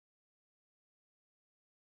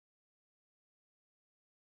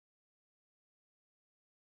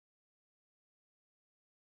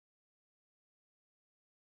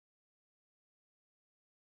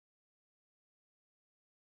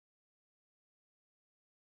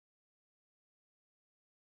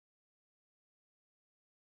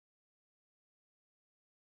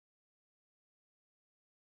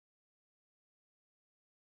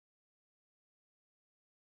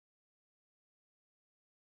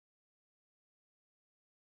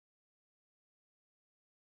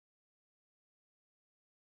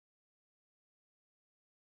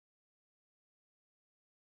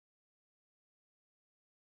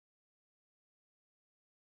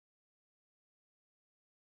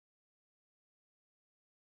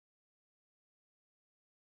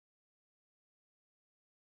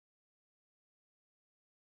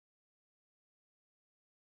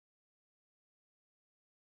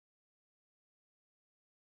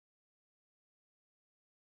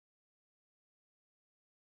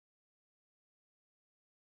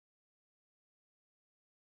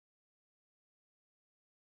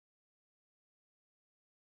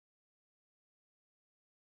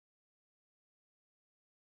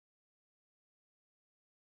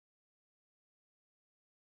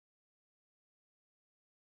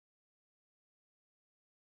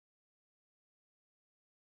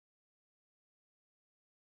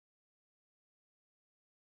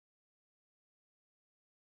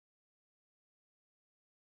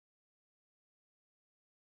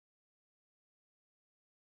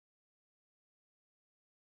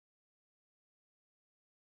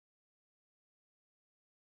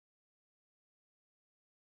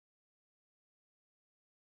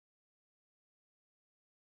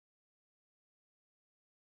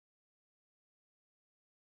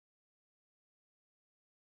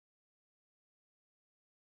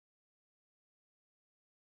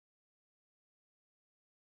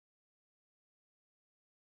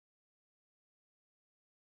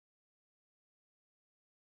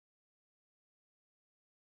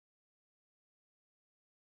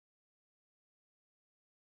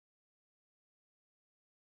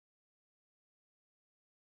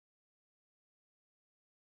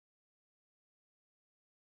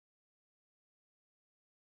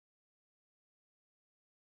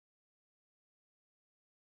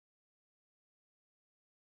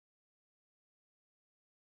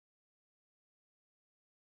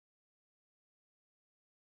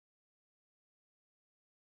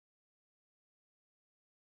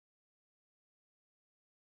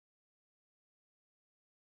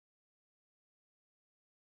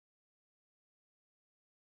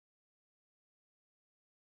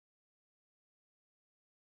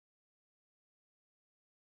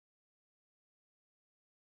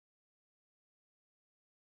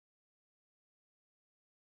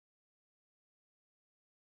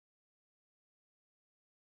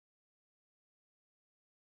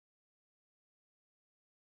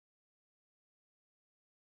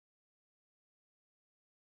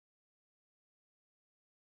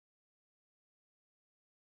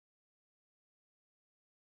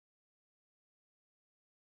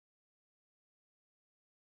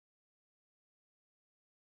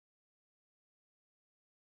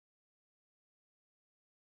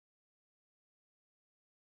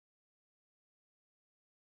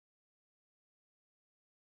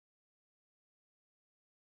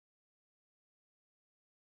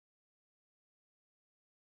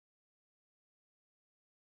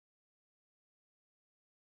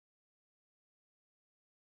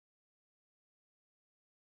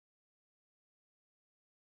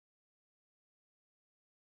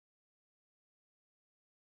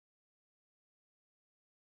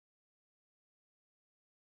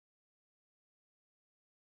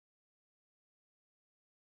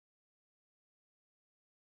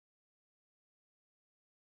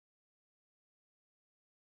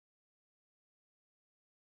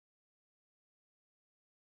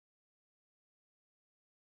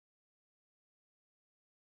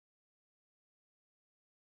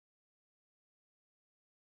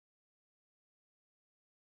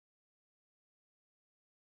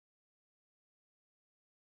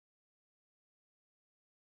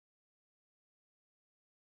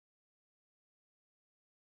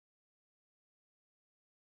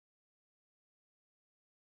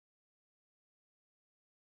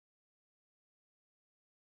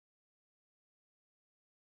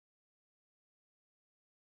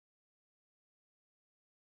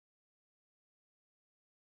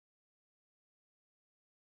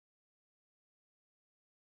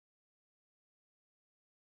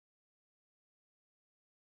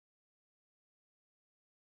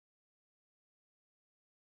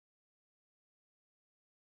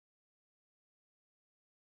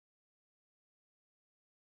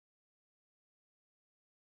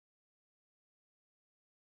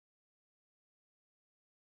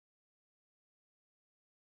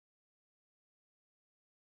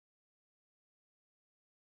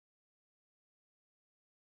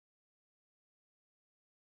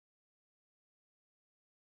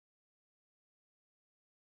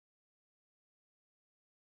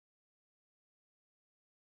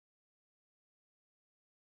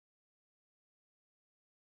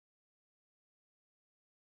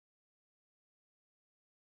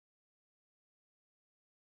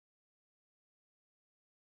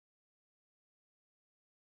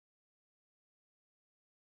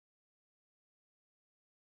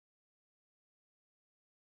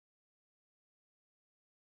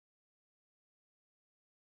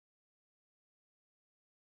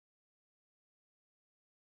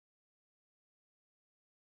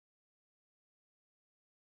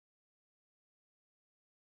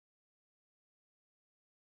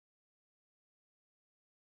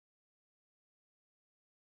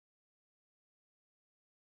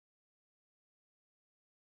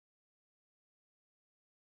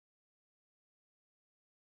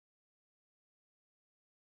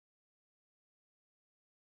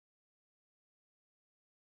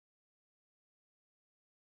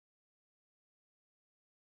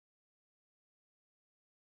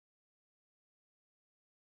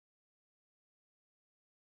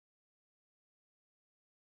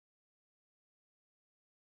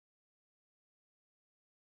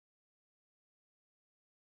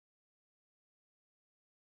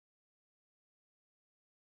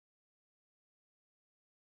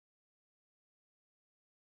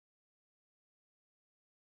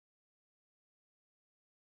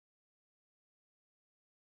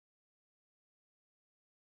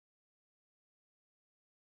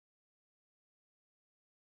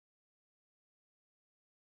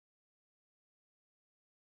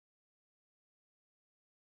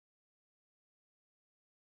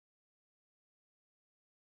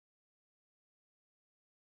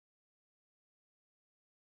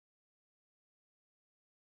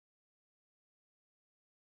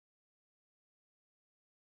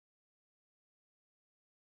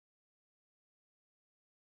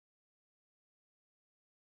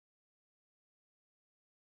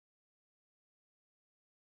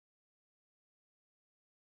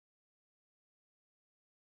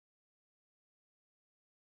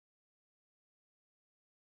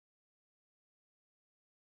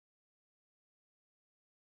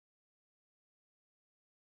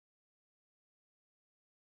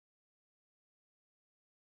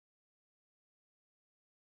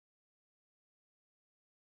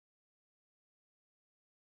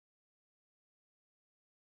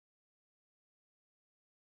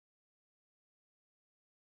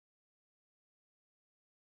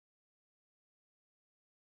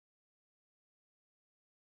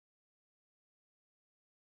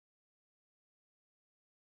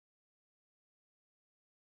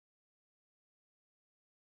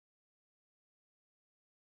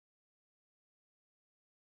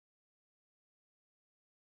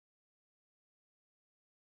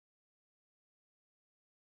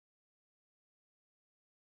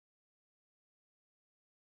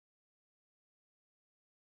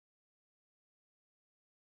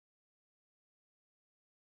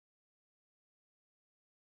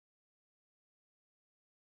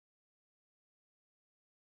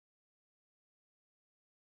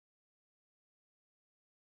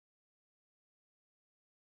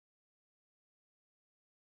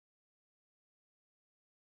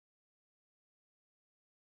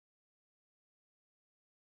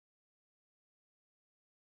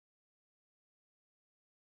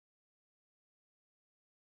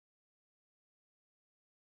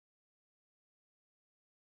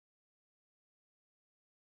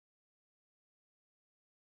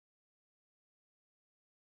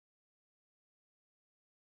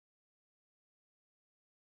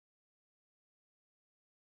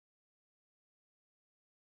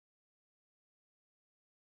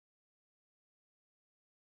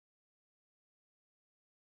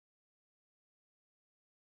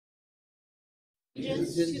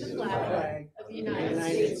allegiance to the flag of the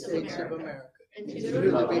United States of America, and to the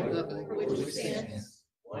republic for which it stands,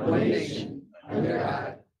 one nation, under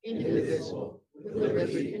God, indivisible, with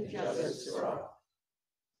liberty and justice for all.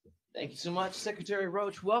 Thank you so much, Secretary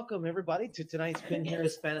Roach. Welcome, everybody, to tonight's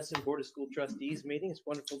Penn-Harris-Madison Board of School Trustees meeting. It's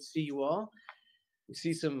wonderful to see you all. We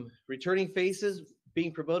see some returning faces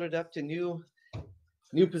being promoted up to new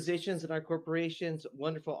positions in our corporations.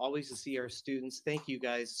 Wonderful always to see our students. Thank you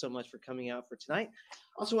guys so much for coming out for tonight.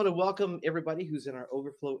 Also want to welcome everybody who's in our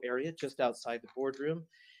overflow area just outside the boardroom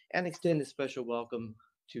and extend a special welcome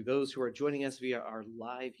to those who are joining us via our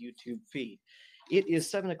live YouTube feed. It is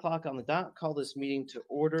 7 o'clock on the dot. Call this meeting to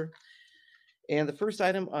order. And the first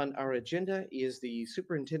item on our agenda is the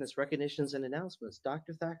superintendent's recognitions and announcements.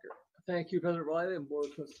 Dr. Thacker. Thank you, President Riley and Board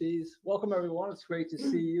of Trustees. Welcome, everyone. It's great to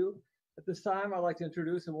see you. At this time, I'd like to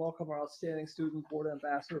introduce and welcome our outstanding student board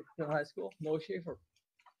ambassador for Penn High School, Noah Schaefer.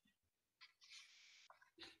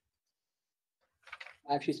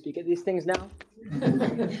 I actually speak at these things now.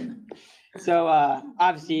 So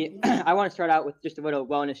obviously, I want to start out with just a little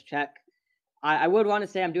wellness check. I would want to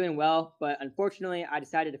say I'm doing well, but unfortunately, I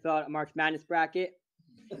decided to fill out a March Madness bracket.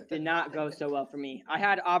 Did not go so well for me. I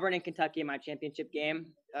had Auburn and Kentucky in my championship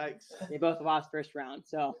game. Thanks. They both lost first round,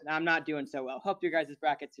 so I'm not doing so well. Hope your guys'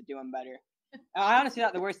 brackets are doing better. I honestly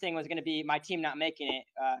thought the worst thing was going to be my team not making it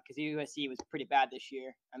because USC was pretty bad this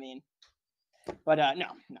year. I mean, but no,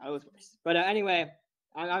 it was worse. But anyway,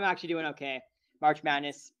 I'm actually doing okay. March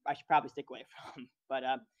Madness, I should probably stick away from. But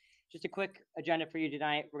just a quick agenda for you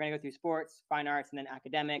tonight. We're going to go through sports, fine arts, and then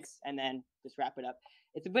academics, and then just wrap it up.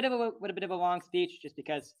 It's a bit of a long speech just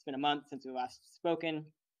because it's been a month since we last spoken.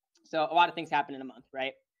 So a lot of things happen in a month,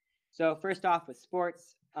 right? So first off with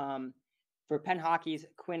sports, for Penn Hockey's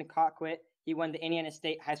Quinn Cockquit, he won the Indiana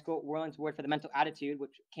State High School Whirlings Award for the Mental Attitude,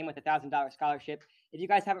 which came with a $1,000 scholarship. If you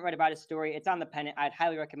guys haven't read about his story, it's on the Pennant. I'd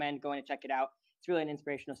highly recommend going to check it out. It's really an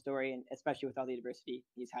inspirational story, and especially with all the adversity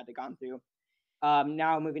he's had to gone through.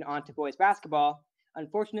 Now moving on to boys basketball.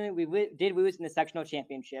 Unfortunately, we did lose in the sectional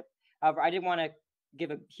championship. However, I did want to give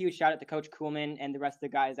a huge shout out to Coach Kuhlman and the rest of the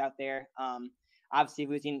guys out there. Obviously,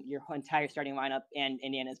 losing your entire starting lineup and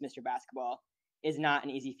Indiana's Mr. Basketball is not an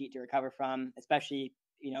easy feat to recover from, especially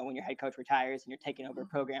when your head coach retires and you're taking over a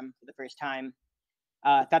program for the first time.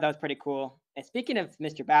 I thought that was pretty cool. And speaking of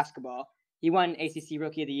Mr. Basketball, he won ACC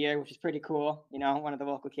Rookie of the Year, which is pretty cool. One of the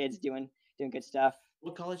local kids doing good stuff.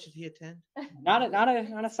 What college did he attend? Not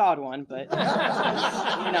a solid one, but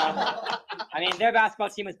I mean, their basketball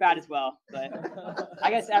team was bad as well. But I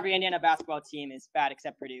guess every Indiana basketball team is bad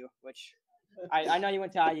except Purdue, which I know you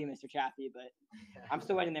went to IU, Mr. Chaffee, but I'm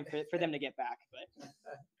still waiting for them to get back.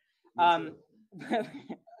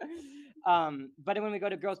 But when we go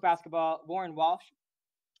to girls basketball, Lauren Walsh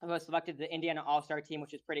was selected to the Indiana All-Star team,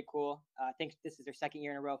 which is pretty cool. I think this is their second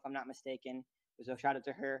year in a row, if I'm not mistaken. So shout out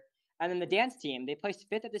to her. And then the dance team, they placed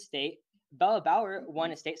 5th at the state. Bella Bauer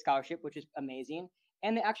won a state scholarship, which is amazing.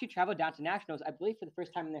 And they actually traveled down to nationals, I believe, for the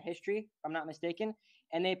first time in their history, if I'm not mistaken.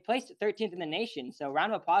 And they placed 13th in the nation. So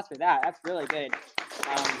round of applause for that. That's really good.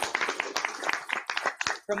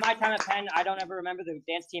 From my time at Penn, I don't ever remember the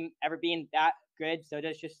dance team ever being that good. So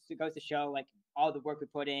it just goes to show like all the work we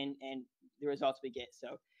put in and the results we get.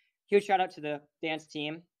 So huge shout out to the dance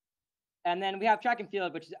team. And then we have track and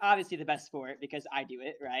field, which is obviously the best sport because I do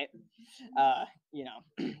it, right?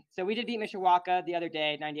 So we did beat Mishawaka the other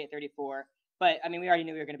day, 98-34. But, I mean, we already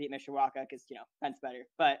knew we were going to beat Mishawaka because, Penn's better.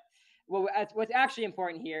 But what's actually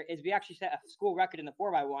important here is we actually set a school record in the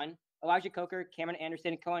 4x1. Elijah Coker, Cameron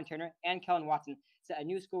Anderson, Cohen Turner, and Kellen Watson set a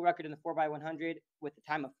new school record in the 4x100 with a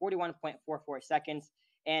time of 41.44 seconds.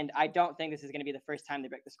 And I don't think this is going to be the first time they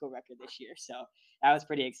break the school record this year. So that was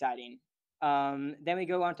pretty exciting. Then we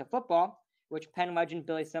go on to football, which Penn legend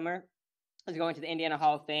Billy Summer is going to the Indiana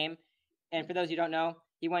Hall of Fame. And for those who don't know,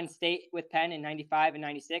 he won state with Penn in 95 and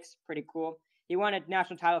 96. Pretty cool. He won a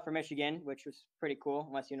national title for Michigan, which was pretty cool.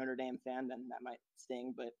 Unless you're a Notre Dame fan, then that might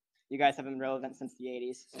sting. But you guys have been relevant since the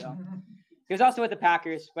 80s. So he was also with the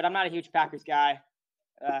Packers, but I'm not a huge Packers guy.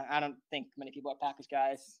 I don't think many people are Packers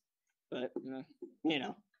guys. But,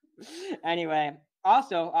 Anyway,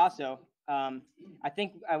 also, I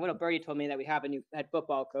think a little birdie told me that we have a new head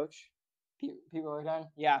football coach. Pete Royden.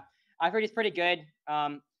 Yeah, I've heard he's pretty good.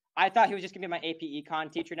 I thought he was just going to be my AP Econ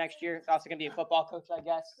teacher next year. He's also going to be a football coach, I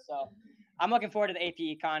guess. So I'm looking forward to the AP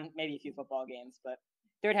Econ, maybe a few football games. But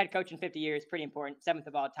third head coach in 50 years, pretty important. 7th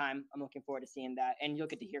of all time. I'm looking forward to seeing that. And you'll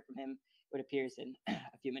get to hear from him, it appears, in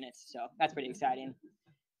a few minutes. So that's pretty exciting.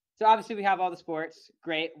 So obviously we have all the sports.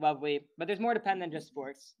 Great, lovely. But there's more to Penn than just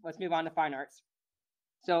sports. Let's move on to fine arts.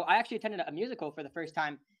 So I actually attended a musical for the first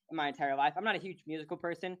time my entire life. I'm not a huge musical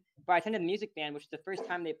person, but I attended the music band, which is the first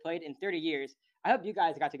time they played in 30 years. I hope you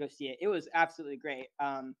guys got to go see it. It was absolutely great.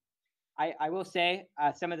 I will say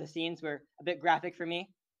some of the scenes were a bit graphic for me.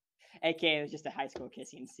 AKA, it was just a high school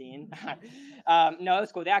kissing scene. No, it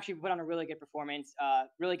was cool. They actually put on a really good performance,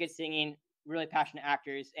 really good singing, really passionate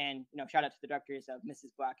actors, and shout out to the directors of Mrs.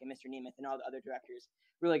 Black and Mr. Nemeth and all the other directors.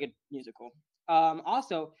 Really good musical.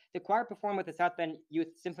 Also, the choir performed with the South Bend Youth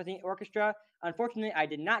Symphony Orchestra. Unfortunately, I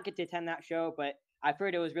did not get to attend that show, but I've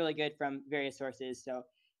heard it was really good from various sources, so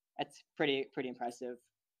that's pretty impressive.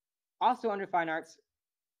 Also under Fine Arts,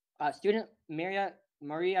 student Maria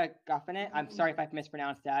Goffinet, I'm sorry if I've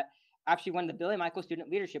mispronounced that, actually won the Billy Michael Student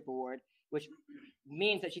Leadership Award, which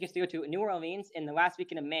means that she gets to go to New Orleans in the last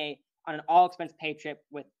weekend of May on an all-expense paid trip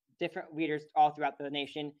with different leaders all throughout the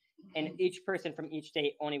nation, and each person from each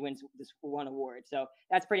state only wins this one award. So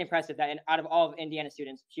that's pretty impressive that out of all of Indiana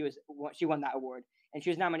students, she won that award, and she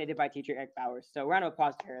was nominated by teacher Eric Bowers. So round of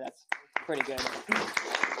applause to her. That's pretty good.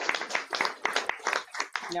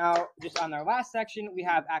 Now, just on our last section, we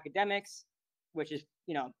have academics, which is,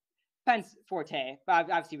 Penn's forte. But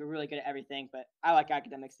obviously, we're really good at everything, but I like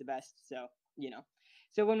academics the best. So,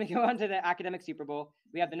 So when we go on to the academic Super Bowl,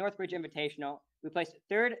 we have the Northbridge Invitational. We placed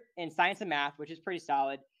third in science and math, which is pretty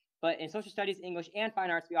solid. But in social studies, English, and fine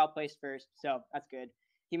arts, we all placed first. So that's good.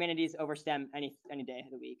 Humanities over STEM any day of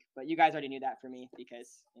the week. But you guys already knew that for me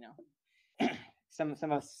because, some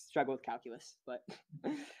of us struggle with calculus. But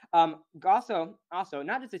also,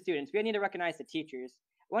 not just the students, we need to recognize the teachers.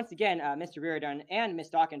 Once again, Mr. Reardon and Ms.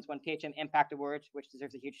 Dawkins won PHM Impact Awards, which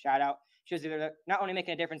deserves a huge shout out. Shows that they're not only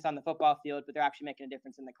making a difference on the football field, but they're actually making a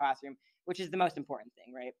difference in the classroom, which is the most important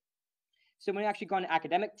thing, right? So when we actually go into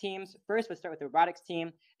academic teams, first let's start with the robotics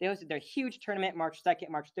team. They hosted their huge tournament March 2nd,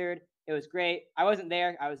 March 3rd. It was great. I wasn't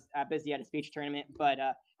there. I was busy at a speech tournament, but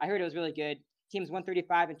I heard it was really good. Teams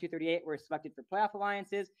 135 and 238 were selected for playoff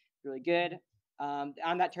alliances. Really good. On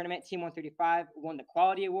that tournament, Team 135 won the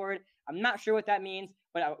Quality Award. I'm not sure what that means,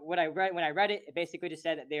 but when I read it, it basically just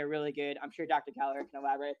said that they are really good. I'm sure Dr. Gallagher can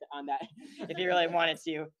elaborate on that if he really wanted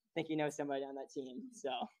to. I think he knows somebody on that team. So,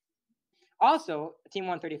 also, Team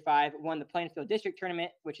 135 won the Plainfield District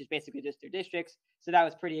Tournament, which is basically just their districts. So that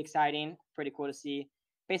was pretty exciting, pretty cool to see.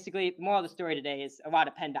 Basically, moral of the story today is a lot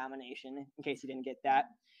of Penn domination, in case you didn't get that.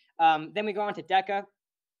 Then we go on to DECA.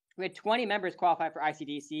 We had 20 members qualify for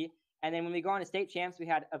ICDC. And then when we go on to state champs, we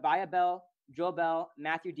had Avaya Bell, Joel Bell,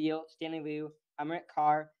 Matthew Deal, Stanley Liu, Amrit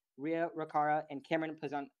Carr, Ria Rakara, and Cameron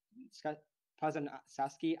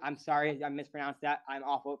Plazanowski. I'm sorry, I mispronounced that. I'm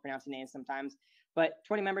awful at pronouncing names sometimes. But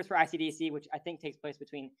 20 members for ICDC, which I think takes place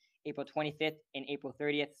between April 25th and April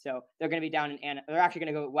 30th. So they're going to be down in Anaheim. They're actually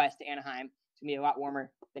going to go west to Anaheim. It's going to be a lot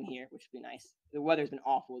warmer than here, which would be nice. The weather's been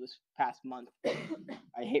awful this past month.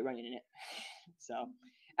 I hate running in it. So,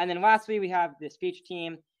 and then lastly, we have the speech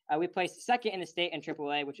team. We placed second in the state in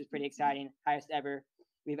AAA, which is pretty exciting, highest ever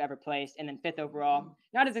we've ever placed, and then fifth overall.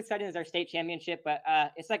 Not as exciting as our state championship, but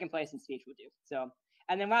a second place in speech will do. So,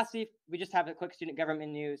 and then lastly, we just have a quick student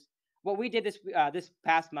government news. What we did this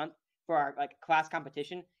past month for our class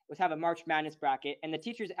competition was have a March Madness bracket, and the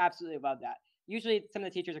teachers absolutely love that. Usually, some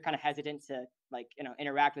of the teachers are kind of hesitant to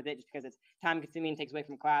interact with it just because it's time consuming, takes away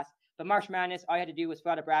from class. But March Madness, all you had to do was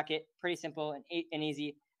fill out a bracket, pretty simple and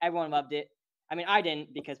easy. Everyone loved it. I mean, I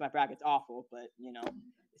didn't because my bracket's awful, but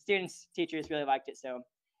students, teachers really liked it, so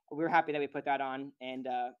we were happy that we put that on. And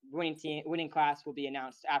winning class will be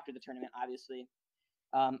announced after the tournament, obviously.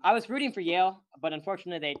 I was rooting for Yale, but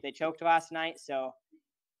unfortunately they choked last night, so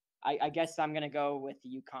I guess I'm gonna go with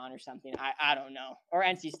UConn or something. I don't know, or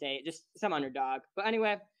NC State, just some underdog. But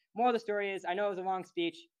anyway, more of the story is I know it was a long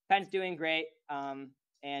speech. Penn's doing great.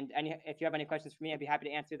 And if you have any questions for me, I'd be happy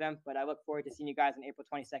to answer them. But I look forward to seeing you guys on April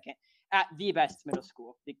 22nd at the best middle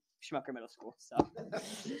school, the Schmucker Middle School. So,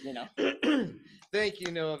 Thank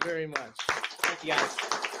you, Noah, very much. Thank you, guys.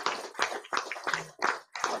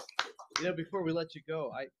 Before we let you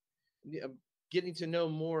go, I'm getting to know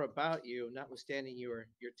more about you, notwithstanding your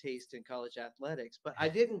taste in college athletics. But I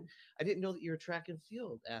didn't know that you're a track and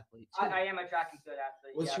field athlete too. I am a track and field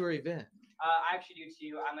athlete. What's your event? I actually do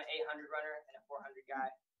too. I'm an 800 runner and a 400 guy.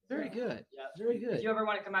 Very good. Yep. Very good. If you ever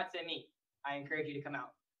want to come out to meet, I encourage you to come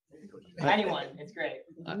out. Anyone, it's great.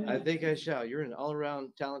 I think I shall. You're an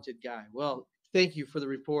all-around talented guy. Well, thank you for the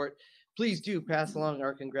report. Please do pass along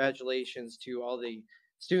our congratulations to all the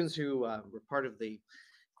students who were part of the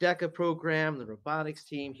DECA program, the robotics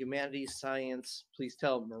team, humanities, science. Please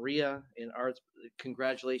tell Maria in arts,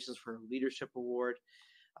 congratulations for her leadership award.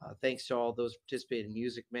 Thanks to all those participating in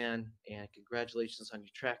Music Man, and congratulations on your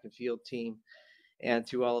track and field team, and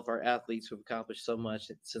to all of our athletes who have accomplished so much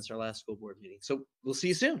since our last school board meeting. So we'll see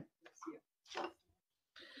you soon.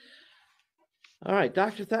 All right,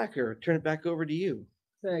 Dr. Thacker, turn it back over to you.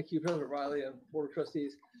 Thank you, President Riley and Board of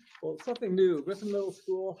Trustees. Well, something new. Grissom Middle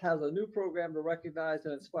School has a new program to recognize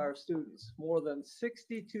and inspire students. More than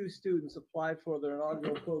 62 students applied for their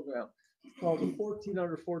inaugural program. It's called the 14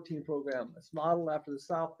 Under 14 program. It's modeled after the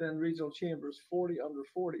South Bend Regional Chamber's 40 Under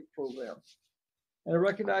 40 program. And it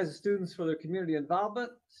recognizes students for their community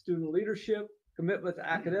involvement, student leadership, commitment to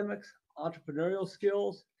academics, entrepreneurial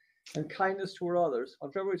skills, and kindness toward others.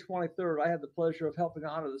 On February 23rd, I had the pleasure of helping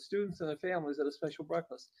honor the students and their families at a special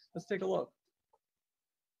breakfast. Let's take a look.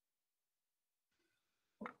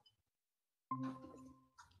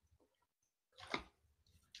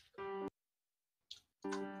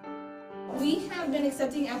 We have been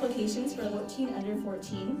accepting applications for 14 under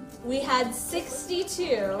 14. We had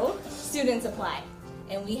 62 students apply,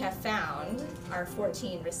 and we have found our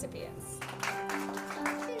 14 recipients.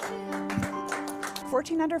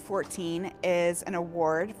 14 Under 14 is an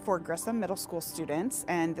award for Grissom Middle School students,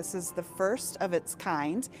 and this is the first of its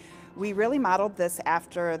kind. We really modeled this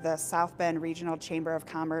after the South Bend Regional Chamber of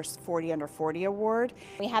Commerce 40 Under 40 Award.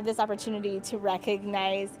 We have this opportunity to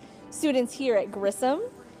recognize students here at Grissom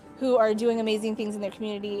who are doing amazing things in their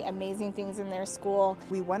community, amazing things in their school.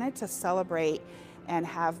 We wanted to celebrate and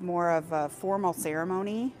have more of a formal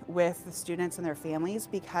ceremony with the students and their families,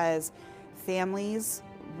 because families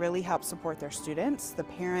really help support their students, the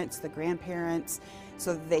parents, the grandparents,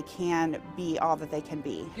 so that they can be all that they can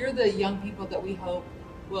be. You're the young people that we hope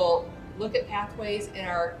will look at pathways in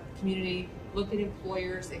our community, look at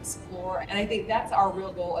employers, explore, and I think that's our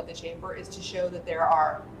real goal at the Chamber, is to show that there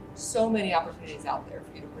are so many opportunities out there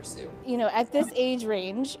for you to pursue. You know, at this age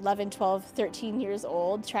range, 11, 12, 13 years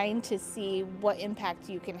old, trying to see what impact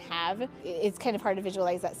you can have, it's kind of hard to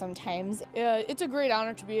visualize that sometimes. It's a great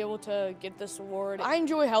honor to be able to get this award. I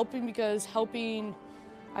enjoy helping because helping,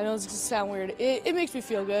 I know this is gonna sound weird, it makes me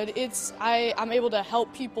feel good. I'm able to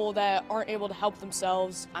help people that aren't able to help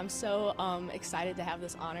themselves. I'm so excited to have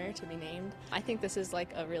this honor to be named. I think this is like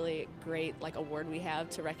a really great award we have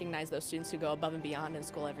to recognize those students who go above and beyond in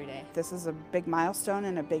school every day. This is a big milestone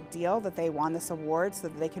and a big deal that they won this award, so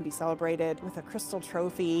that they can be celebrated with a crystal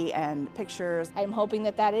trophy and pictures. I'm hoping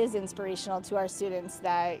that that is inspirational to our students,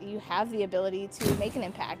 that you have the ability to make an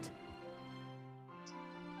impact.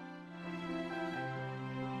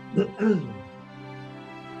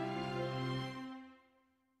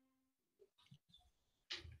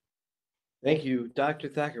 Thank you, Dr.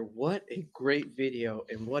 Thacker. What a great video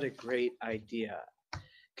and what a great idea.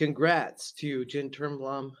 Congrats to Jen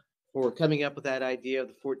Turnblom for coming up with that idea of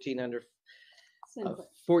the 14 under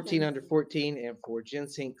 14, and for Jen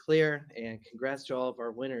St. Clair, and congrats to all of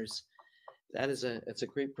our winners. It's a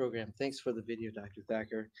great program. Thanks for the video, Dr.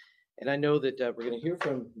 Thacker. And I know that we're going to hear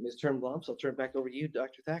from Ms. Turnblom, so I'll turn it back over to you,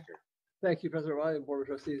 Dr. Thacker. Thank you, President Riley and Board of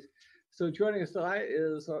Trustees. So joining us tonight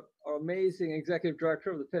is our amazing Executive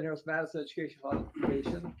Director of the Penn-Harris-Madison Education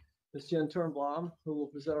Foundation, Ms. Jen Turnblom, who will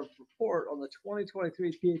present a report on the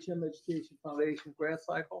 2023 PHM Education Foundation grant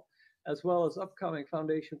cycle, as well as upcoming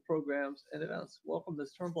foundation programs and events. Welcome,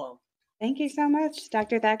 Ms. Turnblom. Thank you so much,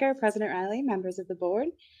 Dr. Thacker, President Riley, members of the board.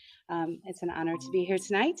 It's an honor to be here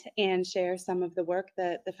tonight and share some of the work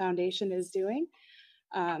that the foundation is doing.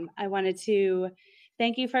 I wanted to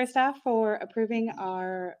thank you first off for approving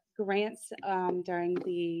our grants during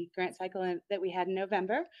the grant cycle that we had in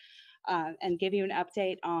November, and give you an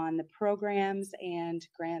update on the programs and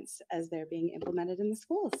grants as they're being implemented in the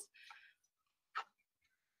schools.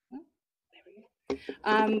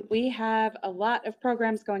 We have a lot of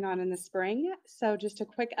programs going on in the spring, so just a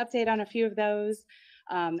quick update on a few of those.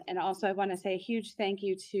 And also I want to say a huge thank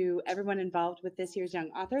you to everyone involved with this year's Young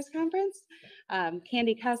Authors Conference.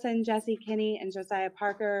 Candy Cussin, Jesse Kinney, and Josiah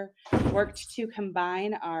Parker worked to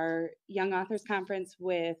combine our Young Authors Conference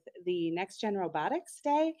with the Next Gen Robotics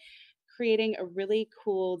Day, creating a really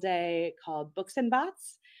cool day called Books and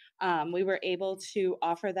Bots. We were able to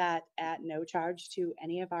offer that at no charge to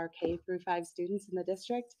any of our K through 5 students in the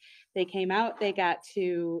district. They came out, they got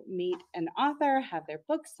to meet an author, have their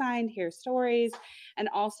book signed, hear stories, and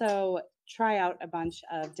also try out a bunch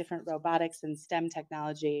of different robotics and STEM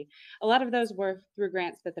technology. A lot of those were through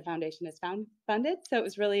grants that the foundation has funded, so it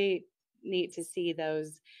was really neat to see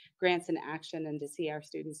those grants in action and to see our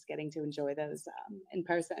students getting to enjoy those in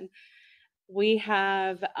person. We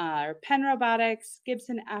have our Penn Robotics,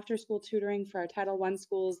 Gibson After School Tutoring for our Title I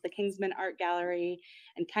schools, the Kingsman Art Gallery,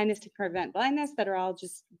 and Kindness to Prevent Blindness that are all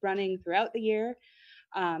just running throughout the year.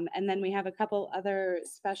 And then we have a couple other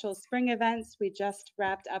special spring events. We just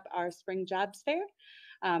wrapped up our Spring Jobs Fair.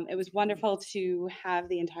 It was wonderful to have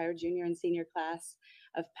the entire junior and senior class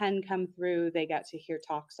of Penn come through. They got to hear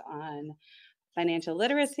talks on financial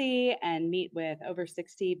literacy and meet with over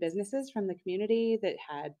 60 businesses from the community that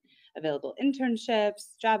had available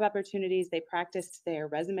internships, job opportunities. They practiced their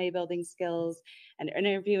resume building skills and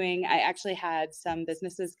interviewing. I actually had some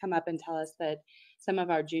businesses come up and tell us that some of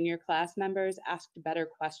our junior class members asked better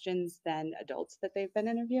questions than adults that they've been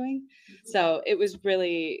interviewing. So it was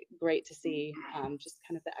really great to see just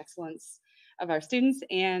kind of the excellence of our students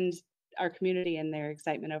and our community and their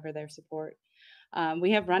excitement over their support.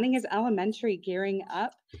 We have Running as Elementary gearing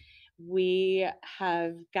up. We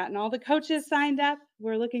have gotten all the coaches signed up.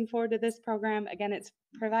 We're looking forward to this program. Again, it's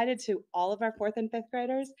provided to all of our 4th and 5th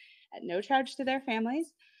graders at no charge to their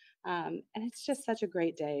families. And it's just such a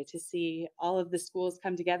great day to see all of the schools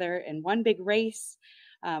come together in one big race.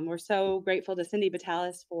 We're so grateful to Cindy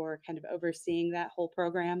Batalis for kind of overseeing that whole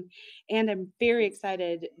program. And I'm very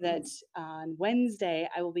excited that on Wednesday,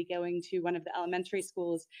 I will be going to one of the elementary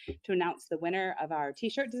schools to announce the winner of our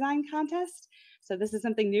t-shirt design contest. So this is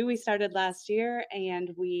something new we started last year, and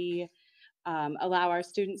we allow our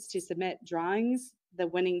students to submit drawings. The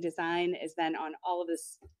winning design is then on all of the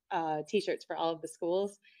t-shirts for all of the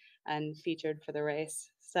schools and featured for the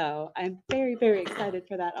race. So I'm very, very excited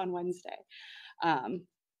for that on Wednesday. And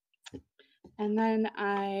then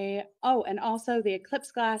and also the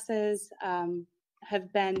Eclipse glasses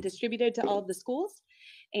have been distributed to all of the schools,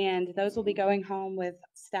 and those will be going home with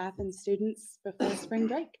staff and students before spring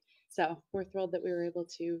break. So we're thrilled that we were able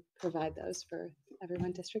to provide those for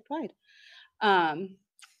everyone district-wide.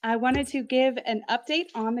 I wanted to give an update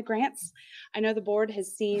on the grants. I know the board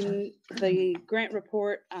has seen the grant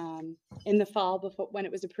report in the fall before when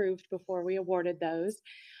it was approved before we awarded those,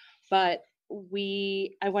 but I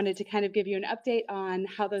wanted to kind of give you an update on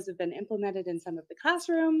how those have been implemented in some of the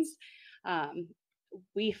classrooms.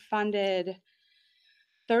 We funded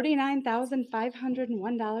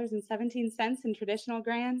 $39,501.17 in traditional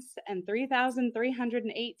grants and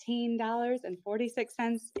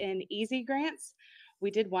 $3,318.46 in easy grants. We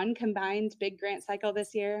did one combined big grant cycle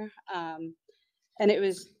this year. And it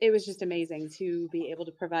was just amazing to be able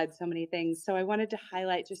to provide so many things. So I wanted to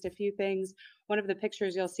highlight just a few things. One of the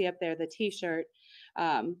pictures you'll see up there, the t-shirt,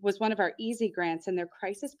 was one of our easy grants, and they're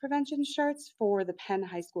crisis prevention shirts for the Penn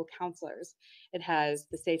High School counselors. It has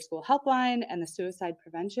the Safe School Helpline and the suicide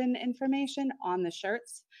prevention information on the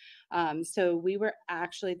shirts. So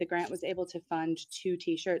the grant was able to fund 2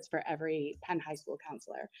 t-shirts for every Penn High School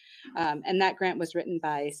counselor. And that grant was written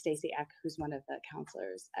by Stacy Eck, who's one of the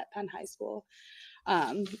counselors at Penn High School.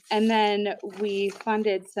 And then we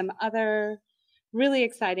funded some other really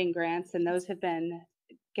exciting grants, and those have been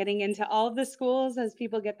getting into all of the schools as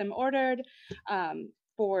people get them ordered.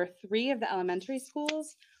 For 3 of the elementary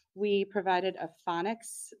schools, we provided a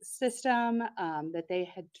phonics system that they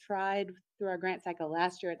had tried through our grant cycle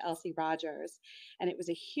last year at Elsie Rogers, and it was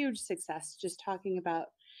a huge success. Just talking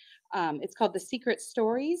about, it's called The Secret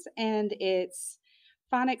Stories, and it's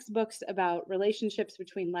phonics books about relationships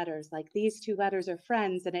between letters, like these 2 letters are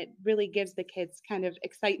friends, and it really gives the kids kind of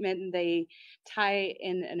excitement, and they tie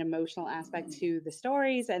in an emotional aspect to the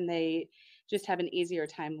stories, and they just have an easier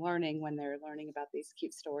time learning when they're learning about these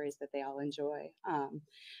cute stories that they all enjoy.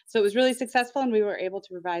 So it was really successful, and we were able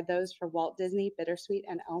to provide those for Walt Disney, Bittersweet,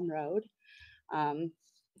 and Elm Road.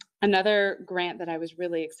 Another grant that I was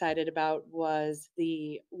really excited about was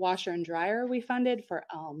the washer and dryer we funded for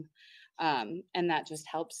Elm. And that just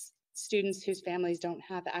helps students whose families don't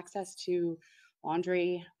have access to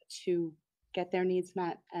laundry to get their needs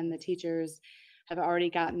met. And the teachers have already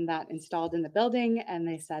gotten that installed in the building, and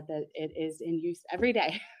they said that it is in use every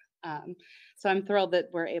day. So I'm thrilled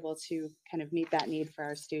that we're able to kind of meet that need for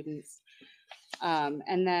our students.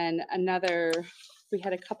 And then we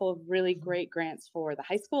had a couple of really great grants for the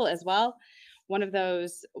high school as well. One of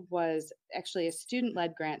those was actually a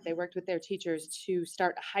student-led grant. They worked with their teachers to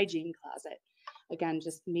start a hygiene closet. Again,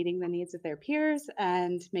 just meeting the needs of their peers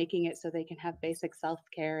and making it so they can have basic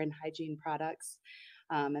self-care and hygiene products.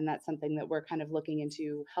 And that's something that we're kind of looking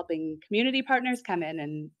into, helping community partners come in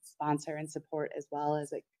and sponsor and support as well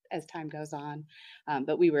as time goes on.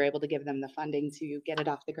 But we were able to give them the funding to get it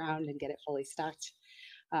off the ground and get it fully stocked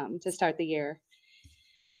to start the year.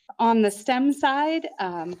 On the STEM side,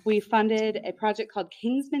 we funded a project called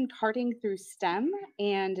Kingsman Carting Through STEM,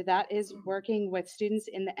 and that is working with students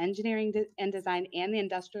in the engineering and design and the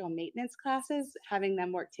industrial maintenance classes, having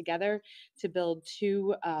them work together to build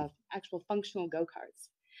 2 actual functional go-karts.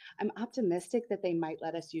 I'm optimistic that they might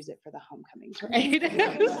let us use it for the homecoming parade.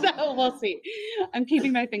 So we'll see. I'm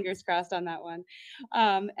keeping my fingers crossed on that one.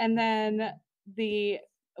 And then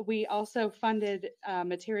we also funded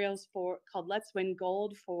materials called Let's Win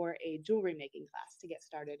Gold for a jewelry making class to get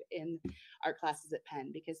started in art classes at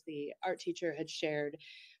Penn, because the art teacher had shared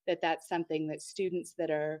that that's something that students that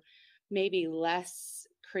are maybe less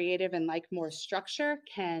creative and like more structure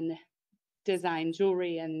can design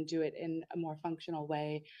jewelry and do it in a more functional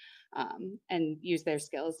way, and use their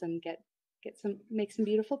skills and make some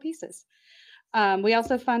beautiful pieces. We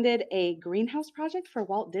also funded a greenhouse project for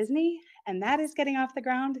Walt Disney, and that is getting off the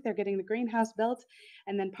ground. They're getting the greenhouse built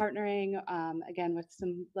and then partnering again with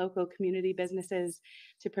some local community businesses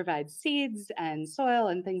to provide seeds and soil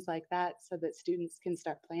and things like that, so that students can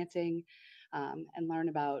start planting and learn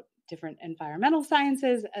about different environmental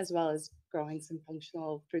sciences, as well as growing some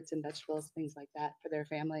functional fruits and vegetables, things like that for their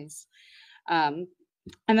families. And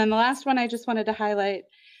then the last one I just wanted to highlight,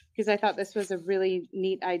 because I thought this was a really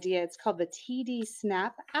neat idea. It's called the TD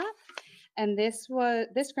Snap app. And this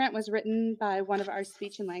grant was written by one of our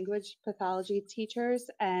speech and language pathology teachers,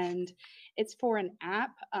 and it's for an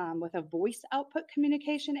app with a voice output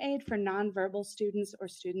communication aid for nonverbal students or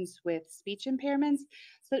students with speech impairments,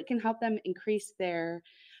 so it can help them increase their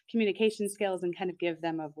communication skills and kind of give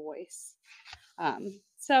them a voice.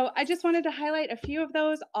 So I just wanted to highlight a few of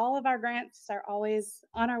those. All of our grants are always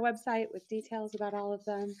on our website with details about all of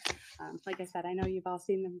them. Like I said, I know you've all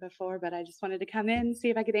seen them before, but I just wanted to come in, see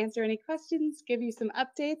if I could answer any questions, give you some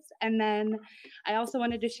updates. And then I also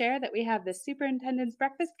wanted to share that we have the superintendent's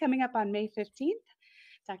breakfast coming up on May 15th.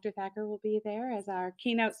 Dr. Thacker will be there as our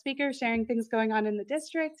keynote speaker, sharing things going on in the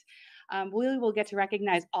district. We will get to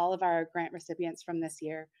recognize all of our grant recipients from this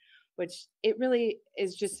year, which it really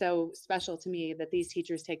is just so special to me that these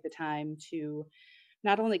teachers take the time to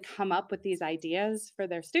not only come up with these ideas for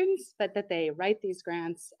their students, but that they write these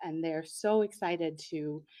grants, and they're so excited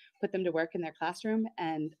to put them to work in their classroom.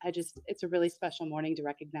 And it's a really special morning to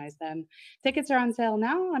recognize them. Tickets are on sale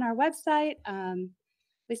now on our website.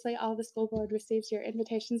 Obviously, all the school board receives your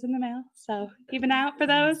invitations in the mail, so keep an eye out for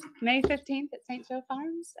those. May 15th at St. Joe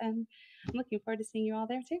Farms, and I'm looking forward to seeing you all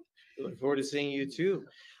there too. Looking forward to seeing you too.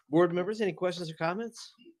 Board members, any questions or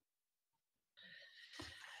comments?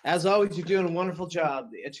 As always, you're doing a wonderful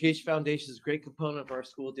job. The Education Foundation is a great component of our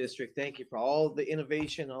school district. Thank you for all the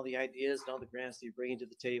innovation, all the ideas, and all the grants that you bring to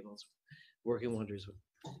the table. It's working wonders.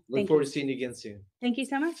 Look forward to seeing you again soon. Thank you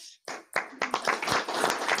so much.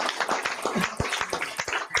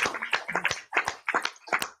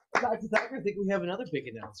 Dr. Thacker, I think we have another big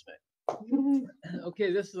announcement.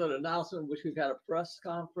 Okay, this is an announcement in which we've had a press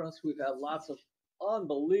conference. We've had lots of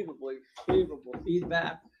unbelievably favorable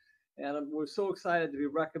feedback. And we're so excited to be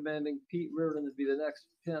recommending Pete Reardon to be the next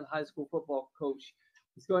Penn High School football coach.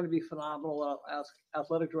 He's going to be phenomenal. I'll ask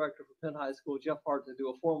Athletic Director for Penn High School, Jeff Hart, to do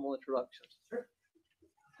a formal introduction.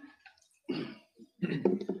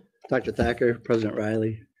 Dr. Thacker, President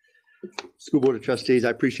Riley, School Board of Trustees, I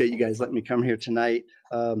appreciate you guys letting me come here tonight.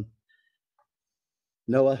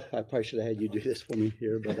 Noah, I probably should have had you do this for me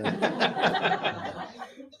here,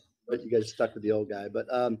 but you guys stuck with the old guy. But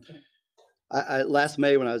last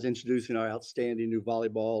May, when I was introducing our outstanding new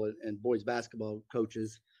volleyball and boys basketball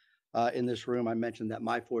coaches in this room, I mentioned that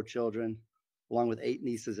my 4 children, along with 8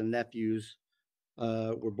 nieces and nephews,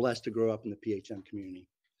 were blessed to grow up in the PHM community.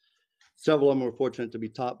 Several of them were fortunate to be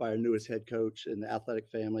taught by our newest head coach in the athletic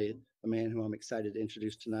family, a man who I'm excited to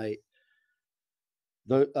introduce tonight.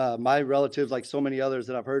 My relatives, like so many others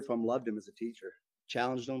that I've heard from, loved him as a teacher,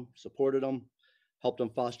 challenged them, supported them, helped them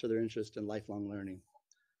foster their interest in lifelong learning.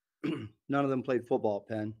 None of them played football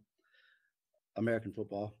at Penn, American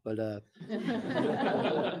football, but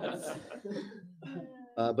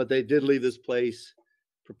they did leave this place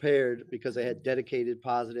prepared because they had dedicated,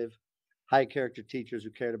 positive, high character teachers who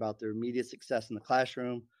cared about their immediate success in the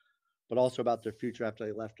classroom, but also about their future after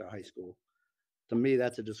they left our high school. To me,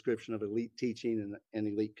 that's a description of elite teaching and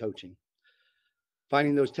elite coaching.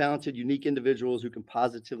 Finding those talented, unique individuals who can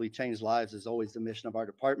positively change lives is always the mission of our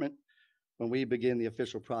department when we begin the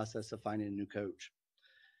official process of finding a new coach.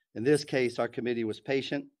 In this case, our committee was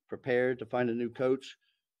patient, prepared to find a new coach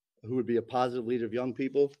who would be a positive leader of young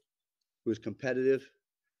people, who is competitive,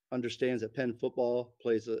 understands that Penn football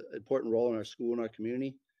plays an important role in our school and our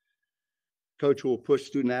community. Coach who will push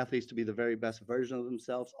student athletes to be the very best version of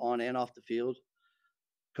themselves on and off the field.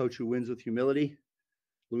 Coach who wins with humility,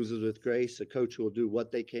 loses with grace. A coach who will do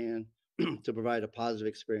what they can to provide a positive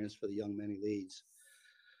experience for the young men he leads.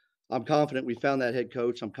 I'm confident we found that head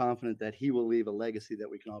coach. I'm confident that he will leave a legacy that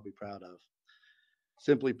we can all be proud of.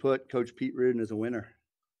 Simply put, Coach Pete Reardon is a winner.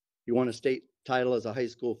 He won a state title as a high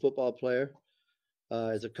school football player.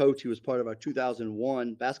 As a coach, he was part of our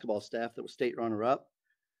 2001 basketball staff that was state runner-up.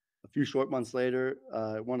 A few short months later,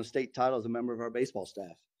 won a state title as a member of our baseball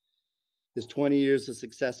staff. His 20 years of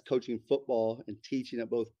success coaching football and teaching at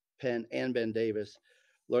both Penn and Ben Davis,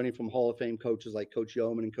 learning from Hall of Fame coaches like Coach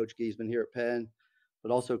Yeoman and Coach Giesman here at Penn,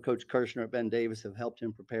 but also Coach Kirshner at Ben Davis have helped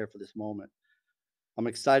him prepare for this moment. I'm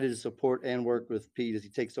excited to support and work with Pete as he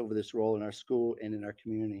takes over this role in our school and in our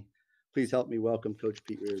community. Please help me welcome Coach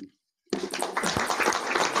Pete Reardon.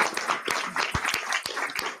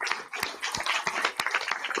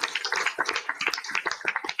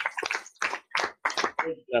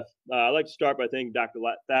 Jeff. I'd like to start by thanking Dr.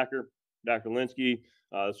 Thacker, Dr. Linsky,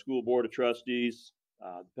 the school board of trustees,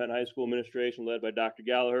 the Penn High School administration led by Dr.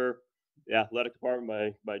 Gallagher, the athletic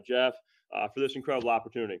department by Jeff, for this incredible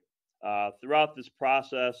opportunity. Throughout this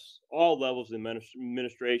process, all levels of the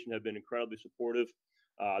administration have been incredibly supportive.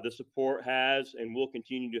 This support has and will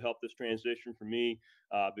continue to help this transition for me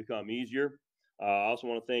become easier. I also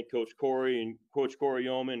want to thank Coach Corey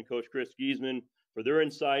Yeoman and Coach Chris Giesman for their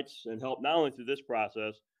insights and help not only through this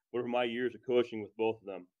process, but for my years of coaching with both of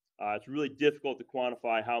them. It's really difficult to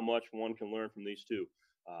quantify how much one can learn from these two.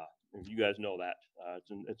 You guys know that.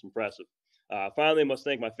 It's impressive. Finally, I must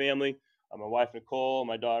thank my family, my wife, Nicole,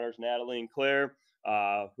 my daughters, Natalie and Claire,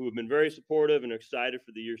 who have been very supportive and excited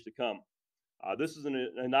for the years to come. This is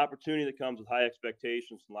an opportunity that comes with high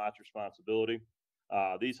expectations and lots of responsibility.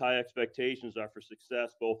 These high expectations are for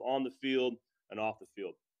success both on the field and off the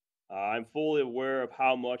field. I'm fully aware of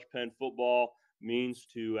how much Penn football means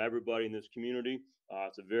to everybody in this community.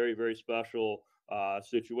 It's a very, very special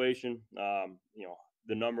situation.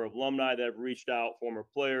 The number of alumni that have reached out, former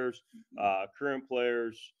players, current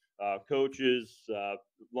players, coaches,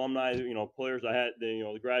 alumni, players I had, they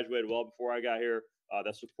graduated well before I got here.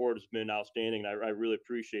 That support has been outstanding, and I really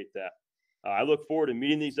appreciate that. I look forward to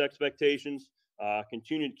meeting these expectations,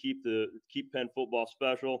 continue to keep Penn football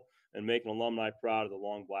special, and make an alumni proud of the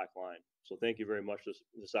long black line. So thank you very much for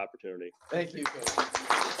this opportunity. Thank you, Coach.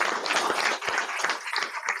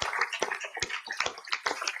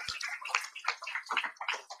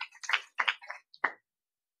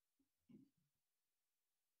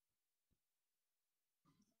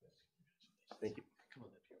 Thank you. Come on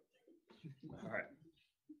up here. All right.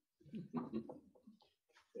 Thank you.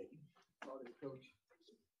 Sorry, Coach.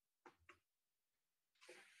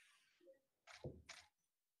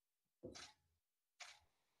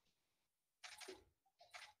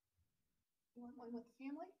 You want one with the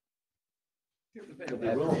family?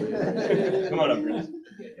 Come on up here.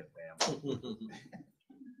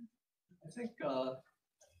 I think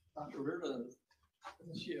Dr. Reardon,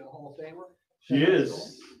 isn't she a Hall of Famer? She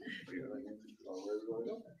is.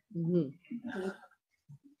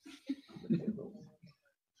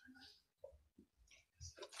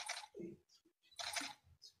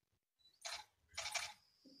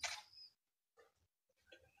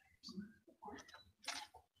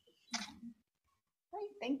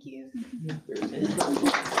 Great, thank you.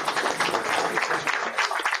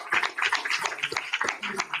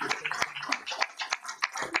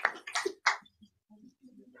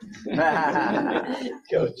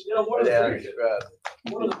 Coach.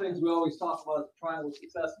 One of the things we always talk about is triangle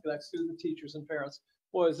success connects students, teachers, and parents.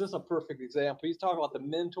 Boy, is this a perfect example. He's talking about the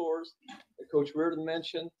mentors that Coach Reardon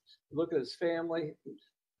mentioned. We look at his family.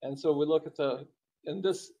 And so we look at in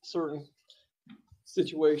this certain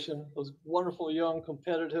situation, those wonderful, young,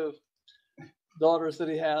 competitive daughters that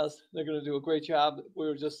he has. They're going to do a great job. We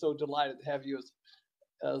were just so delighted to have you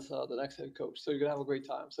as the next head coach. So you're going to have a great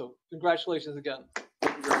time. So congratulations again.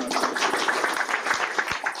 Thank you very much.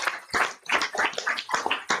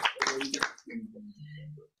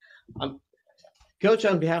 Coach,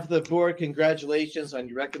 on behalf of the board, congratulations on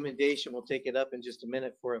your recommendation. We'll take it up in just a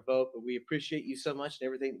minute for a vote, but we appreciate you so much and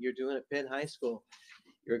everything that you're doing at Penn High School.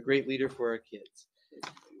 You're a great leader for our kids.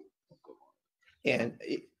 And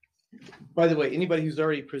by the way, anybody who's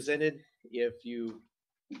already presented,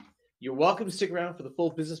 you're welcome to stick around for the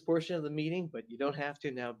full business portion of the meeting, but you don't have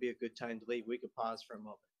to. Now would be a good time to leave. We could pause for a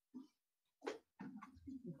moment.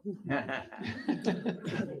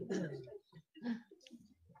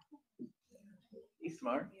 He's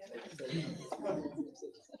smart.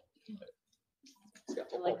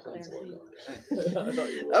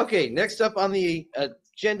 Okay, next up on the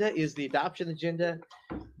agenda is the adoption agenda.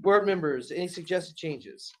 Board members, any suggested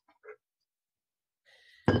changes?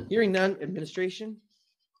 Hearing none, administration?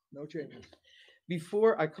 No changes.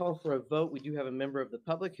 Before I call for a vote, we do have a member of the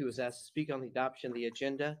public who has asked to speak on the adoption of the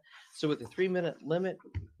agenda. So with a 3-minute limit,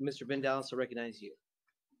 Mr. Ben Dallas, I recognize you.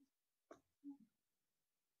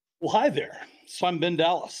 Well, hi there. So I'm Ben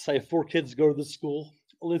Dallas. I have 4 kids go to this school.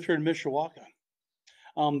 I live here in Mishawaka.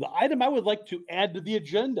 The item I would like to add to the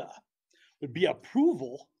agenda would be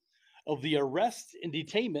approval of the arrest and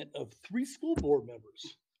detainment of 3 school board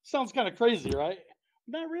members. Sounds kind of crazy, right?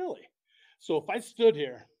 Not really. So if I stood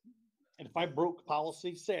here and if I broke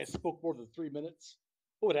policy, say I spoke more than 3 minutes,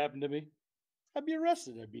 what would happen to me? I'd be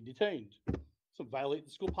arrested. I'd be detained. So violate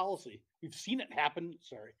the school policy. We've seen it happen.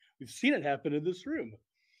 Sorry. We've seen it happen in this room.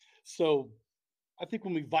 So I think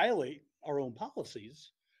when we violate our own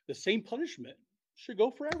policies, the same punishment should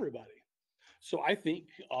go for everybody. So I think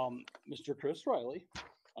Mr. Chris Riley,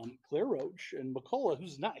 Claire Roach, and McCullough,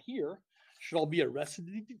 who's not here, should all be arrested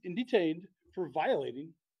and detained for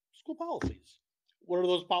violating school policies. What are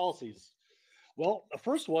those policies? Well, the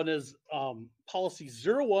first one is policy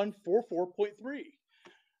 0144.3.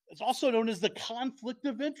 It's also known as the conflict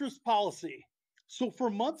of interest policy. So for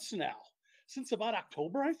months now, since about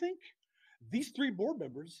October, I think, these 3 board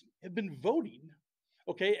members have been voting,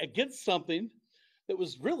 okay, against something that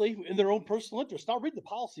was really in their own personal interest. I'll read the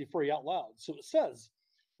policy for you out loud. So it says,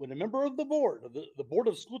 when a member of the board, the Board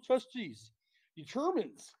of School Trustees,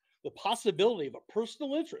 determines the possibility of a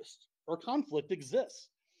personal interest or conflict exists,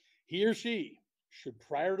 he or she should,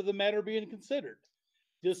 prior to the matter being considered,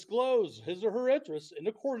 disclose his or her interests in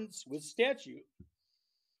accordance with statute,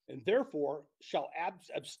 and therefore shall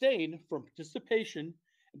abstain from participation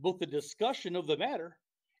in both the discussion of the matter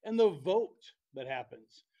and the vote that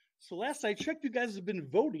happens. So last I checked, you guys have been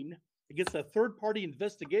voting against a third-party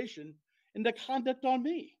investigation into conduct on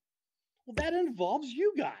me. Well, that involves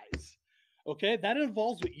you guys, okay? That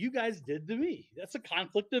involves what you guys did to me. That's a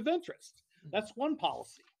conflict of interest. That's one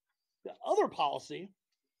policy. The other policy,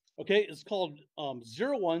 okay, is called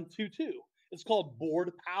 0122. It's called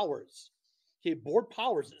board powers. Okay, board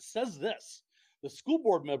powers, it says this: the school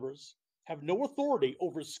board members have no authority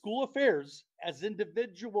over school affairs as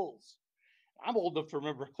individuals. I'm old enough to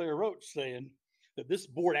remember Claire Roach saying that this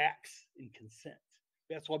board acts in consent.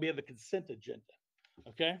 That's why we have a consent agenda,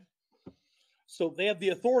 okay? So they have the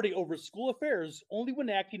authority over school affairs only when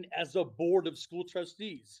acting as a board of school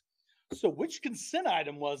trustees. So which consent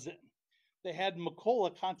item was it? They had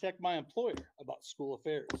McCullough contact my employer about school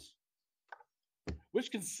affairs.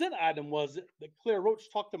 Which consent item was it that Claire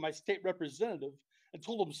Roach talked to my state representative and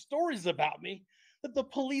told him stories about me that the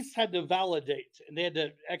police had to validate and they had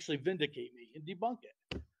to actually vindicate me and debunk it?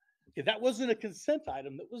 Okay, that wasn't a consent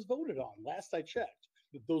item that was voted on. Last I checked,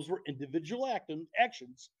 that those were individual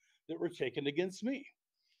actions that were taken against me.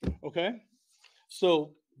 Okay,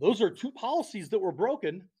 so those are 2 policies that were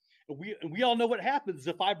broken, and we all know what happens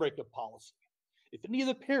if I break a policy. If any of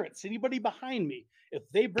the parents, anybody behind me, if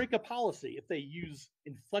they break a policy, if they use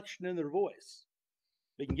inflection in their voice,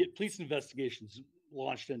 they can get police investigations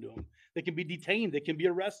launched into them. They can be detained. They can be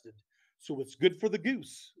arrested. So what's good for the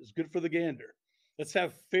goose is good for the gander. Let's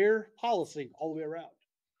have fair policy all the way around.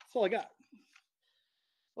 That's all I got.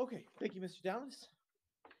 Okay, thank you, Mr. Dallas.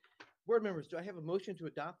 Board members, do I have a motion to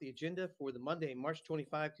adopt the agenda for the Monday, March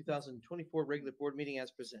 25, 2024 regular board meeting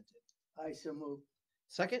as presented? I so move.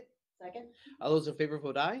 Second? Second? All those in favor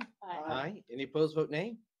vote aye. Aye. Any opposed vote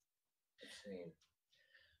nay.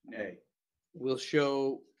 Nay. We'll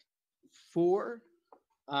show 4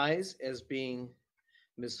 ayes as being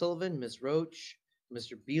Ms. Sullivan, Ms. Roach,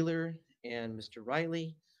 Mr. Beeler, and Mr.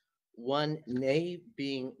 Riley. 1 nay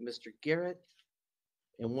being Mr. Garrett,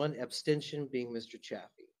 and 1 abstention being Mr.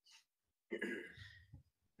 Chaffee.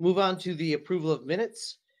 Move on to the approval of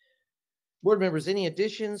minutes. Board members, any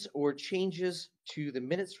additions or changes to the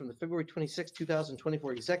minutes from the February 26,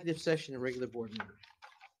 2024 executive session and regular board meeting?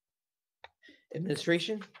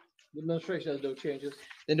 Administration? The administration has no changes.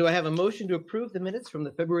 Then do I have a motion to approve the minutes from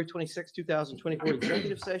the February 26, 2024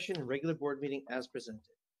 executive session and regular board meeting as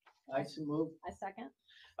presented? I so move. I second.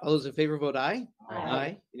 All those in favor vote aye.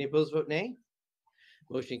 Aye. Any opposed vote nay.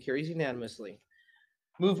 Motion carries unanimously.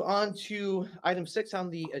 Move on to item 6 on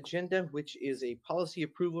the agenda, which is a policy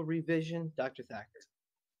approval revision. Dr. Thacker.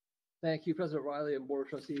 Thank you, President Riley and Board of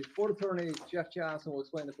Trustees. Board Attorney Jeff Johnson will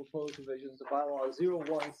explain the proposed revisions to bylaw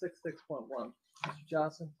 0166.1. Mr.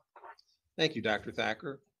 Johnson. Thank you, Dr.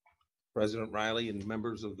 Thacker, President Riley, and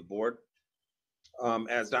members of the board.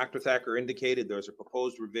 As Dr. Thacker indicated, there's a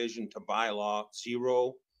proposed revision to bylaw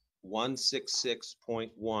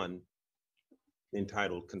 0166.1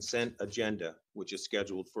 entitled Consent Agenda, which is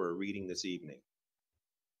scheduled for a reading this evening.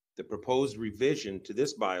 The proposed revision to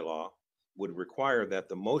this bylaw would require that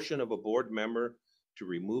the motion of a board member to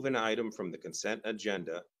remove an item from the consent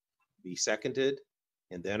agenda be seconded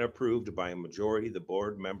and then approved by a majority of the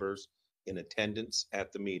board members in attendance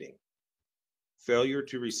at the meeting. Failure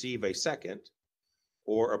to receive a second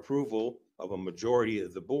or approval of a majority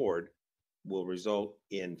of the board will result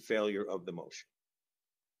in failure of the motion.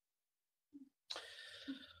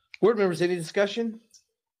 Board members, any discussion?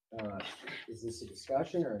 Is this a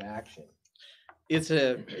discussion or an action? It's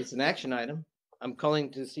an action item. I'm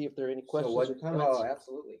calling to see if there are any questions or comments. Oh,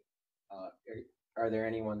 absolutely. Are there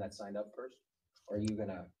anyone that signed up first? Or are you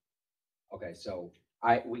gonna, okay, so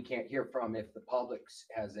we can't hear from if the public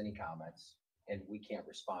has any comments and we can't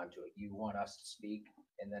respond to it. You want us to speak,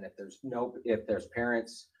 and then if there's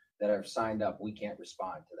parents that have signed up, we can't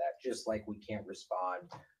respond to that, just like we can't respond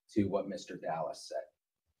to what Mr. Dallas said.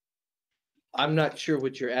 I'm not sure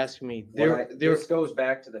what you're asking me. This goes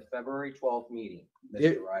back to the February 12th meeting,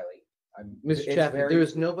 Mr. Riley. Mr. Chapman, there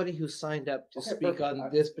is nobody who signed up to Okay, speak perfect.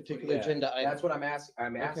 on this particular Yeah, agenda item. That's what I'm asking.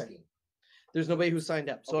 I'm Okay. asking. There's nobody who signed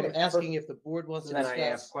up. So I'm Okay, asking if the board wants to Then I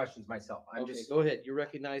discuss. ask questions myself. I'm Okay, just. go ahead. You're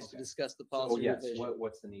recognized to Okay. discuss the So policy yes, revision.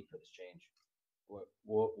 what's the need for this change?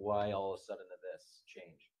 Why all of a sudden this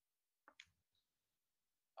change?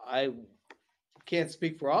 I can't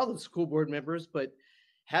speak for all the school board members, but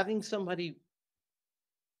having somebody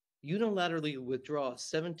unilaterally withdraw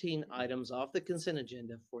 17 items off the consent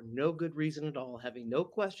agenda for no good reason at all, having no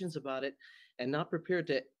questions about it, and not prepared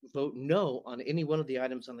to vote no on any one of the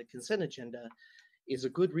items on the consent agenda is a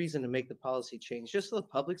good reason to make the policy change. Just so the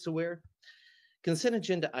public's aware, consent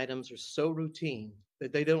agenda items are so routine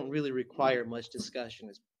that they don't really require much discussion.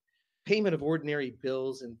 It's payment of ordinary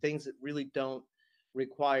bills and things that really don't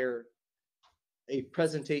require a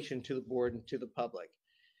presentation to the board and to the public.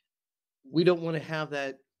 We don't want to have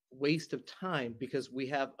that waste of time because we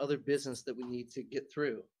have other business that we need to get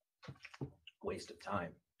through. Waste of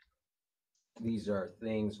time. These are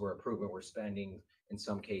things we're approving, we're spending in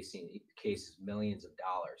some cases millions of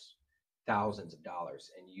dollars, thousands of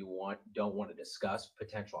dollars, and you don't want to discuss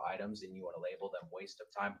potential items and you want to label them waste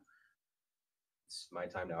of time. It's my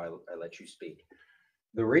time now. I let you speak.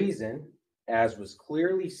 The reason, as was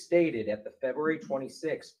clearly stated at the February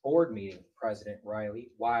 26th board meeting, President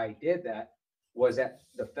Riley, why I did that was at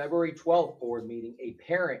the February 12th board meeting, a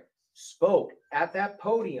parent spoke at that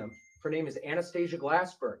podium. Her name is Anastasia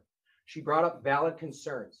Glassberg. She brought up valid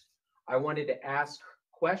concerns. I wanted to ask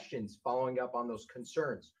questions following up on those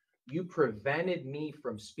concerns. You prevented me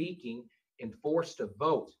from speaking and forced a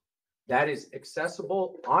vote. That is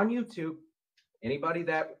accessible on YouTube. Anybody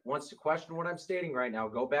that wants to question what I'm stating right now,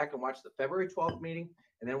 go back and watch the February 12th meeting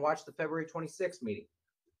and then watch the February 26th meeting.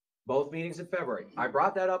 Both meetings in February. I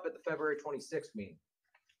brought that up at the February 26th meeting.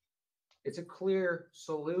 It's a clear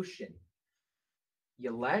solution.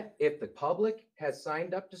 If the public has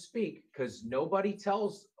signed up to speak, because nobody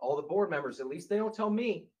tells all the board members, at least they don't tell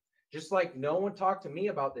me, just like no one talked to me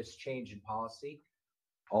about this change in policy.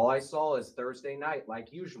 All I saw is Thursday night,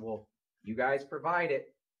 like usual, you guys provide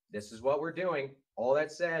it. This is what we're doing. All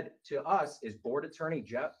that said to us is Board Attorney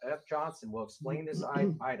Jeff F. Johnson will explain this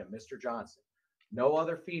item, Mr. Johnson. No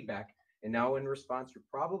other feedback. And now in response, you're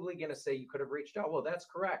probably going to say you could have reached out. Well, that's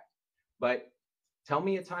correct. But tell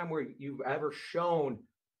me a time where you've ever shown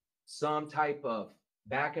some type of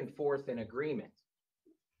back and forth in agreement.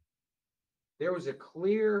 There was a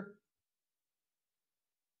clear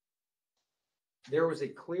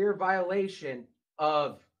violation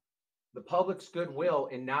of the public's goodwill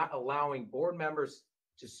in not allowing board members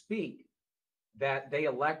to speak that they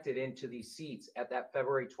elected into these seats at that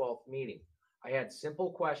February 12th meeting. I had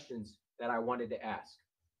simple questions that I wanted to ask.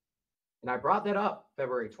 And I brought that up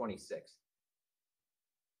February 26th.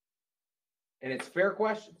 And it's fair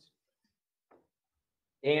questions.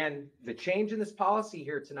 And the change in this policy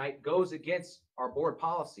here tonight goes against our board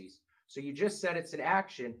policies. So you just said it's an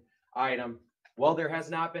action item. Well, there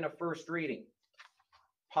has not been a first reading.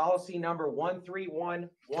 Policy number 1311-131.1,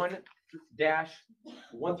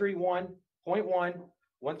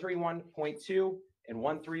 131.2, and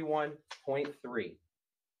 131.3.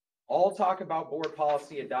 All talk about board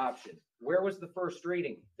policy adoption. Where was the first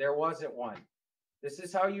reading? There wasn't one. This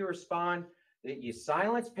is how you respond. That you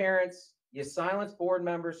silence parents, you silence board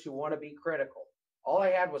members who want to be critical. All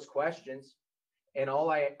I had was questions, and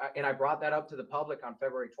I brought that up to the public on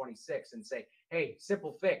February 26th and say, hey,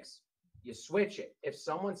 simple fix. You switch it. If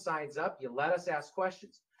someone signs up, you let us ask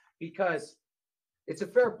questions, because it's a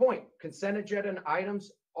fair point. Consent agenda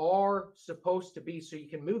items are supposed to be so you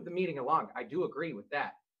can move the meeting along. I do agree with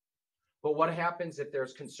that. But what happens if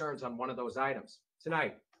there's concerns on one of those items?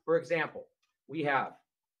 Tonight, for example, we have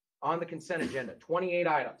on the consent agenda 28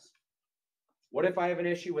 items. What if I have an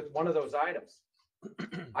issue with one of those items?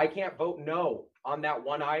 I can't vote no on that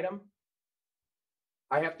one item.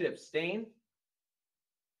 I have to abstain.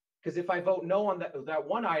 Because if I vote no on that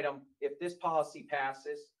one item, if this policy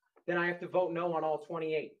passes, then I have to vote no on all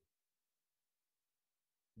 28.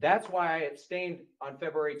 That's why I abstained on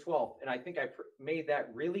February 12th. And I think I made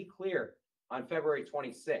that really clear on February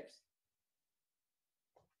 26th.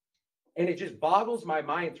 And it just boggles my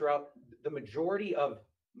mind throughout the majority of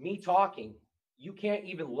me talking, you can't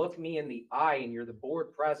even look me in the eye and you're the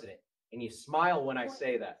board president and you smile when I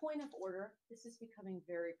say that. Point of order, this is becoming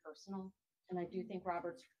very personal, and I do think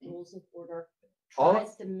Robert's Rules of Order All-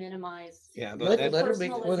 tries to minimize. Yeah, Let her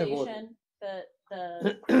make point of order.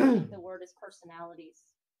 Personalization, the word is personalities,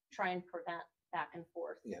 try and prevent back and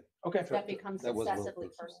forth. Yeah. Okay. That becomes That was a little excessively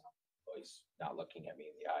personal. personal. He's not looking at me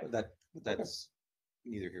in the eye. That's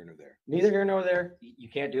neither here nor there. Neither here nor there. You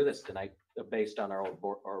can't do this tonight based on our own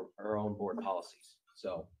board, our own board policies.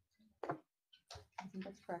 So. I think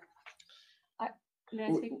that's correct. May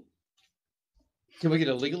I speak? Can we get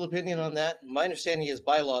a legal opinion on that? My understanding is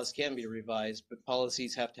bylaws can be revised, but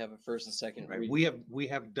policies have to have a first and second Right. reading. We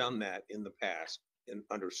have done that in the past and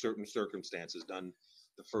under certain circumstances, done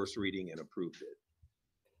the first reading and approved it.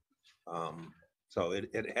 So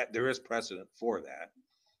there is precedent for that.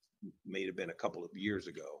 May have been a couple of years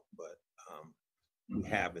ago, but we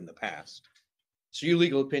have in the past. So your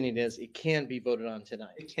legal opinion is it can be voted on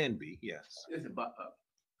tonight? It can be, yes. Is it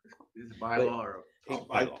bylaw or?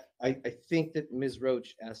 I think that Ms.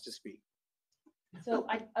 Roach asked to speak. So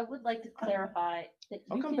I would like to clarify that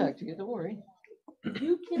I'll you come can, back to you, don't worry.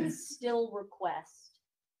 you can still request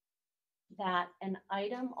that an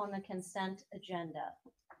item on the consent agenda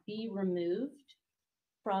be removed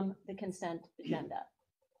from the consent agenda,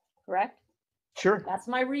 correct? Sure. That's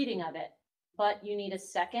my reading of it, but you need a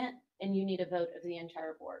second and you need a vote of the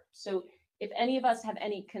entire board. So if any of us have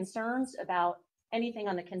any concerns about anything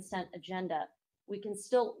on the consent agenda, we can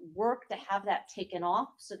still work to have that taken off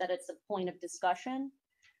so that it's a point of discussion.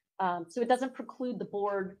 So it doesn't preclude the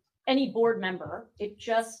board, any board member, it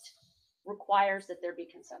just requires that there be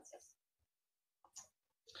consensus.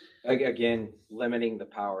 Again, limiting the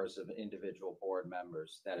powers of individual board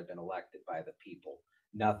members that have been elected by the people.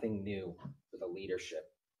 Nothing new for the leadership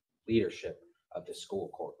of the school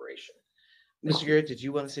corporation. Mr. Garrett, did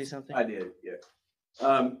you want to say something? I did, yeah.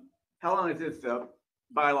 How long has this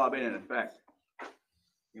bylaw been in effect?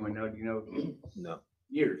 Anyone know? Do you know? No.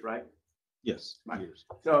 Years, right? Yes, Right. years.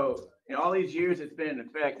 So in all these years it's been in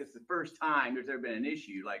effect, it's the first time there's ever been an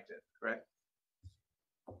issue like this, correct?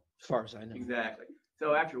 As far as I know. Exactly.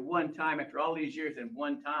 So after one time, after all these years and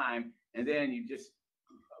one time, and then you just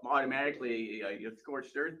automatically, you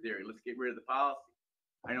scorched earth theory, let's get rid of the policy.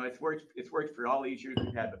 I know it's worked for all these years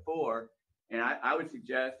we've had before. And I would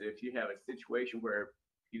suggest that if you have a situation where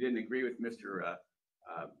you didn't agree with Mr.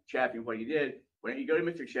 Chaffee and what he did, why don't you go to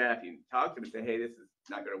Mr. Chaffee and talk to him and say, hey, this is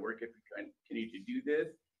not going to work if we continue to do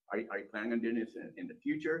this. Are you planning on doing this in the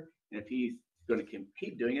future? And if he's going to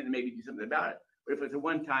keep doing it, then maybe do something about it. But if it's a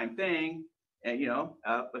one-time thing, and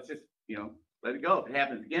let's just let it go. If it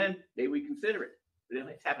happens again, maybe we consider it. But if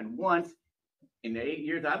it's happened once in the 8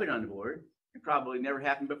 years I've been on the board, it probably never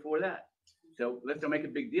happened before that. So let's don't make a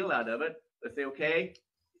big deal out of it. Let's say, okay,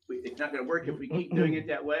 it's not going to work if we keep doing it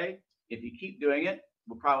that way. If you keep doing it,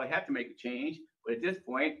 we'll probably have to make a change. But at this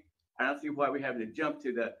point, I don't see why we have to jump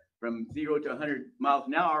to from 0 to 100 miles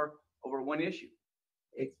an hour over one issue.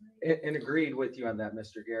 And agreed with you on that,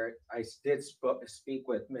 Mr. Garrett. I did speak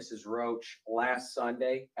with Mrs. Roach last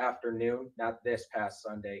Sunday afternoon, not this past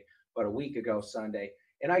Sunday, but a week ago Sunday.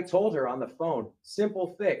 And I told her on the phone,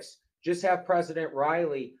 simple fix, just have President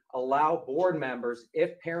Riley allow board members,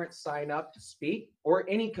 if parents sign up to speak, or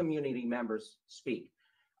any community members speak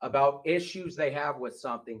about issues they have with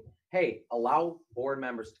something, hey, allow board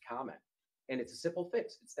members to comment. And it's a simple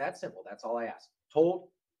fix. It's that simple. That's all I asked. Told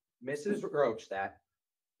Mrs. Roach that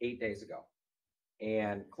 8 days ago.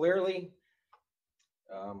 And clearly,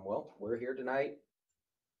 well, we're here tonight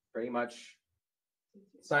pretty much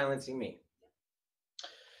silencing me.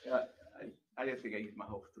 I just think I used my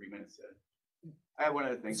whole 3 minutes. I have one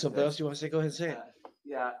other thing. Something else you want to say? Go ahead and say it.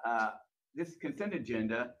 This consent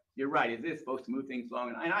agenda, you're right, it is supposed to move things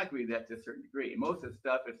along. And I agree with that to a certain degree. Most of the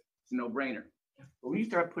stuff is a no-brainer. But when you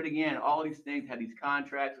start putting in all these things, have these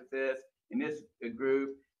contracts with this and this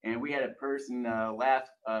group, and we had a person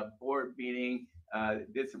last board meeting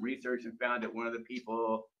did some research and found that one of the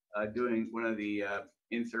people doing one of the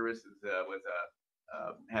in-services was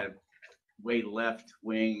had a way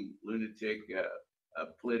left-wing lunatic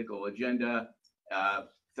political agenda.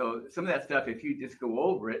 So some of that stuff, if you just go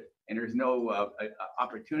over it and there's no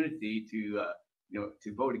opportunity to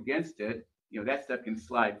to vote against it, that stuff can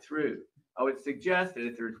slide through. I would suggest that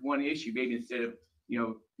if there's one issue, maybe instead of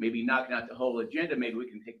maybe knocking out the whole agenda, maybe we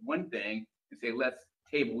can take one thing and say, let's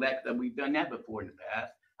table that, because we've done that before in the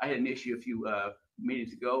past. I had an issue a few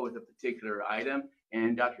meetings ago with a particular item,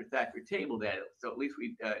 and Dr. Thacker tabled that. So at least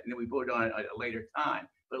and then we voted on it at a later time,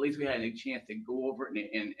 but at least we had a chance to go over it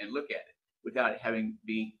and look at it without having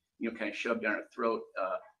being kind of shoved down our throat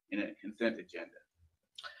in a consent agenda.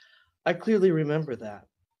 I clearly remember that.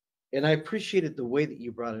 And I appreciated the way that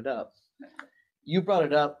you brought it up. You brought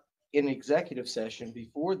it up in executive session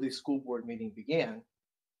before the school board meeting began,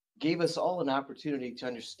 gave us all an opportunity to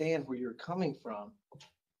understand where you're coming from.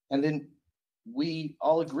 And then we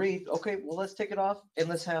all agreed, okay, well, let's take it off and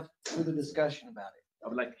let's have further discussion about it. I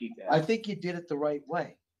would like to keep that. I think you did it the right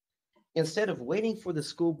way. Instead of waiting for the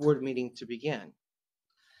school board meeting to begin,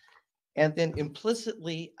 and then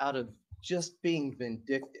implicitly out of just being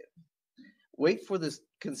vindictive, wait for this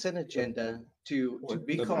consent agenda to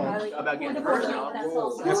be called. About getting personal.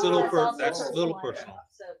 That's a little personal.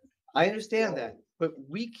 I understand that, but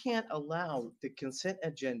we can't allow the consent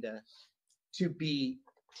agenda to be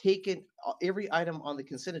taken, every item on the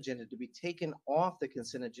consent agenda to be taken off the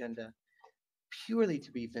consent agenda purely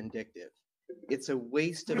to be vindictive. It's a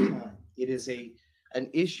waste of time. It is an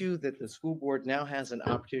issue that the school board now has an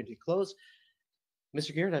opportunity to close.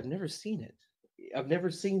 Mr. Garrett, I've never seen it. I've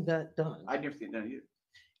never seen that done. I've never seen it done either.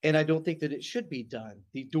 And I don't think that it should be done.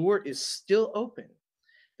 The door is still open,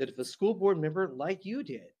 that if a school board member like you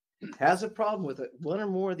did has a problem with it, one or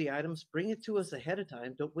more of the items, bring it to us ahead of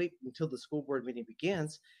time. Don't wait until the school board meeting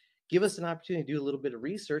begins. Give us an opportunity to do a little bit of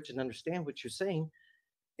research and understand what you're saying,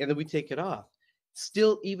 and then we take it off.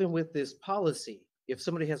 Still, even with this policy, if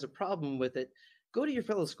somebody has a problem with it, go to your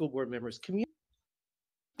fellow school board members, communicate.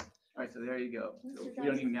 All right, so there you go. So we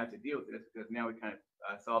don't even have to deal with this because now we kind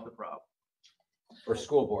of solved the problem. For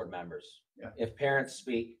school board members, Yeah. if parents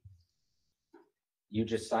speak, you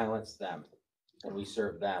just silence them. When we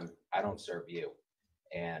serve them, I don't serve you.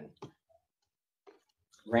 And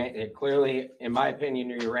clearly, in my opinion,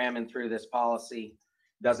 you're ramming through this policy.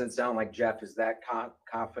 Doesn't sound like Jeff is that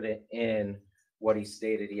confident in what he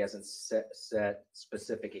stated. He hasn't set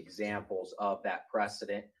specific examples of that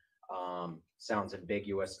precedent. Sounds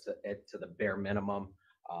ambiguous to the bare minimum.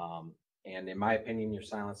 And in my opinion, you're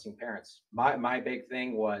silencing parents. My big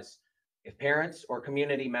thing was, if parents or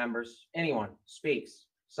community members, anyone speaks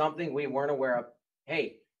something we weren't aware of,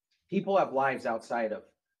 hey, people have lives outside of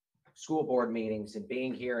school board meetings and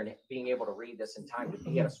being here and being able to read this in time to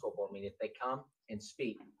be at a school board meeting. If they come and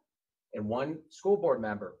speak and one school board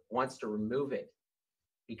member wants to remove it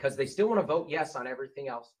because they still want to vote yes on everything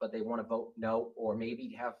else, but they want to vote no, or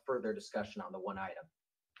maybe have further discussion on the one item,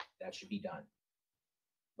 that should be done.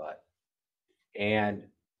 And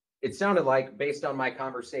it sounded like, based on my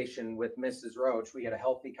conversation with Mrs. Roach, we had a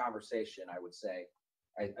healthy conversation, I would say.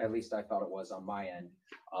 At least I thought it was on my end.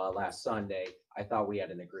 Last Sunday, I thought we had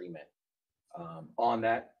an agreement on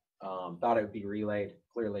that. Thought it would be relayed.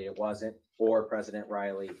 Clearly it wasn't. Or President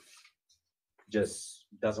Riley just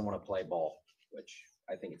doesn't want to play ball, which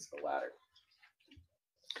I think it's the latter.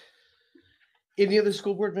 Any other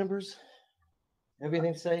school board members have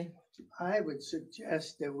anything to say? I would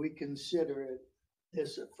suggest that we consider it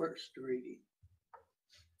as a first reading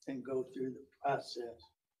and go through the process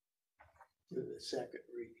to the second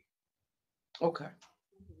reading. Okay.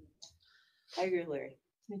 I agree, Larry.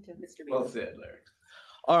 Me too, Mr. Well said, Larry.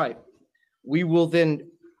 All right. We will then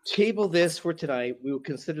table this for tonight. We will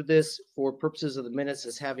consider this for purposes of the minutes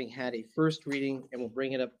as having had a first reading, and we'll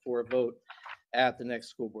bring it up for a vote at the next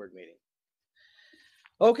school board meeting.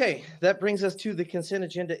 Okay, that brings us to the consent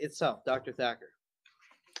agenda itself. Dr. Thacker.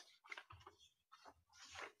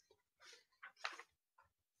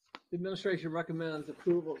 The administration recommends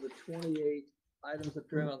approval of the 28 items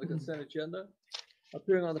appearing on the consent agenda.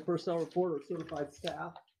 Appearing on the personnel report are certified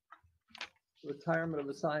staff, retirement of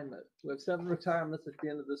assignment. We have 7 retirements at the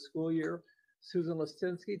end of this school year. Susan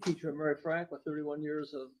Listinsky, teacher at Mary Frank with 31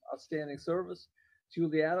 years of outstanding service.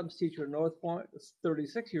 Julie Adams, teacher at North Point with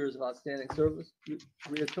 36 years of outstanding service.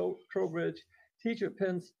 Rhea Trowbridge, teacher at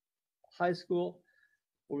Penn High School,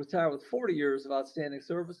 will retire with 40 years of outstanding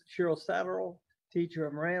service. Cheryl Satterell, teacher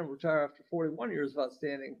at Moran, will retire after 41 years of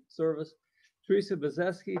outstanding service. Teresa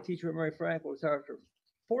Bazeski, teacher at Mary Frank, will retire after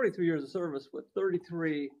 43 years of service with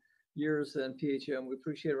 33 years in PHM. We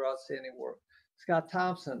appreciate her outstanding work. Scott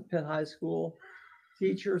Thompson, Penn High School,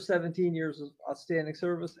 teacher, 17 years of outstanding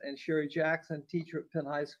service. And Sherry Jackson, teacher at Penn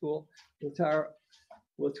High School, retire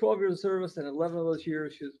with 12 years of service, and 11 of those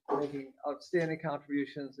years she was making outstanding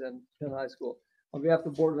contributions in Penn High School. On behalf of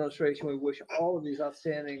the board administration, we wish all of these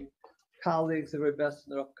outstanding colleagues the very best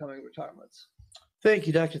in their upcoming retirements. Thank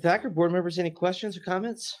you, Dr. Thacker. Board members, any questions or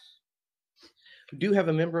comments? We do have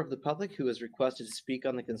a member of the public who has requested to speak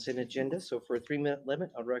on the consent agenda. So for a 3-minute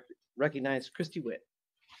limit, I'll recognize Christy Witt.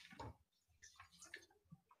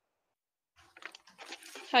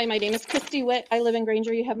 Hi, my name is Christy Witt. I live in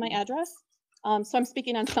Granger. You have my address. So I'm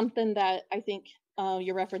speaking on something that I think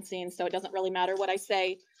you're referencing, so it doesn't really matter what I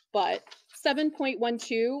say. But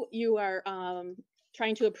 7.12, you are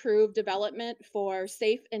trying to approve development for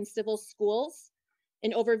safe and civil schools,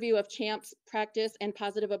 an overview of CHAMP's practice and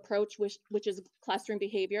positive approach, which is classroom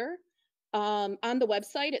behavior. On the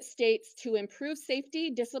website, it states to improve safety,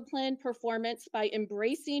 discipline, performance by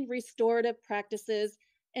embracing restorative practices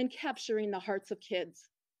and capturing the hearts of kids.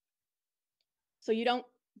 So you don't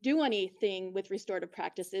do anything with restorative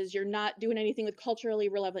practices. You're not doing anything with culturally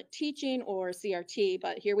relevant teaching or CRT,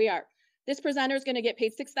 but here we are. This presenter is going to get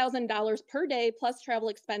paid $6,000 per day plus travel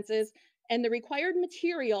expenses, and the required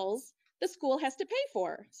materials the school has to pay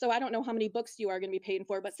for. So I don't know how many books you are going to be paying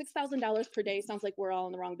for, but $6,000 per day sounds like we're all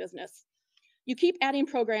in the wrong business. You keep adding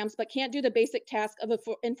programs, but can't do the basic task of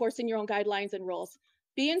enforcing your own guidelines and rules.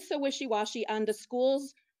 Being so wishy-washy on the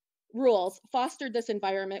school's rules fostered this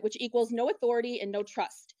environment, which equals no authority and no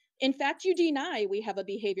trust. In fact, you deny we have a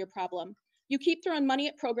behavior problem. You keep throwing money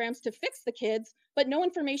at programs to fix the kids, but no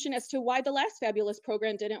information as to why the last fabulous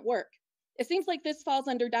program didn't work. It seems like this falls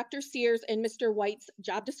under Dr. Sears and Mr. White's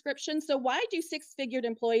job description. So why do six-figured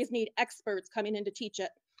employees need experts coming in to teach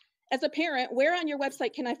it? As a parent, where on your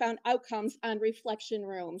website can I find outcomes on reflection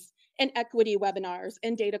rooms and equity webinars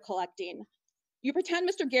and data collecting? You pretend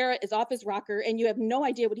Mr. Garrett is off his rocker and you have no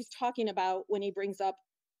idea what he's talking about when he brings up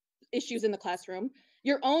issues in the classroom.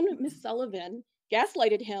 Your own Miss Sullivan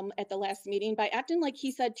gaslighted him at the last meeting by acting like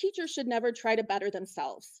he said teachers should never try to better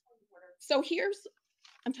themselves. So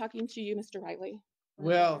I'm talking to you, Mr. Riley.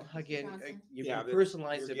 Well, again, you Yeah, can but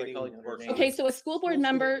personalize you're it by getting calling it her name. personal. Okay, so a school board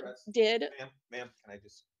member did. Ma'am, can I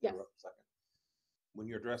just Yes. interrupt a second? When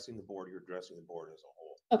you're addressing the board, you're addressing the board as a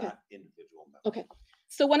whole, Okay. not individual members. Okay,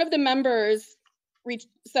 so one of the members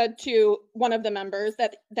said to one of the members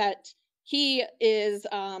that he is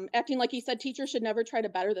acting like he said teachers should never try to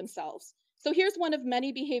better themselves. So here's one of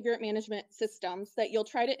many behavior management systems that you'll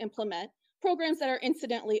try to implement, programs that are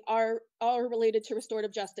incidentally are related to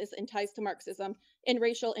restorative justice and ties to Marxism and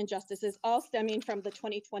racial injustices, all stemming from the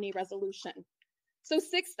 2020 resolution. So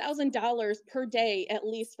 $6,000 per day, at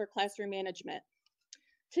least for classroom management.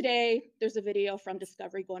 Today, there's a video from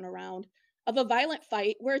Discovery going around of a violent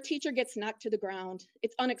fight where a teacher gets knocked to the ground.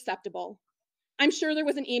 It's unacceptable. I'm sure there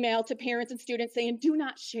was an email to parents and students saying, do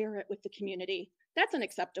not share it with the community. That's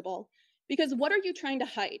unacceptable. Because what are you trying to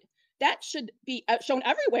hide? That should be shown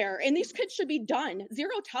everywhere, and these kids should be done.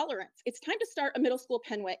 Zero tolerance. It's time to start a middle school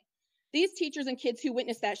Penway. These teachers and kids who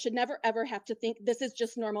witness that should never ever have to think this is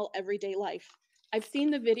just normal everyday life. I've seen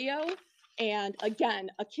the video, and again,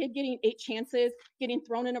 a kid getting 8 chances, getting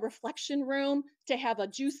thrown in a reflection room to have a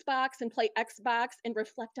juice box and play Xbox and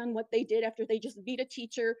reflect on what they did after they just beat a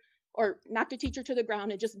teacher or knocked a teacher to the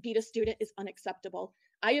ground and just beat a student is unacceptable.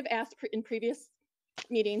 I have asked in previous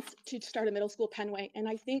meetings to start a middle school Penway, and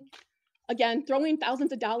I think, again, throwing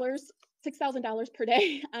thousands of dollars, $6,000 per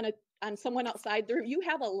day on someone outside there, you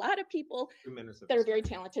have a lot of people that are very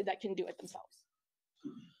talented that can do it themselves.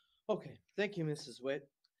 Okay, thank you, Mrs. Witt.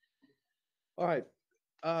 All right,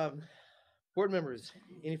 board members,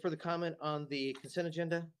 any further comment on the consent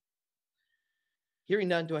agenda? Hearing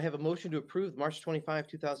none, do I have a motion to approve March 25,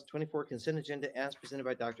 2024 consent agenda as presented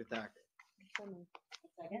by Dr. Thacker?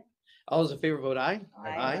 Second. All those in favor vote aye.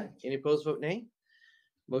 Aye. Any opposed vote nay.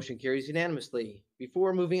 Motion carries unanimously.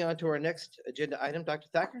 Before moving on to our next agenda item, Dr.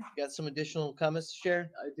 Thacker, you got some additional comments to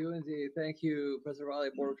share? I do indeed. Thank you, President Riley,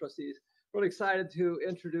 Board of Trustees. Really excited to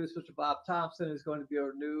introduce Mr. Bob Thompson, who's going to be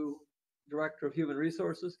our new Director of Human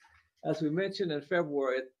Resources. As we mentioned in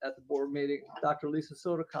February at the board meeting, Dr. Lisa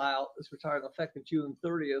Sotokyle is retiring effective June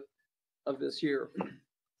 30th of this year.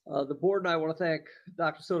 The board and I want to thank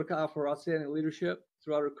Dr. Sotokyle for outstanding leadership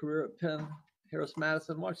throughout her career at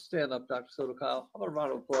Penn-Harris-Madison. Why don't you stand up, Dr. Sotokyle? How about a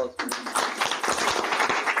round of applause?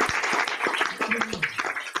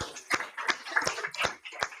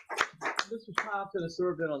 Mr. Thompson has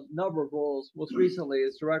served in a number of roles, most recently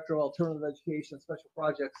as Director of Alternative Education and Special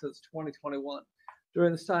Projects since 2021.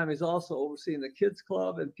 During this time, he's also overseen the Kids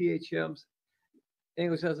Club and PHM's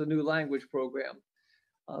English as a New Language program.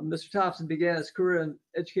 Mr. Thompson began his career in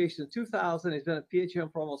education in 2000. He's been at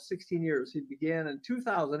PHM for almost 16 years. He began in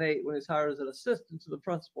 2008 when he was hired as an assistant to the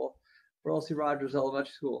principal for Elsie Rogers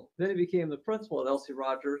Elementary School. Then he became the principal at Elsie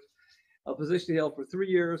Rogers, a position he held for 3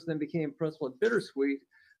 years, then became principal at Bittersweet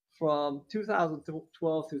from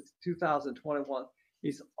 2012 to 2021.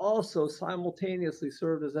 He's also simultaneously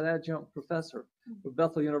served as an adjunct professor for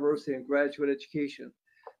Bethel University in graduate education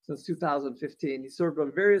since 2015. He served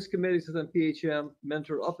on various committees within PHM,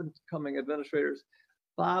 mentored up-and-coming administrators.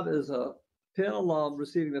 Bob is a Penn alum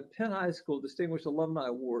receiving the Penn High School Distinguished Alumni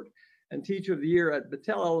Award and Teacher of the Year at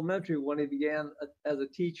Battelle Elementary when he began as a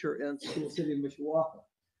teacher in School City of Mishawaka.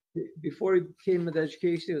 Before he came into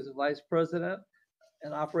education, he was a vice president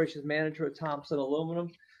and operations manager at Thompson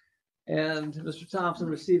Aluminum. And Mr. Thompson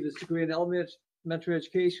received his degree in elementary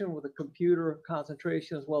education with a computer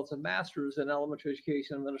concentration, as well as a master's in elementary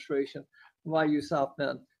education administration from IU South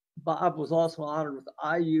Bend. Bob was also honored with the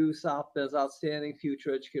IU South Bend's Outstanding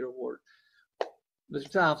Future Educator Award.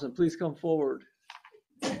 Mr. Thompson, please come forward.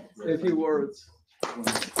 Say a few words.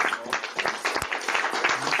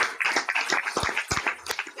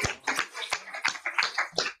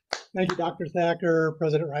 Thank you, Dr. Thacker,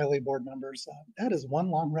 President Riley, board members. That is one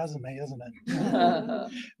long resume, isn't it?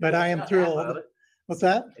 But I am thrilled. What's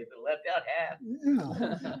that? They've been left out half.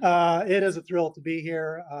 Yeah. It is a thrill to be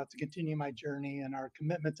here to continue my journey and our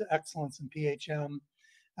commitment to excellence in PHM.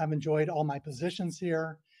 I've enjoyed all my positions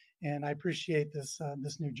here, and I appreciate this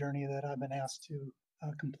new journey that I've been asked to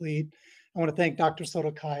complete. I want to thank Dr.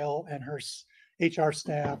 Soto-Kyle and her HR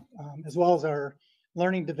staff, as well as our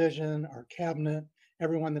learning division, our cabinet,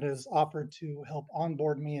 everyone that has offered to help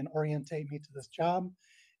onboard me and orientate me to this job.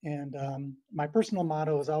 And my personal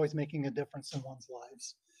motto is always making a difference in one's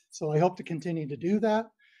lives. So I hope to continue to do that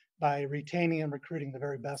by retaining and recruiting the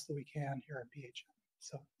very best that we can here at PHM.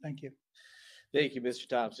 So thank you. Thank you, Mr.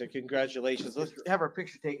 Thompson. Congratulations. Let's have our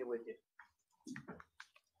picture taken with you.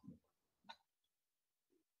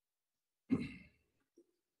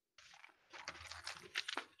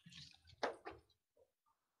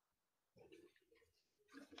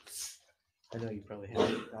 I know you probably have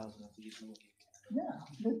 8,000 of these. Yeah.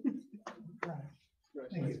 Right.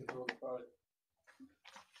 Thank you.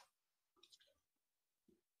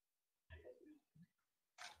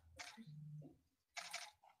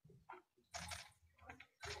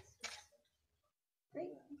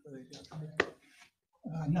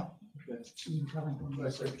 No. You're going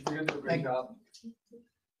to do a great job.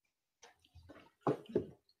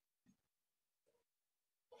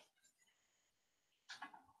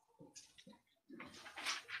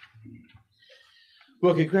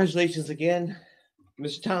 Well, congratulations again,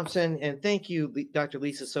 Mr. Thompson, and thank you, Dr.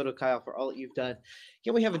 Lisa Soto-Kyle, for all that you've done.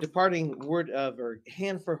 Can we have a departing word of or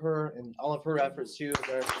hand for her and all of her efforts too?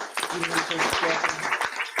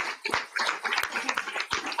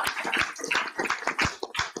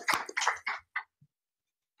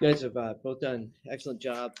 You guys have both done an excellent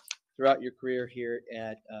job throughout your career here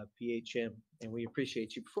at PHM, and we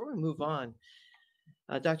appreciate you. Before we move on,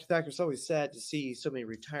 Dr. Thacker, it's always sad to see so many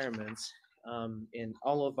retirements. And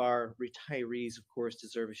all of our retirees, of course,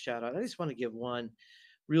 deserve a shout out. I just want to give one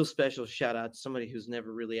real special shout out to somebody who's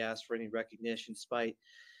never really asked for any recognition despite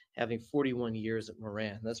having 41 years at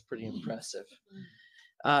Moran. That's pretty impressive.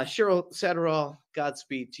 Cheryl Satterall,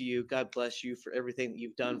 Godspeed to you. God bless you for everything that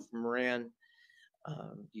you've done for Moran.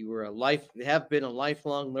 You have been a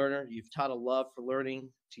lifelong learner. You've taught a love for learning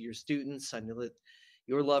to your students. I know that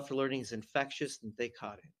your love for learning is infectious and they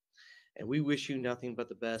caught it. And we wish you nothing but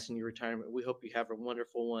the best in your retirement. We hope you have a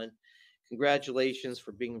wonderful one. Congratulations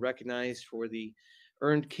for being recognized for the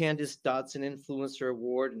earned Candace Dodson Influencer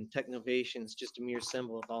Award and Technovation. It's just a mere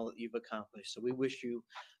symbol of all that you've accomplished. So we wish you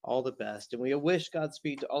all the best. And we wish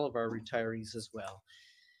Godspeed to all of our retirees as well.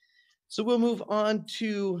 So we'll move on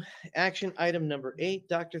to action item number 8,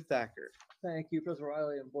 Dr. Thacker. Thank you, President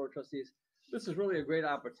Riley and Board of Trustees. This is really a great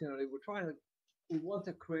opportunity. We want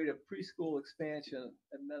to create a preschool expansion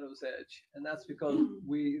at Meadows Edge, and that's because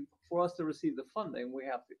for us to receive the funding, we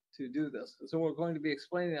have to do this. So we're going to be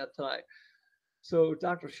explaining that tonight. So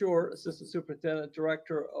Dr. Short, Assistant Superintendent,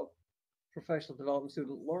 Director of Professional Development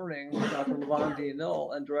Student Learning, Dr. Levon D.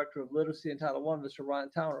 Null, and Director of Literacy and Title I, Mr.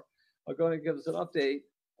 Ryan Towner, are going to give us an update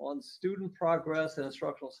on student progress and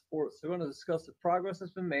instructional support. So we're going to discuss the progress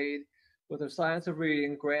that's been made with our Science of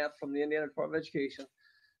Reading grant from the Indiana Department of Education,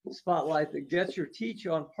 spotlight the Get Your Teach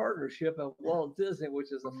On partnership at Walt Disney,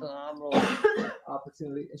 which is a phenomenal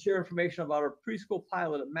opportunity, and share information about our preschool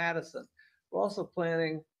pilot at Madison. We're also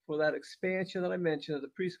planning for that expansion that I mentioned of the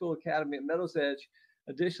preschool academy at Meadows Edge.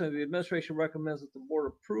 Additionally, the administration recommends that the board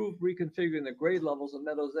approve reconfiguring the grade levels at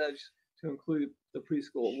Meadows Edge to include the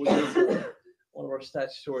preschool, which is one of our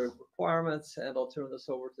statutory requirements. And I'll turn this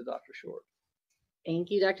over to Dr. Short.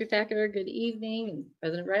 Thank you, Dr. Thacker. Good evening, and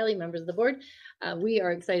President Riley, members of the board. We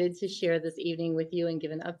are excited to share this evening with you and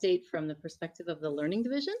give an update from the perspective of the Learning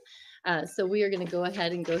Division. So we are going to go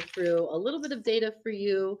ahead and go through a little bit of data for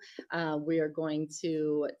you. We are going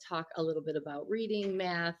to talk a little bit about reading,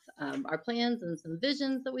 math, our plans and some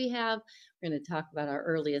visions that we have. We're going to talk about our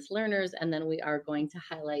earliest learners, and then we are going to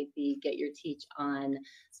highlight the Get Your Teach On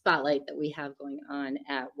spotlight that we have going on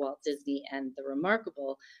at Walt Disney and the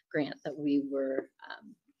remarkable grant that we were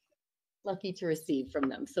lucky to receive from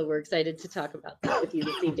them. So we're excited to talk about that with you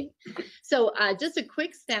this evening. So just a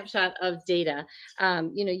quick snapshot of data.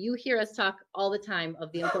 You hear us talk all the time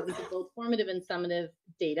of the importance of both formative and summative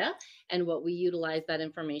data and what we utilize that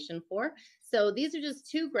information for. So these are just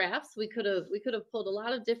two graphs. We could have pulled a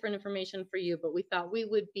lot of different information for you, but we thought we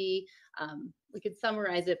could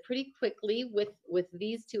summarize it pretty quickly with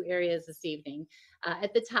these two areas this evening.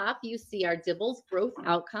 At the top, you see our DIBELS growth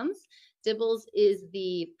outcomes. DIBELS is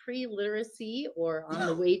the pre-literacy or on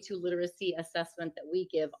the way to literacy assessment that we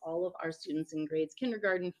give all of our students in grades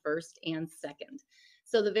kindergarten, first, and second.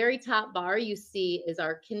 So the very top bar you see is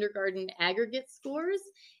our kindergarten aggregate scores,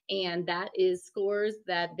 and that is scores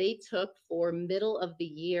that they took for middle of the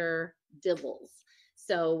year DIBELS.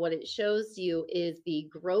 So what it shows you is the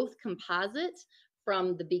growth composite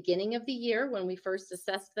from the beginning of the year when we first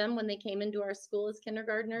assessed them when they came into our school as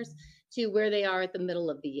kindergartners to where they are at the middle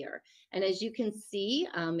of the year. And as you can see,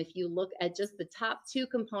 if you look at just the top two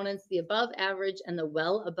components, the above average and the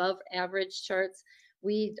well above average charts,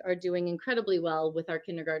 we are doing incredibly well with our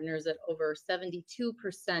kindergartners at over 72%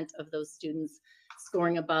 of those students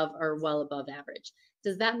scoring above or well above average.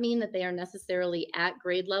 Does that mean that they are necessarily at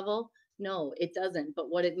grade level? No, it doesn't. But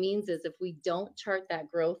what it means is if we don't chart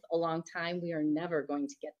that growth along time, we are never going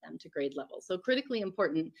to get them to grade level. So critically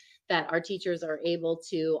important that our teachers are able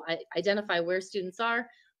to identify where students are,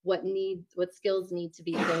 what skills need to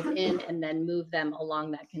be built in, and then move them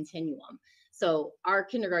along that continuum. So our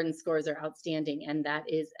kindergarten scores are outstanding, and that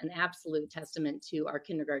is an absolute testament to our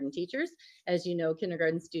kindergarten teachers. As you know,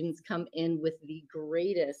 kindergarten students come in with the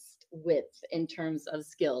greatest width in terms of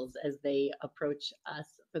skills as they approach us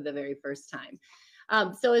for the very first time.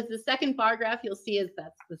 So as the second bar graph, you'll see is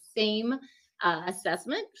that's the same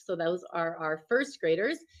assessment. So those are our first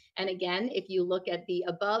graders. And again, if you look at the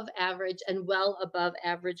above average and well above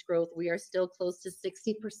average growth, we are still close to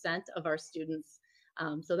 60% of our students.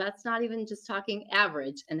 So that's not even just talking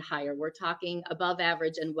average and higher. We're talking above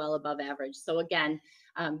average and well above average. So again,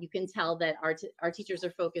 you can tell that our teachers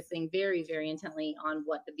are focusing very, very intently on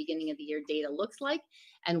what the beginning of the year data looks like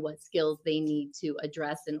and what skills they need to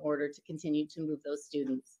address in order to continue to move those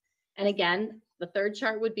students. And again, the third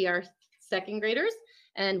chart would be our second graders.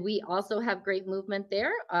 And we also have great movement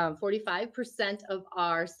there. 45% of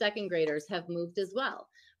our second graders have moved as well,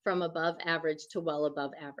 from above average to well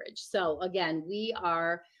above average. So again,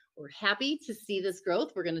 we're happy to see this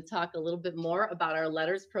growth. We're going to talk a little bit more about our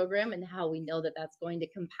letters program and how we know that that's going to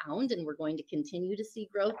compound and we're going to continue to see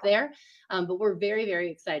growth there. But we're very,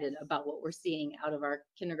 very excited about what we're seeing out of our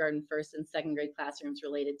kindergarten, first, and second grade classrooms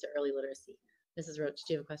related to early literacy. Mrs. Roach,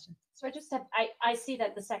 do you have a question? So I see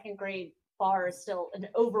that the second grade bar is still an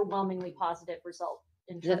overwhelmingly positive result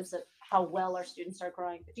in terms of how well our students are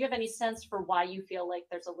growing. But do you have any sense for why you feel like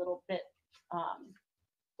there's a little bit,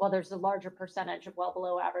 there's a larger percentage of well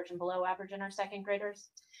below average and below average in our second graders?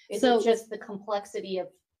 Is it just the complexity of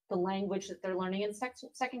the language that they're learning in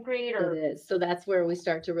second grade? Or it is. So that's where we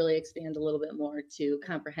start to really expand a little bit more to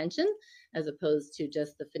comprehension as opposed to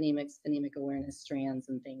just the phonemic awareness strands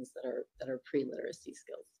and things that are pre-literacy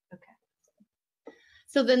skills. Okay.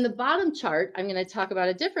 So then the bottom chart, I'm going to talk about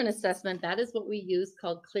a different assessment. That is what we use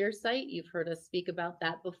called ClearSight. You've heard us speak about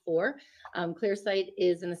that before. ClearSight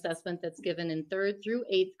is an assessment that's given in 3rd through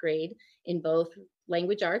 8th grade in both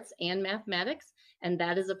language arts and mathematics. And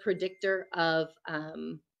that is a predictor of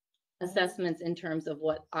assessments in terms of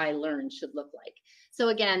what I learned should look like. So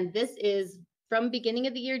again, this is from beginning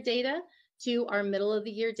of the year data to our middle of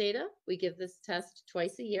the year data. We give this test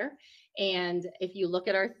twice a year. And if you look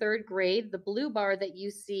at our 3rd grade, the blue bar that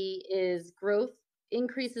you see is growth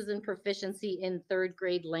increases in proficiency in 3rd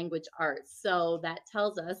grade language arts. So that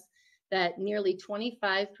tells us that nearly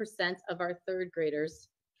 25% of our 3rd graders,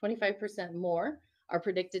 25% more, are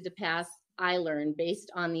predicted to pass iLearn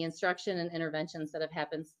based on the instruction and interventions that have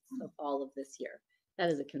happened since the fall of this year.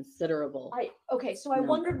 That is a considerable. Okay, so I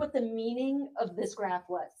wondered what the meaning of this graph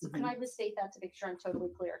was. So can I restate that to make sure I'm totally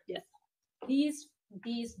clear? Yes.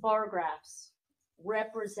 These bar graphs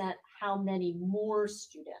represent how many more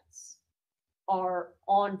students are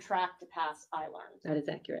on track to pass iLearn. That is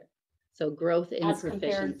accurate. So growth in as proficiency.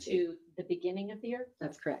 compared to the beginning of the year?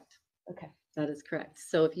 That's correct. Okay. That is correct.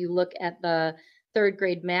 So if you look at the 3rd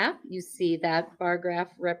grade math, you see that bar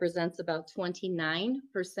graph represents about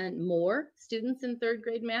 29% more students in 3rd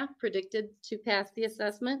grade math predicted to pass the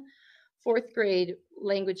assessment. 4th grade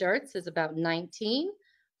language arts is about 19.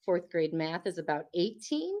 4th grade math is about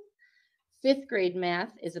 18. 5th grade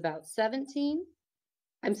math is about 17.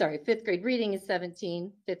 I'm sorry, 5th grade reading is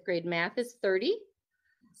 17. 5th grade math is 30.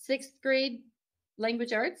 6th grade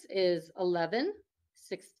language arts is 11.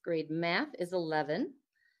 6th grade math is 11.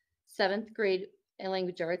 7th grade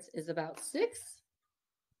language arts is about 6.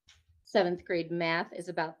 7th grade math is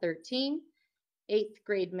about 13. 8th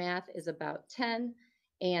grade math is about 10.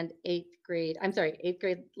 And 8th grade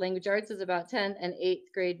language arts is about 10, and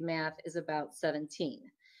 8th grade math is about 17.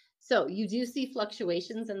 So you do see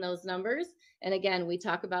fluctuations in those numbers. And again, we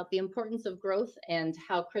talk about the importance of growth and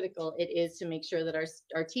how critical it is to make sure that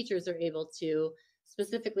our teachers are able to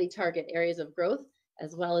specifically target areas of growth,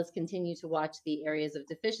 as well as continue to watch the areas of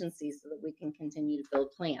deficiency so that we can continue to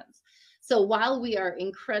build plans. So while we are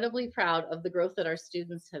incredibly proud of the growth that our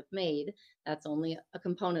students have made, that's only a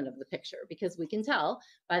component of the picture, because we can tell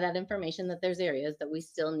by that information that there's areas that we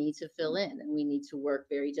still need to fill in, and we need to work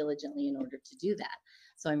very diligently in order to do that.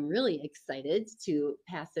 So I'm really excited to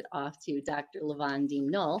pass it off to Dr. Levon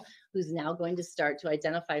Dean-Knoll, who's now going to start to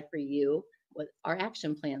identify for you what our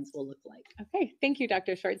action plans will look like. Okay, thank you,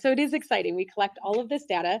 Dr. Short. So it is exciting. We collect all of this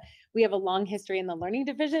data. We have a long history in the learning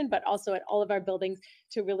division, but also at all of our buildings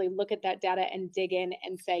to really look at that data and dig in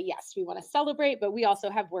and say, yes, we want to celebrate, but we also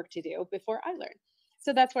have work to do before I learn.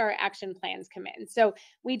 So that's where our action plans come in. So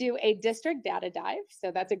we do a district data dive.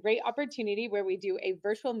 So that's a great opportunity where we do a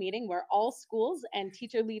virtual meeting where all schools and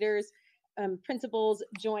teacher leaders, principals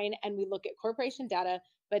join, and we look at corporation data,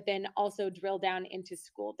 but then also drill down into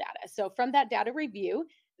school data. So from that data review,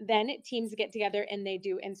 then teams get together and they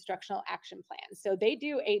do instructional action plans. So they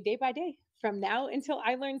do a day by day from now until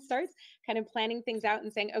iLearn starts, kind of planning things out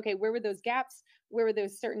and saying, okay, where were those gaps? Where were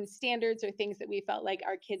those certain standards or things that we felt like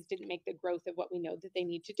our kids didn't make the growth of what we know that they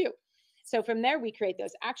need to do? So from there, we create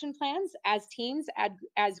those action plans as teams,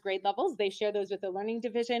 as grade levels. They share those with the learning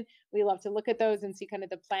division. We love to look at those and see kind of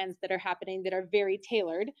the plans that are happening that are very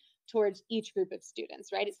tailored towards each group of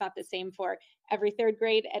students, right? It's not the same for every 3rd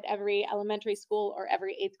grade at every elementary school or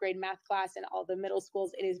every 8th grade math class in all the middle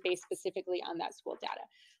schools. It is based specifically on that school data.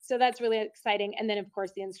 So that's really exciting. And then of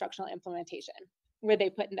course, the instructional implementation, where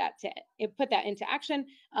they put that into action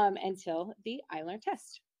until the iLearn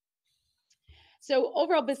test. So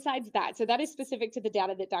overall, besides that, so that is specific to the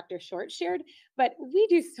data that Dr. Short shared, but we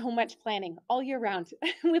do so much planning all year round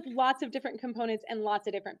with lots of different components and lots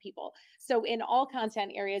of different people. So in all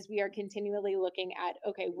content areas, we are continually looking at,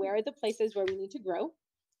 okay, where are the places where we need to grow,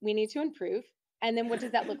 we need to improve, and then what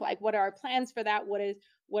does that look like? What are our plans for that? What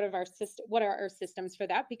are our systems for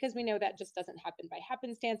that? Because we know that just doesn't happen by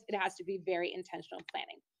happenstance. It has to be very intentional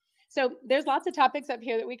planning. So there's lots of topics up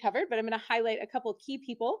here that we covered, but I'm going to highlight a couple key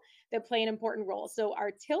people that play an important role. So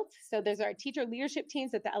our TILT, so there's our teacher leadership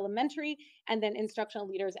teams at the elementary, and then instructional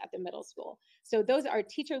leaders at the middle school. So those are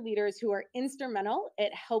teacher leaders who are instrumental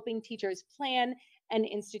at helping teachers plan and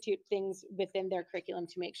institute things within their curriculum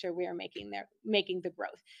to make sure we are making the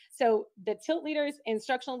growth. So the TILT leaders,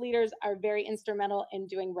 instructional leaders are very instrumental in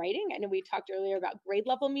doing writing. I know we talked earlier about grade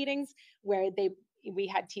level meetings where we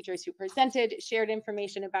had teachers who presented, shared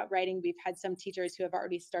information about writing. We've had some teachers who have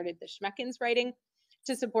already started the Schmeckens writing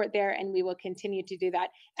to support there, and we will continue to do that.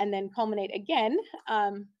 And then culminate again,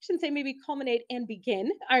 shouldn't say maybe culminate and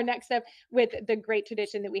begin our next step with the great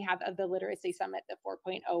tradition that we have of the Literacy Summit, the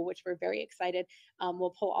 4.0, which we're very excited.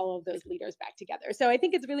 We'll pull all of those leaders back together. So I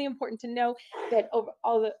think it's really important to know that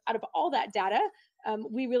out of all that data,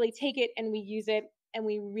 we really take it and we use it, and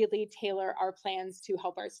we really tailor our plans to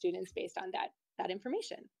help our students based on that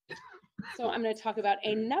information. So I'm going to talk about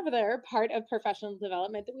another part of professional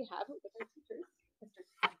development that we have with our teachers.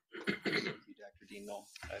 Thank you, Dr. Dean-Knoll.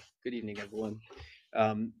 Good evening, everyone.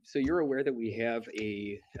 So you're aware that we have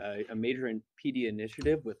a major in PD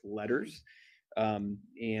initiative with letters.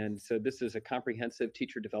 And so this is a comprehensive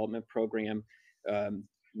teacher development program.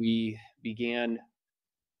 We began,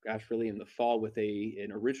 really in the fall with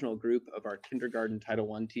an original group of our kindergarten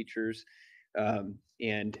Title I teachers.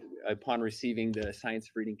 And upon receiving the Science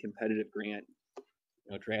of Reading competitive grant,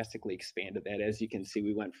 drastically expanded that. As you can see,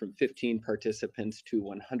 we went from 15 participants to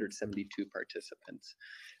 172 participants.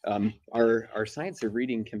 Our Science of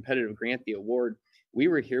Reading competitive grant, the award, we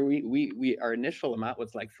were here, our initial amount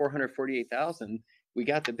was like $448,000. We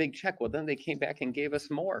got the big check. Well, then they came back and gave us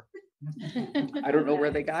more. I don't know where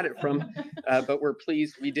they got it from, but we're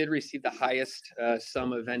pleased. We did receive the highest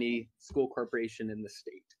sum of any school corporation in the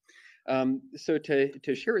state. So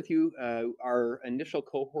to share with you, our initial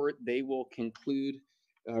cohort, they will conclude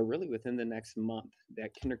really within the next month,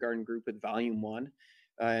 that kindergarten group with volume 1.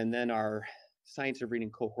 And then our Science of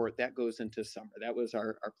Reading cohort, that goes into summer. That was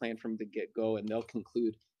our plan from the get-go, and they'll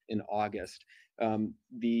conclude in August.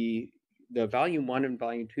 The volume 1 and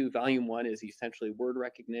volume 2, volume 1 is essentially word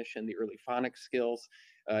recognition, the early phonics skills.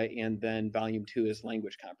 And then volume 2 is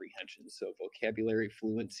language comprehension, so vocabulary,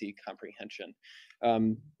 fluency, comprehension.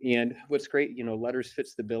 And what's great, Letters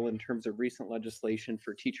fits the bill in terms of recent legislation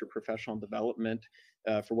for teacher professional development,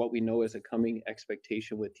 for what we know is a coming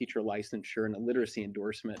expectation with teacher licensure and a literacy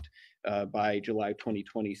endorsement by July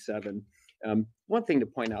 2027. One thing to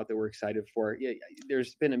point out that we're excited for,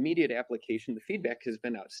 there's been immediate application. The feedback has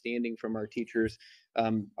been outstanding from our teachers.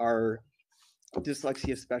 Our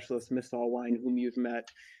dyslexia specialist, Miss Allwine, whom you've met,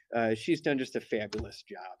 she's done just a fabulous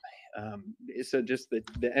job. So just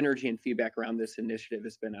the energy and feedback around this initiative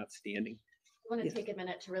has been outstanding. I want to take a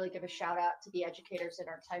minute to really give a shout out to the educators in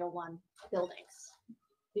our Title I buildings.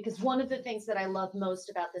 Because one of the things that I love most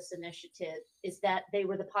about this initiative is that they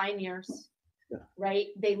were the pioneers, right?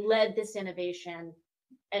 They led this innovation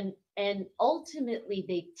and ultimately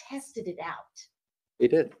they tested it out. They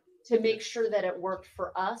did. To make sure that it worked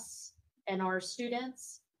for us and our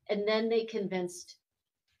students. And then they convinced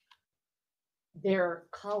their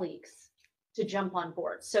colleagues to jump on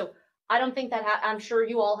board. So I don't think that, I'm sure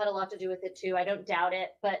you all had a lot to do with it too. I don't doubt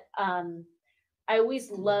it, but I always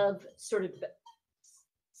love sort of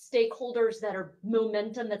stakeholders that are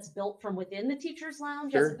momentum that's built from within the teachers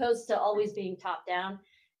lounge, as opposed to always being top down.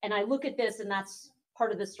 And I look at this and that's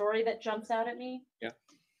part of the story that jumps out at me. Yeah.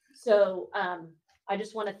 So I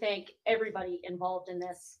just want to thank everybody involved in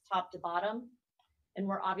this top to bottom. And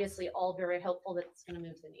we're obviously all very hopeful that it's going to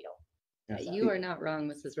move the needle. You are not wrong,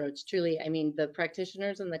 Mrs. Roach. Truly, I mean, the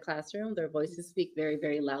practitioners in the classroom, their voices speak very,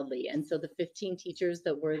 very loudly. And so the 15 teachers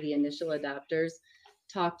that were the initial adopters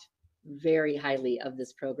talked very highly of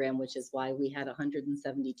this program, which is why we had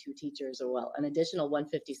 172 teachers, or well, an additional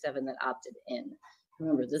 157 that opted in.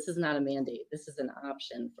 Remember, this is not a mandate. This is an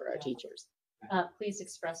option for our teachers. Please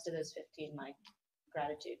express to those 15 my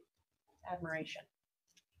gratitude, admiration.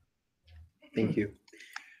 Thank you.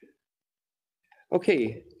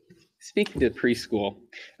 Okay, speaking to preschool,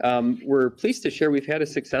 we're pleased to share we've had a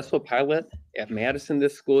successful pilot at Madison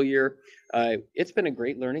this school year. It's been a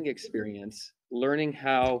great learning experience, learning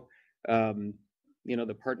how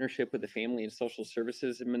the partnership with the Family and Social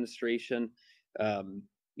Services Administration,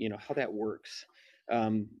 how that works.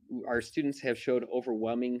 Our students have showed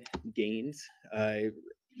overwhelming gains.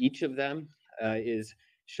 Each of them is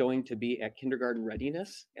showing to be at kindergarten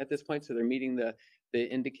readiness at this point. So they're meeting the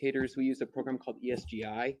indicators. We use a program called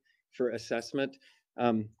ESGI for assessment.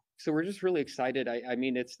 So we're just really excited. I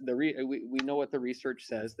mean, it's we know what the research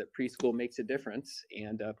says, that preschool makes a difference,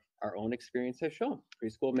 and our own experience has shown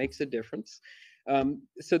preschool makes a difference.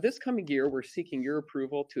 So this coming year, we're seeking your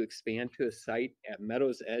approval to expand to a site at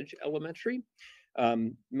Meadows Edge Elementary.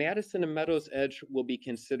 Madison and Meadows Edge will be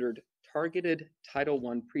considered targeted Title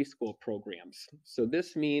I preschool programs. So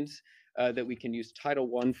this means that we can use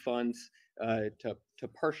Title I funds to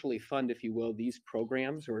partially fund, if you will, these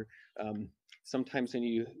programs, or sometimes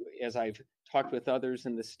as I've talked with others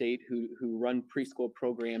in the state who run preschool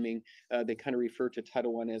programming, they kind of refer to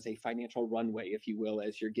Title I as a financial runway, if you will,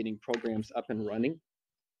 as you're getting programs up and running.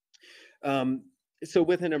 So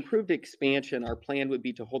with an improved expansion, our plan would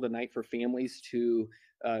be to hold a night for families to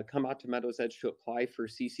come out to Meadows Edge to apply for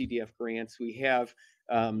CCDF grants. We have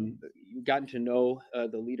gotten to know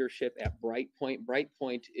the leadership at Brightpoint.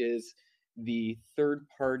 Brightpoint is the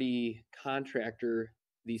third-party contractor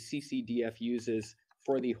the CCDF uses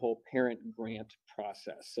for the whole parent grant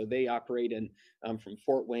process. So they operate in from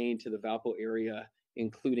Fort Wayne to the Valpo area,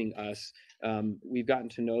 including us. We've gotten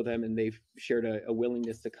to know them, and they've shared a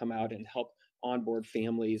willingness to come out and help onboard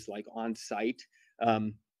families like on site,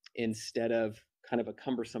 instead of kind of a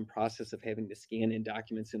cumbersome process of having to scan in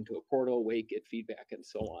documents into a portal, wait, get feedback, and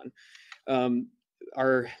so on.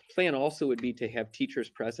 Our plan also would be to have teachers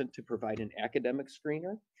present to provide an academic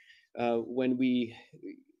screener.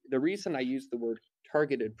 The reason I use the word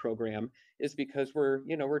targeted program is because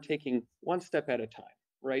we're taking one step at a time,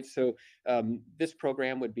 right? So this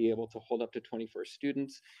program would be able to hold up to 24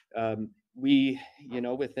 students.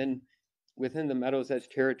 Within the Meadows Edge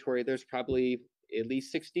territory, there's probably at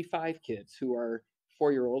least 65 kids who are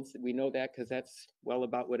 4-year-olds. We know that because that's well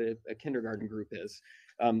about what a kindergarten group is.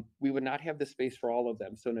 We would not have the space for all of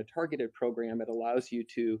them. So in a targeted program, it allows you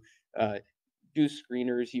to do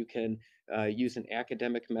screeners. You can use an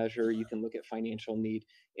academic measure. You can look at financial need.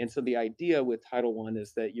 And so the idea with Title I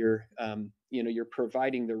is that you're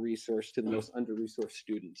providing the resource to the most under-resourced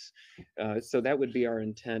students. So that would be our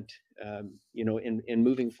intent, in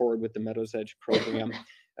moving forward with the Meadows Edge program,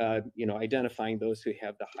 identifying those who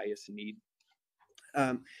have the highest need.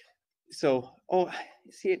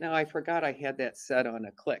 See it now, I forgot I had that set on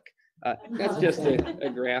a click. That's just a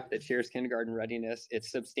graph that shares kindergarten readiness.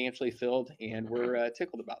 It's substantially filled, and we're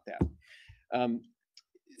tickled about that.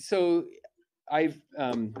 So I've, Or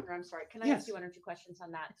I'm sorry, can I yes. ask you one or two questions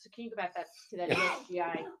on that? So can you go back to that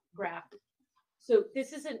ESGI graph? So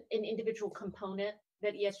this isn't an individual component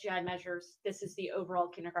that ESGI measures. This is the overall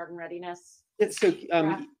kindergarten readiness. So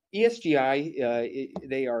graph. ESGI,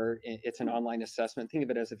 it's an online assessment. Think of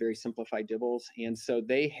it as a very simplified DIBELS. And so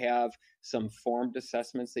they have some formed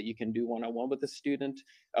assessments that you can do one-on-one with a student,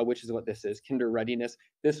 which is what this is, kinder readiness.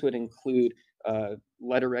 This would include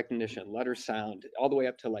letter recognition, letter sound, all the way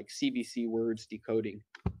up to like CBC words decoding.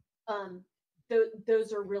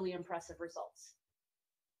 Those are really impressive results.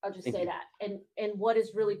 I'll just say that. And what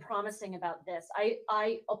is really promising about this,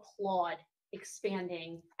 I applaud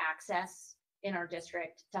expanding access in our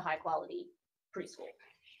district to high quality preschool.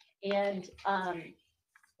 And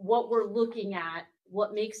what we're looking at,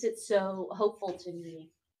 what makes it so hopeful to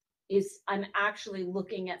me is I'm actually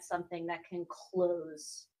looking at something that can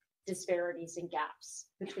close disparities and gaps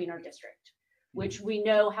between our district, which we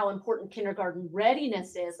know how important kindergarten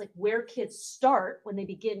readiness is, like where kids start when they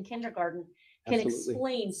begin kindergarten can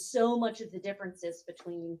explain so much of the differences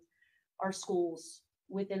between our schools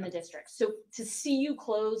within the district. So to see you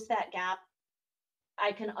close that gap,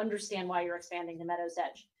 I can understand why you're expanding the Meadows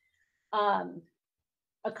Edge.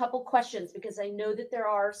 A couple questions, because I know that there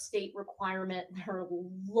are there are a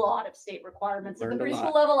lot of state requirements at the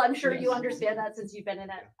preschool level. I'm sure you understand that since you've been in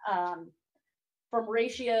it. From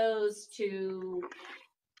ratios to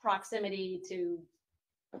proximity to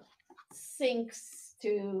sinks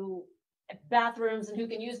to bathrooms and who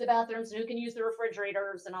can use the bathrooms and who can use the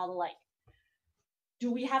refrigerators and all the like.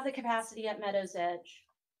 Do we have the capacity at Meadows Edge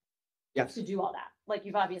to do all that? Like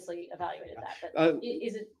you've obviously evaluated that, but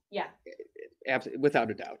is it, yeah. Absolutely,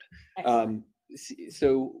 without a doubt.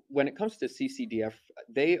 So when it comes to CCDF,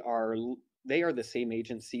 they are the same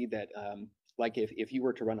agency that, like if you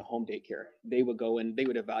were to run a home daycare, they would go and they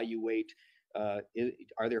would evaluate, are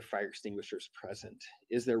there fire extinguishers present?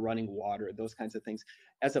 Is there running water? Those kinds of things.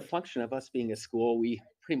 As a function of us being a school, we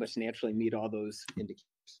pretty much naturally meet all those indicators.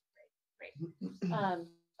 Great.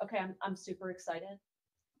 Okay, I'm super excited.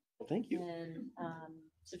 Well, thank you. And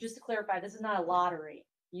so just to clarify, this is not a lottery.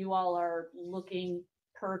 You all are looking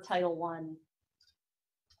per Title I,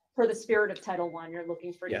 per the spirit of Title I, you're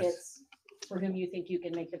looking for kids for whom you think you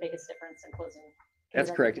can make the biggest difference in closing.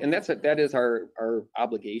 That's correct. And that is our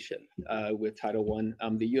obligation with Title I.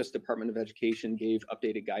 The U.S. Department of Education gave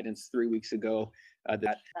updated guidance 3 weeks ago.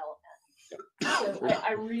 Development. So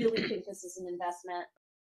I really think this is an investment.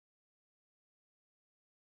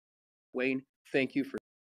 Wayne, thank you for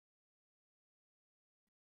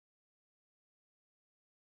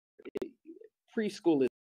preschool.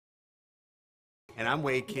 And I'm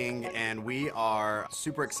Wade King, and we are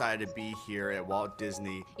super excited to be here at Walt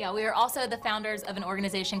Disney. Yeah, we are also the founders of an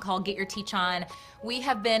organization called Get Your Teach On. We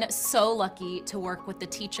have been so lucky to work with the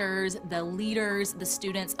teachers, the leaders, the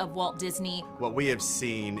students of Walt Disney. What we have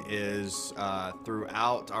seen is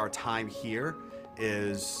throughout our time here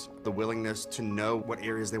is the willingness to know what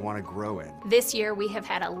areas they want to grow in. This year we have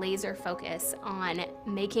had a laser focus on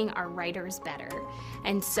making our writers better.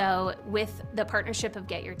 And so with the partnership of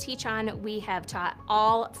Get Your Teach On, we have taught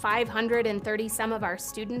all 530 some of our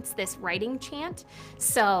students this writing chant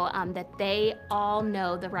so that they all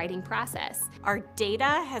know the writing process. Our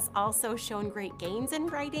data has also shown great gains in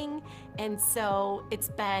writing, and so it's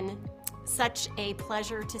been such a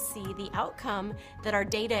pleasure to see the outcome that our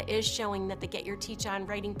data is showing that the Get Your Teach On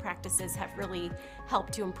writing practices have really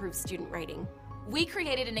helped to improve student writing. We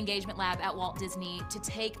created an engagement lab at Walt Disney to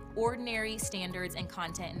take ordinary standards and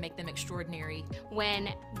content and make them extraordinary.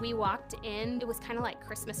 When we walked in, it was kind of like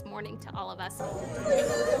Christmas morning to all of us.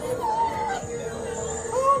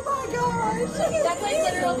 Oh my gosh! That's like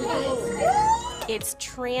literal. It's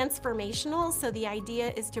transformational, so the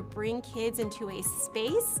idea is to bring kids into a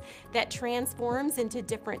space that transforms into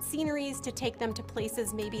different sceneries, to take them to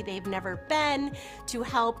places maybe they've never been, to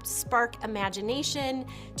help spark imagination,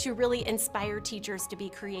 to really inspire teachers to be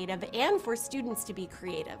creative and for students to be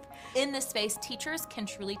creative. In this space, teachers can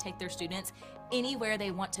truly take their students anywhere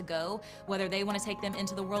they want to go, whether they want to take them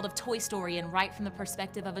into the world of Toy Story and write from the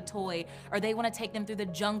perspective of a toy, or they want to take them through the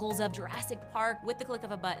jungles of Jurassic Park. With the click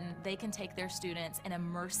of a button, they can take their students and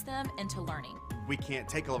immerse them into learning. We can't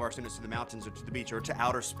take all of our students to the mountains or to the beach or to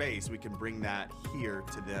outer space. We can bring that here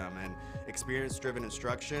to them, and experience-driven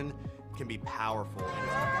instruction can be powerful.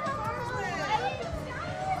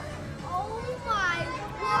 Oh my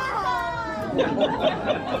God!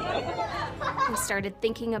 and started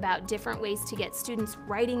thinking about different ways to get students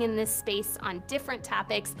writing in this space on different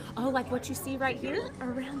topics. Oh, like what you see right here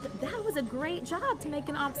around, that was a great job to make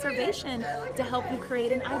an observation to help you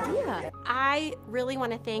create an idea. I really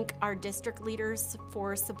want to thank our district leaders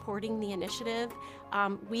for supporting the initiative.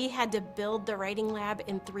 We had to build the writing lab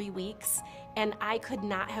in 3 weeks, and I could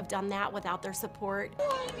not have done that without their support. This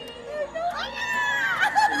is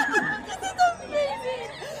amazing!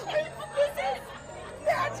 This is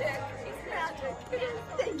magic! It's magic! It is.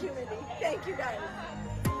 Thank you, Mindy. Thank you, guys.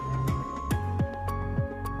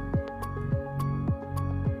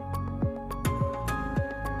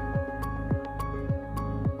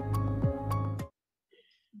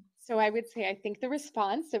 So I would say I think the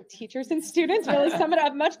response of teachers and students really sum it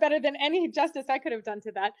up much better than any justice I could have done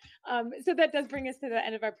to that. So that does bring us to the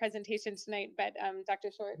end of our presentation tonight. But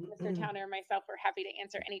Dr. Short, Mr. Towner, and myself, we're happy to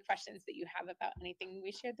answer any questions that you have about anything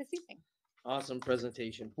we shared this evening. Awesome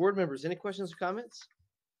presentation. Board members, any questions or comments?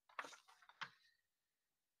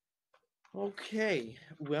 Okay,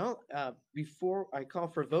 well, before I call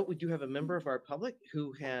for a vote, we do have a member of our public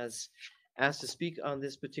who has asked to speak on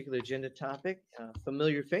this particular agenda topic.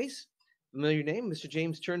 Familiar face, familiar name, Mr.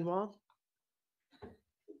 James Turnwald.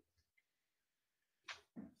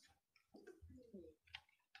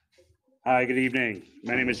 Hi, good evening.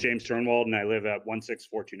 My name is James Turnwald, and I live at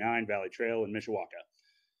 16429 Valley Trail in Mishawaka.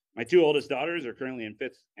 My two oldest daughters are currently in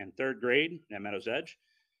 5th and 3rd grade at Meadows Edge,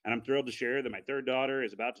 and I'm thrilled to share that my third daughter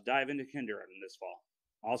is about to dive into kindergarten this fall.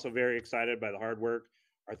 Also very excited by the hard work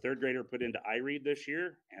our 3rd grader put into iRead this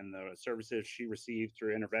year and the services she received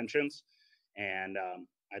through interventions. And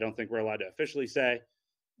I don't think we're allowed to officially say,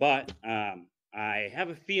 but I have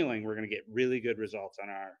a feeling we're going to get really good results on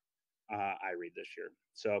our iRead this year.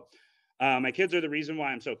 So my kids are the reason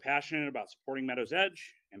why I'm so passionate about supporting Meadows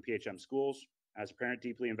Edge and PHM schools. As a parent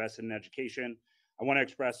deeply invested in education, I want to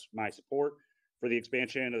express my support for the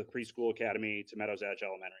expansion of the preschool academy to Meadows Edge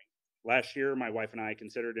Elementary. Last year, my wife and I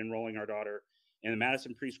considered enrolling our daughter in the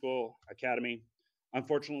Madison Preschool Academy.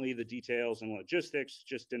 Unfortunately, the details and logistics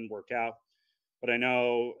just didn't work out, but I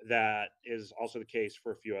know that is also the case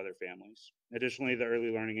for a few other families. Additionally, the early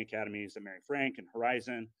learning academies at Mary Frank and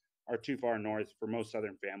Horizon are too far north for most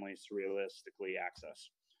Southern families to realistically access.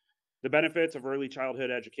 The benefits of early childhood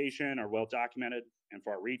education are well documented and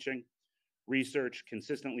far-reaching. Research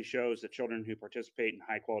consistently shows that children who participate in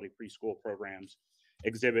high-quality preschool programs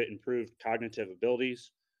exhibit improved cognitive abilities,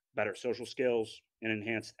 better social skills, and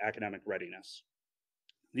enhanced academic readiness.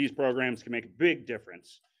 These programs can make a big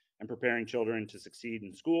difference in preparing children to succeed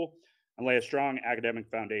in school and lay a strong academic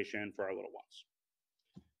foundation for our little ones.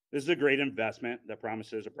 This is a great investment that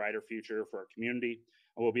promises a brighter future for our community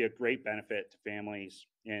and will be a great benefit to families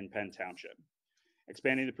in Penn Township.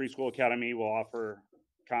 Expanding the preschool academy will offer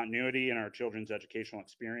continuity in our children's educational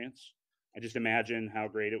experience. I just imagine how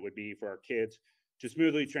great it would be for our kids to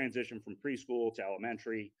smoothly transition from preschool to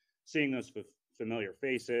elementary, seeing those familiar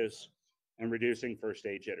faces and reducing first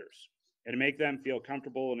day jitters, and to make them feel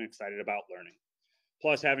comfortable and excited about learning.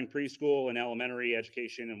 Plus, having preschool and elementary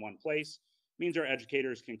education in one place means our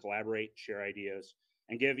educators can collaborate, share ideas,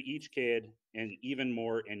 and give each kid an even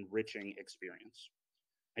more enriching experience.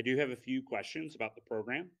 I do have a few questions about the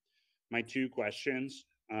program. My two questions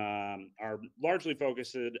are largely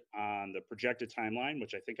focused on the projected timeline,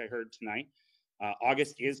 which I think I heard tonight.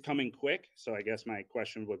 August is coming quick, so I guess my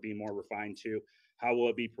question would be more refined to how will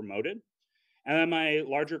it be promoted? And then my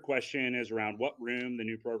larger question is around what room the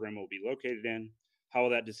new program will be located in, how will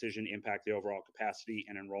that decision impact the overall capacity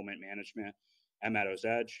and enrollment management at Meadows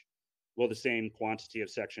Edge? Will the same quantity of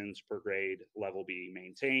sections per grade level be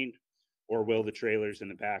maintained, or will the trailers in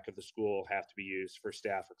the back of the school have to be used for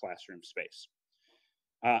staff or classroom space?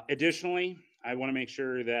 Additionally, I want to make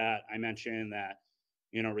sure that I mention that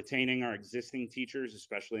retaining our existing teachers,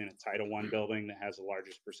 especially in a Title I building that has the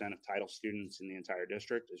largest percent of Title students in the entire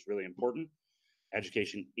district, is really important.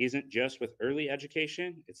 Education isn't just with early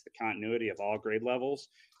education, it's the continuity of all grade levels.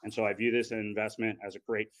 And so I view this investment as a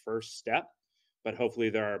great first step, but hopefully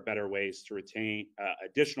there are better ways to retain,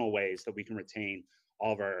 additional ways that we can retain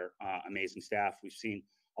all of our amazing staff. We've seen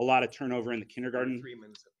a lot of turnover in the kindergarten. 3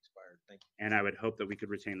 minutes have expired. Thank you. And I would hope that we could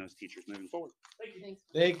retain those teachers moving forward. Thank you.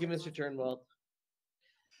 Thank you, Mr. Turnwald.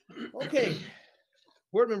 Okay,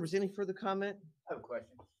 board members, any further comment? I have a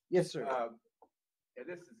question. Yes, sir. Yeah,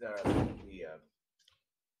 this is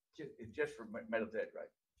it's just for Meadows Edge,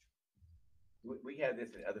 right? We have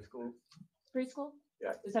this in other schools. Preschool?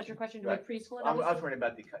 Yeah. Is that your question? Do we Right. preschool? at I other was schools? wondering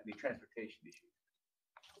about the transportation issue.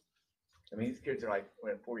 I mean, these kids are like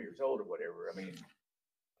 4 years old or whatever. I mean,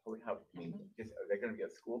 How, I mean, are they gonna be a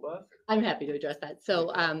school bus? I'm happy to address that.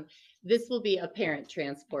 So this will be a parent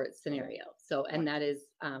transport scenario. So, and that is,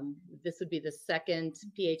 this would be the second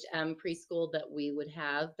PHM preschool that we would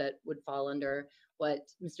have that would fall under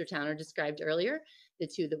what Mr. Towner described earlier. The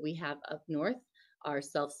two that we have up north are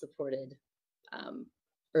self-supported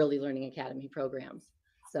early learning academy programs.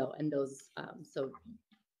 So, and those, so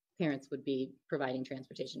parents would be providing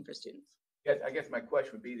transportation for students. Yes, I guess my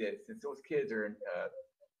question would be that since those kids are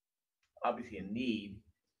obviously in need,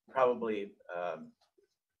 probably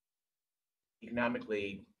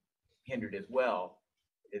economically hindered as well,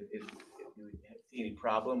 do you see any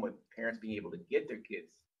problem with parents being able to get their kids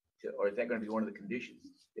to, or is that going to be one of the conditions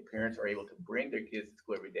that parents are able to bring their kids to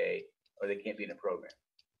school every day, or they can't be in a program?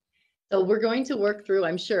 So we're going to work through,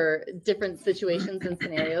 I'm sure, different situations and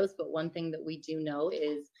scenarios, but one thing that we do know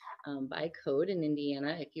is by code in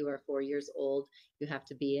Indiana, if you are 4 years old, you have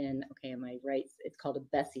to be in, okay, am I right? It's called a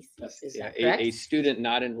Bessie seat. Is that correct? A student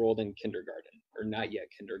not enrolled in kindergarten or not yet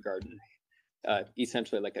kindergarten,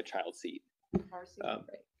 essentially like a child seat. Car seat,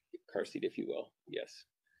 car seat, if you will. Yes.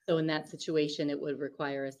 So in that situation, it would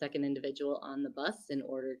require a second individual on the bus in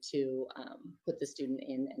order to put the student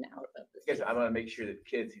in and out of the Yes, I want to make sure that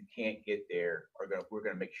kids who can't get there we're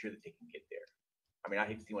going to make sure that they can get there. I mean, I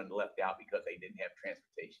hate to see one left out because they didn't have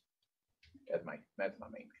transportation. That's my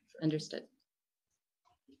main concern. Understood.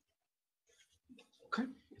 Okay.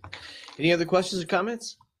 Any other questions or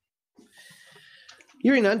comments?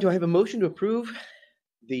 Hearing none, do I have a motion to approve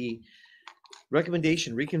the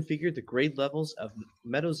recommendation, reconfigure the grade levels of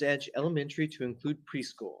Meadows Edge Elementary to include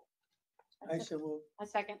preschool? I said, well, A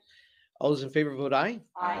second. All those in favor vote aye.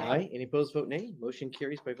 Aye. Any opposed vote nay. Motion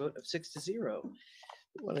carries by vote of 6-0.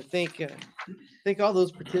 I want to thank all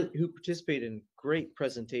those who participated in great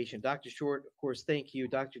presentation. Dr. Short, of course, thank you.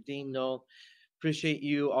 Dr. Dean Null, appreciate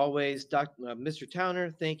you always. Mr.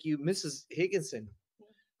 Towner, thank you. Mrs. Higginson,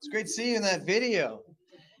 it's great to see you in that video.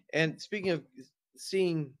 And speaking of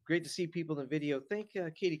great to see people in the video, thank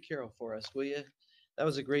Katie Carroll for us, will you? That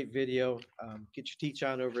was a great video. Get your teach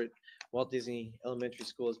on over at Walt Disney Elementary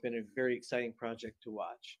School. It's been a very exciting project to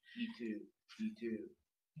watch. Me too.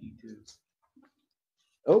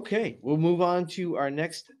 Okay, we'll move on to our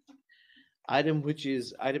next item, which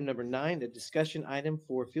is item number 9, the discussion item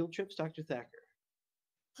for field trips. Dr. Thacker.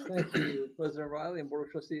 Thank you, President Riley and Board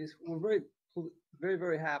of Trustees. We're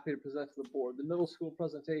very happy to present to the board the middle school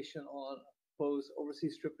presentation on proposed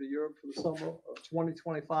overseas trip to Europe for the summer of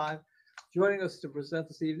 2025. Joining us to present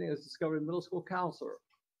this evening is Discovery Middle School counselor,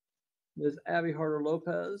 Ms. Abby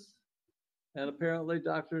Harder-Lopez, and apparently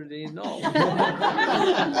Dr. Dean Null.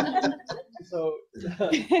 So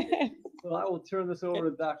I will turn this over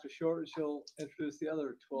to Dr. Short, and she'll introduce the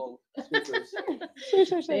other 12 speakers.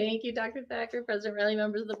 Thank you, Dr. Thacker, President Riley,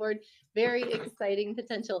 members of the board. Very exciting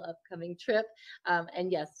potential upcoming trip.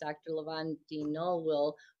 And yes, Dr. Levon Dean Null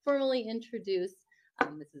will formally introduce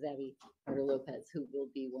Mrs. Abby Harder-Lopez, who will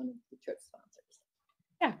be one of the trip sponsors.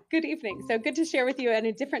 Yeah, good evening. So good to share with you on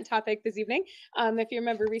a different topic this evening. If you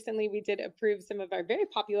remember recently, we did approve some of our very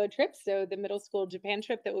popular trips. So the middle school Japan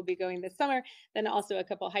trip that will be going this summer, then also a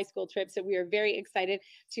couple high school trips. So we are very excited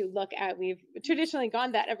to look at, we've traditionally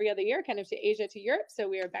gone that every other year, kind of to Asia to Europe. So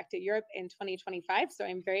we are back to Europe in 2025. So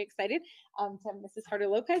I'm very excited. Mrs.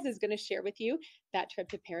 Harder-Lopez is going to share with you that trip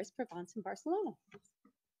to Paris, Provence, and Barcelona.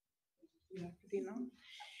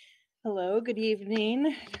 Hello, good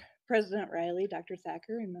evening. President Riley, Dr.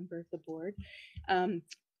 Thacker, and member of the board.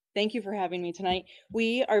 Thank you for having me tonight.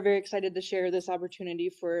 We are very excited to share this opportunity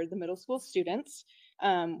for the middle school students.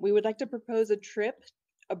 We would like to propose a trip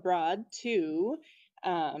abroad to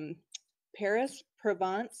Paris,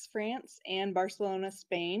 Provence, France, and Barcelona,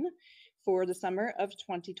 Spain for the summer of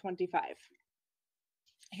 2025.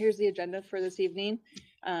 Here's the agenda for this evening.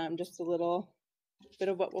 Just a little bit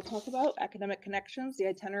of what we'll talk about: academic connections, the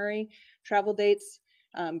itinerary, travel dates,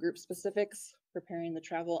 group specifics, preparing the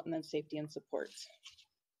travel, and then safety and support.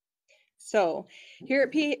 So here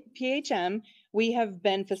at PHM, we have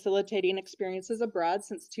been facilitating experiences abroad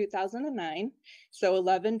since 2009. So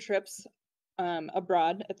 11 trips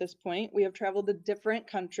abroad at this point. We have traveled to different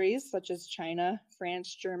countries such as China,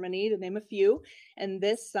 France, Germany, to name a few. And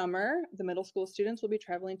this summer, the middle school students will be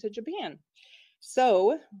traveling to Japan.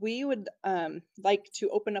 So we would like to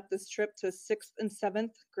open up this trip to 6th and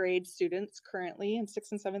 7th grade students currently in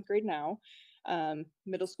 6th and 7th grade now,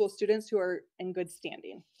 middle school students who are in good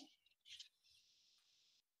standing.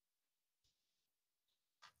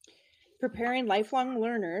 Preparing lifelong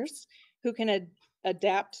learners who can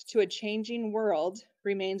adapt to a changing world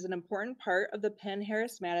remains an important part of the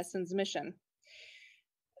Penn-Harris-Madison's mission.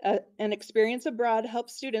 An experience abroad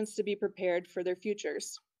helps students to be prepared for their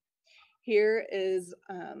futures. Here is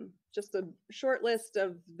just a short list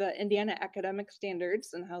of the Indiana academic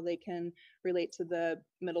standards and how they can relate to the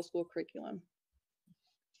middle school curriculum.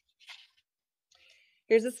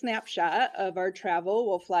 Here's a snapshot of our travel.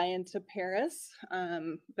 We'll fly into Paris,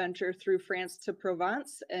 venture through France to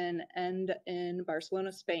Provence, and end in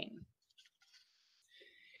Barcelona, Spain.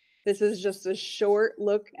 This is just a short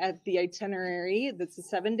look at the itinerary. That's a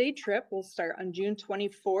 7-day trip. We'll start on June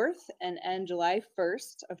 24th and end July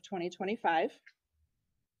 1st of 2025.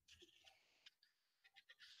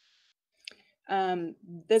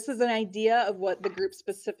 This is an idea of what the group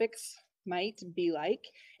specifics might be like.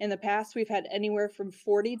 In the past, we've had anywhere from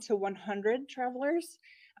 40 to 100 travelers.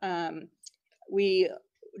 We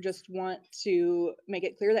just want to make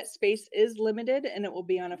it clear that space is limited and it will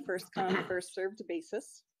be on a first come, first served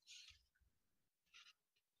basis.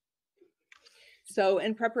 So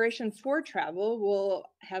in preparation for travel, we'll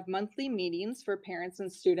have monthly meetings for parents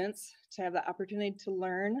and students to have the opportunity to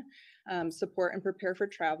learn, support, and prepare for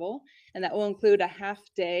travel. And that will include a half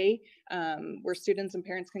day where students and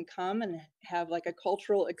parents can come and have like a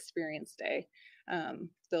cultural experience day.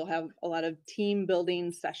 They'll have a lot of team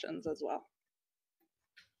building sessions as well.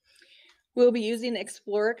 We'll be using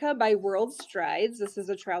Explorica by World Strides. This is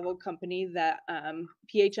a travel company that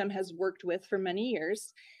PHM has worked with for many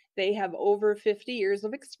years. They have over 50 years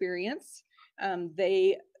of experience.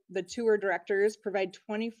 The tour directors provide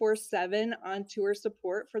 24/7 on-tour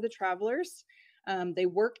support for the travelers. They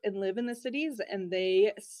work and live in the cities, and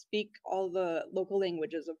they speak all the local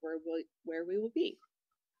languages of where we will be.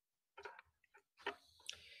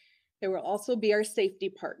 They will also be our safety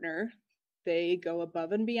partner. They go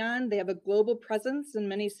above and beyond. They have a global presence in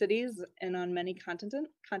many cities and on many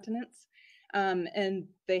continents. And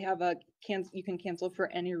they have you can cancel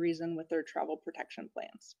for any reason with their travel protection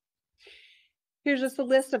plans. Here's just a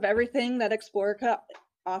list of everything that Explorica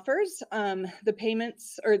offers. The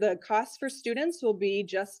payments or the costs for students will be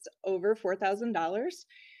just over $4,000.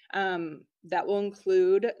 That will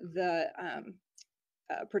include the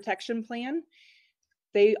protection plan.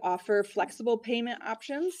 They offer flexible payment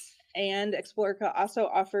options, and Explorica also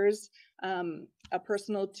offers a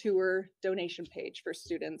personal tour donation page for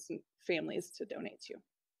students and families to donate to.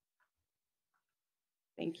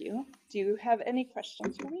 Thank you. Do you have any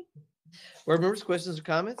questions for me? Board members, questions or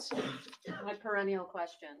comments? My perennial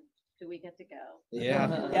question, do we get to go?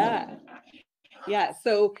 Yeah. Yeah.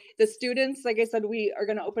 So the students, like I said, we are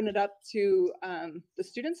going to open it up to the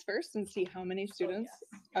students first and see how many students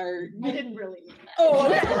are. I didn't really mean that. Oh,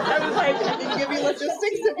 okay. I was like, I can give you logistics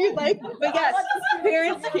if you'd like, but yes,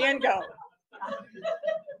 parents can go.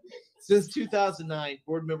 Since 2009,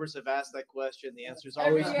 board members have asked that question. The answer is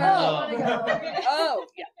always Every year. no. Oh,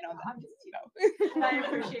 yeah. No, I'm just, I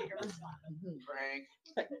appreciate your response. Frank.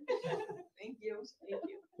 Thank you. Thank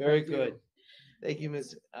you. Very good. Thank you,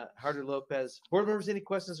 Ms. Harder Lopez. Board members, any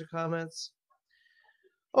questions or comments?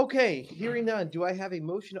 Okay, hearing none, do I have a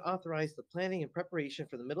motion to authorize the planning and preparation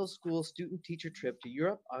for the middle school student teacher trip to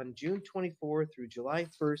Europe on June 24 through July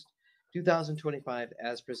 1st, 2025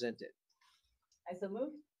 as presented? I so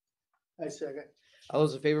moved. I second. All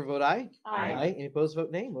those in favor vote aye. Aye. Any opposed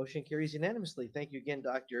vote nay. Motion carries unanimously. Thank you again,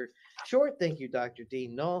 Dr. Short. Thank you, Dr.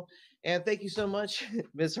 Dean Null. And thank you so much,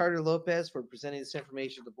 Ms. Harder Lopez, for presenting this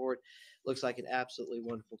information to the board. Looks like an absolutely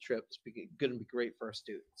wonderful trip. It's going to be great for our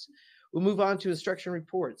students. We'll move on to instruction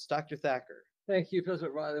reports. Dr. Thacker. Thank you,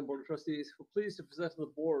 President Riley and Board of Trustees. We're pleased to present to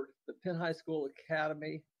the board the Penn High School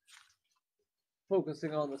Academy,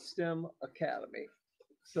 focusing on the STEM Academy.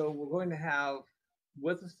 So we're going to have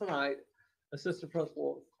with us tonight Assistant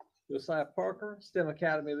Principal Josiah Parker, STEM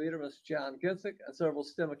Academy leader Mr. John Gensick, and several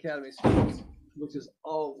STEM Academy students, which is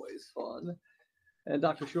always fun. And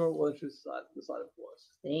Dr. Short will introduce this item for us.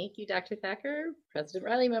 Thank you, Dr. Thacker, President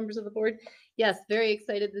Riley, members of the board. Yes, very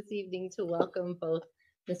excited this evening to welcome both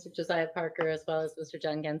Mr. Josiah Parker as well as Mr.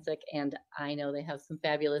 John Gensick, and I know they have some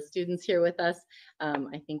fabulous students here with us.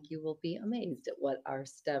 I think you will be amazed at what our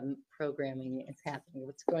STEM programming is happening,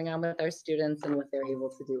 what's going on with our students and what they're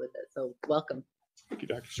able to do with it. So welcome. Thank you,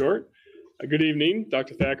 Dr. Short. Good evening,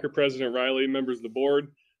 Dr. Thacker, President Riley, members of the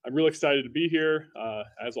board. I'm real excited to be here,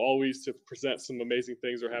 as always, to present some amazing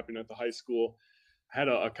things that are happening at the high school. I had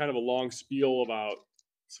a kind of a long spiel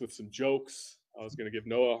with some jokes. I was going to give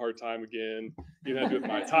Noah a hard time again. You didn't have to do with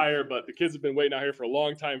my attire, but the kids have been waiting out here for a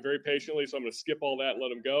long time, very patiently. So I'm going to skip all that, let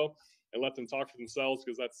them go, and let them talk for themselves,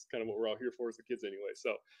 because that's kind of what we're all here for as the kids anyway.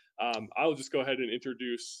 So I'll just go ahead and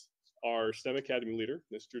introduce our STEM Academy leader,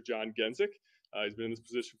 Mr. John Gensick. He's been in this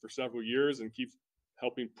position for several years and keeps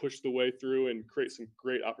helping push the way through and create some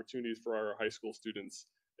great opportunities for our high school students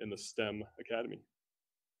in the STEM Academy.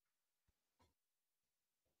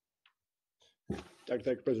 Dr.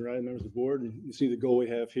 Thacker, President Riley, members of the board, and you see the goal we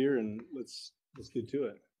have here, and let's get to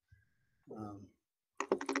it.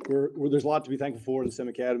 There's a lot to be thankful for in the STEM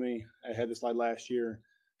Academy. I had this slide last year.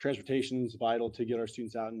 Transportation is vital to get our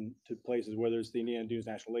students out into places, whether it's the Indiana Dunes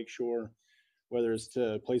National Lakeshore, whether it's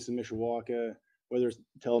to places in Mishawaka, whether it's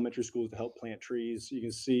to elementary schools to help plant trees. You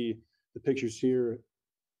can see the pictures here.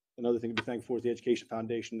 Another thing to be thankful for is the Education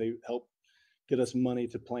Foundation. They help get us money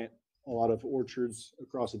to plant a lot of orchards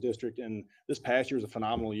across the district. And this past year was a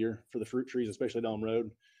phenomenal year for the fruit trees, especially at Elm Road.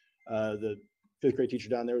 The 5th grade teacher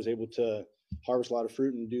down there was able to harvest a lot of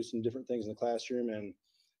fruit and do some different things in the classroom. And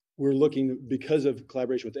we're looking, because of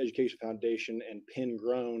collaboration with the Education Foundation and Penn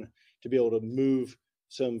Grown, to be able to move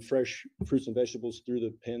some fresh fruits and vegetables through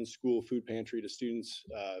the Penn School food pantry to students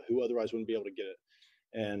who otherwise wouldn't be able to get it.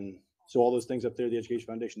 And so all those things up there the Education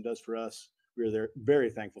Foundation does for us, we're very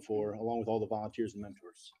thankful for, along with all the volunteers and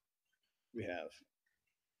mentors we have.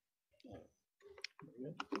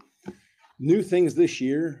 New things this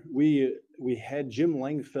year, we had Jim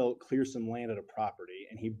Langfeld clear some land at a property,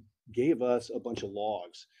 and he gave us a bunch of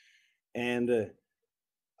logs. And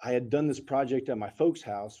I had done this project at my folks'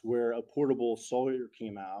 house where a portable sawyer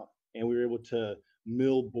came out, and we were able to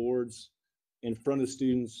mill boards in front of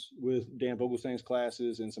students with Dan Vogelstein's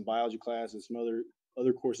classes and some biology classes, some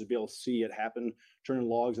other courses, be able to see it happen, turning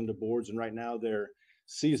logs into boards. And right now they're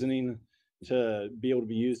seasoning to be able to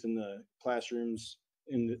be used in the classrooms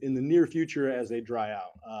in the near future as they dry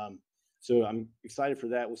out. So I'm excited for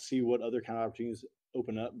that. We'll see what other kind of opportunities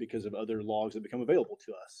open up because of other logs that become available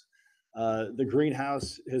to us. The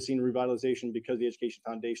greenhouse has seen revitalization because of the Education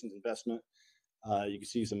Foundation's investment. You can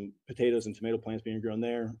see some potatoes and tomato plants being grown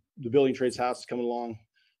there. The building trades house is coming along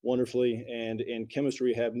wonderfully. And in chemistry,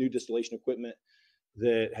 we have new distillation equipment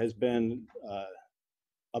that has been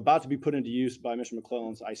about to be put into use by Mr.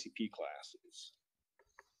 McClellan's ICP classes.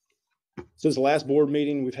 Since the last board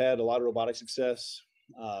meeting, we've had a lot of robotic success.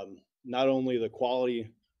 Not only the quality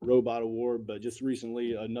robot award, but just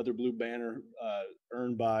recently another blue banner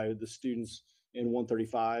earned by the students in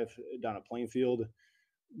 135 down at Plainfield.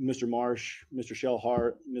 Mr. Marsh, Mr.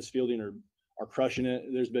 Shellhart, Ms. Fielding are crushing it.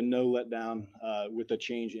 There's been no letdown with the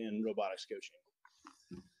change in robotics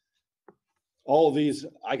coaching. All of these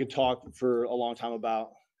I could talk for a long time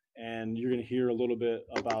about, and you're going to hear a little bit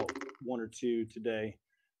about one or two today,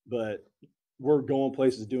 but we're going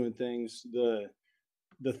places, doing things.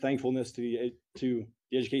 The thankfulness to the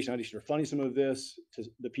Education Foundation for funding some of this, to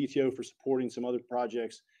the PTO for supporting some other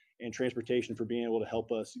projects, and transportation for being able to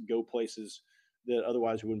help us go places that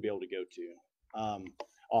otherwise we wouldn't be able to go to.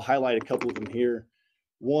 I'll highlight a couple of them here.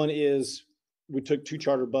 One is we took 2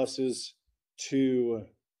 charter buses to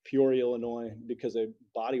Peoria, Illinois, because a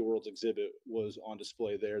Body Worlds exhibit was on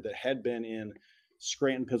display there that had been in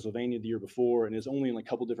Scranton, Pennsylvania the year before, and is only in a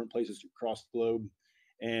couple different places across the globe.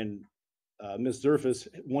 And Ms. Zerfus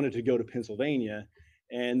wanted to go to Pennsylvania,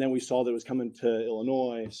 and then we saw that it was coming to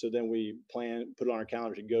Illinois. So then we put it on our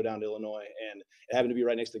calendar to go down to Illinois, and it happened to be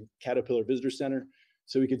right next to Caterpillar Visitor Center.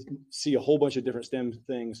 So we could see a whole bunch of different STEM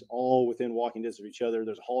things all within walking distance of each other.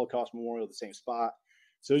 There's a Holocaust memorial at the same spot.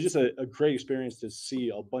 So it was just a great experience to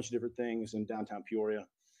see a bunch of different things in downtown Peoria.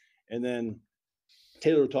 And then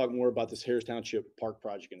Taylor will talk more about this Harris Township Park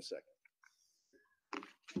project in a second.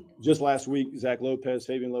 Just last week, Zach Lopez,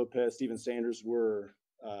 Fabian Lopez, Steven Sanders were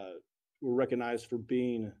recognized for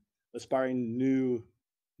being aspiring new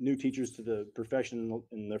teachers to the profession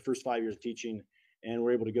in their first 5 years of teaching, and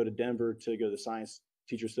we're able to go to Denver to go to the Science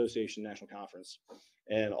Teacher Association National Conference.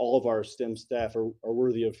 And all of our STEM staff are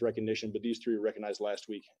worthy of recognition, but these 3 were recognized last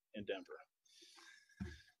week in Denver.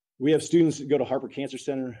 We have students that go to Harper Cancer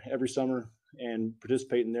Center every summer and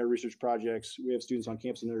participate in their research projects. We have students on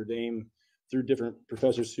campus in Notre Dame through different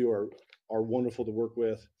professors who are wonderful to work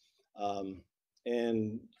with.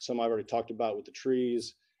 And some I've already talked about with the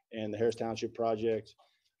trees and the Harris Township project.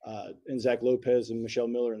 And Zach Lopez and Michelle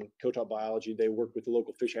Miller in co-taught biology, they work with the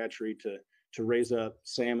local fish hatchery to raise up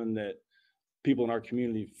salmon that people in our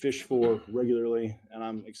community fish for regularly. And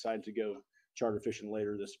I'm excited to go charter fishing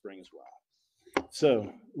later this spring as well.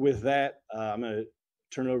 So with that, I'm going to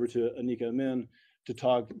turn it over to Anika Amin to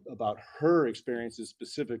talk about her experiences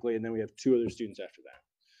specifically, and then we have 2 other students after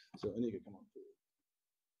that. So Anika, come on.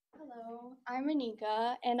 Hello, I'm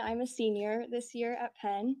Anika, and I'm a senior this year at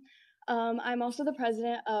Penn. I'm also the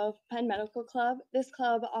president of Penn Medical Club. This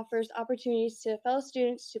club offers opportunities to fellow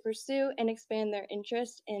students to pursue and expand their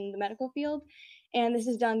interest in the medical field. And this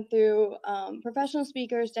is done through professional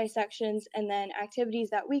speakers, dissections, and then activities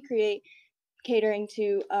that we create catering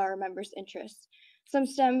to our members' interests. Some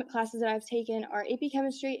STEM classes that I've taken are AP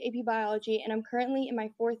Chemistry, AP Biology, and I'm currently in my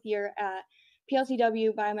 4th year at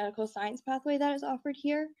PLCW biomedical science pathway that is offered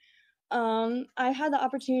here. I've had the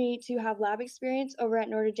opportunity to have lab experience over at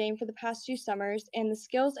Notre Dame for the past 2 summers, and the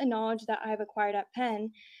skills and knowledge that I've acquired at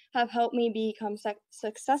Penn have helped me become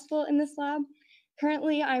successful in this lab.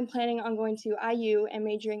 Currently, I'm planning on going to IU and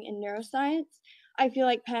majoring in neuroscience. I feel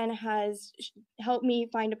like Penn has helped me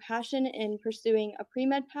find a passion in pursuing a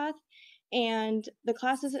pre-med path, and the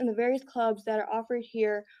classes in the various clubs that are offered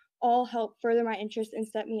here all help further my interest and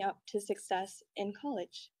set me up to success in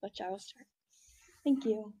college, which I will start. Thank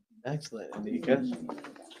you. Excellent, Anika.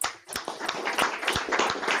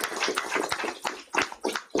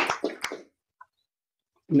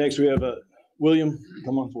 Next, we have William.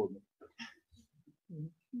 Come on forward.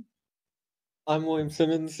 I'm William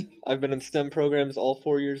Simmons. I've been in STEM programs all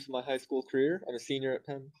 4 years of my high school career. I'm a senior at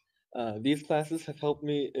Penn. These classes have helped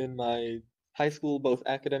me in my high school, both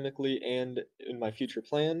academically and in my future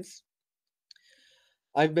plans.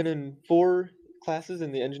 I've been in 4 classes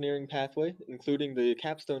in the engineering pathway, including the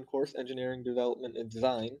capstone course, Engineering Development and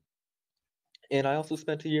Design. And I also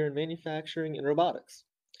spent a year in manufacturing and robotics.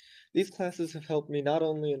 These classes have helped me not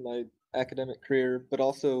only in my academic career, but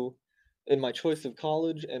also in my choice of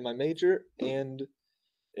college and my major, and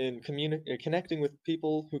in connecting with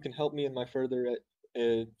people who can help me in my further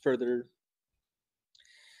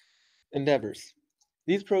endeavors.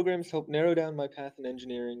 These programs help narrow down my path in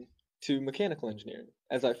engineering to mechanical engineering,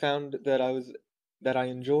 as I found that I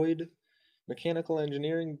enjoyed mechanical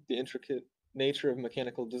engineering, the intricate nature of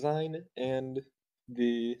mechanical design, and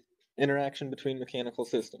the interaction between mechanical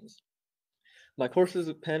systems. My courses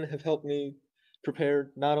at Penn have helped me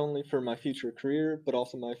prepare not only for my future career, but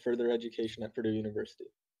also my further education at Purdue University.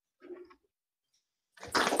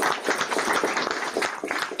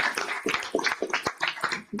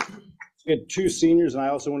 We had 2 seniors, and I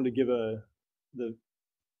also wanted to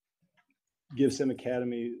give STEM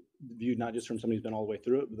Academy viewed not just from somebody who's been all the way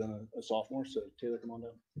through it, but then a sophomore. So Taylor, come on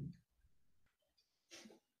down.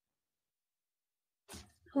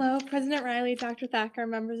 Hello, President Riley, Dr. Thacker,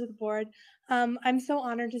 members of the board. I'm so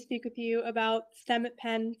honored to speak with you about STEM at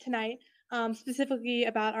Penn tonight, specifically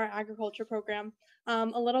about our agriculture program.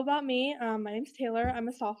 A little about me, my name's Taylor, I'm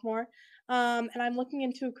a sophomore, and I'm looking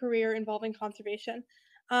into a career involving conservation.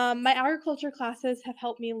 My agriculture classes have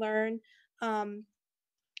helped me learn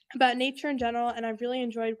about nature in general, and I've really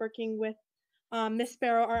enjoyed working with Miss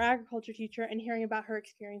Sparrow, our agriculture teacher, and hearing about her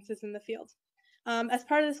experiences in the field. As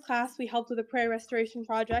part of this class, we helped with a prairie restoration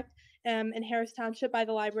project in Harris Township by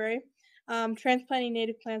the library, transplanting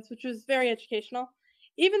native plants, which was very educational.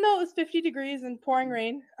 Even though it was 50 degrees and pouring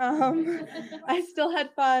rain, I still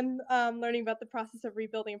had fun learning about the process of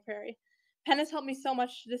rebuilding a prairie. Penn has helped me so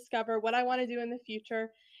much to discover what I want to do in the future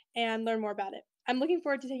and learn more about it. I'm looking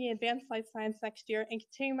forward to taking advanced life science next year and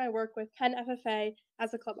continuing my work with Penn FFA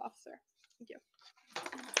as a club officer. Thank you.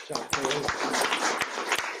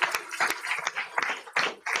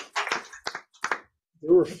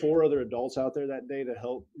 There were 4 other adults out there that day to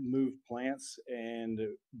help move plants, and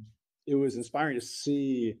it was inspiring to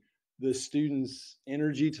see the students'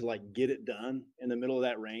 energy to like get it done in the middle of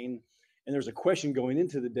that rain. And there's a question going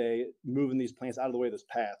into the day, moving these plants out of the way of this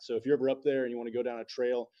path. So if you're ever up there and you want to go down a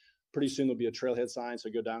trail, pretty soon there'll be a trailhead sign. So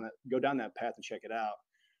go down that path and check it out.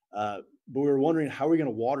 But we were wondering, how are we going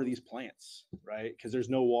to water these plants, right? Because there's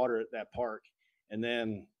no water at that park. And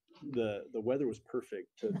then the weather was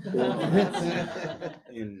perfect to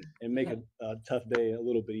and make a tough day a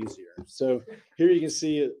little bit easier. So here you can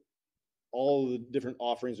see all the different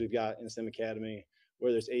offerings we've got in STEM Academy,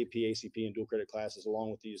 whether it's AP, ACP, and dual credit classes, along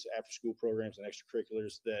with these after school programs and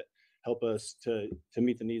extracurriculars that help us to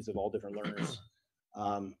meet the needs of all different learners.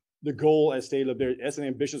 The goal, as stated up there, that's an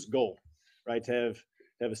ambitious goal, right? To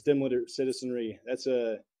have a STEM literate citizenry, that's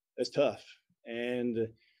tough. And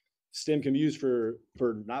STEM can be used for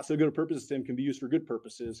not so good a purpose. STEM can be used for good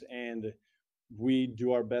purposes. And we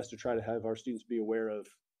do our best to try to have our students be aware of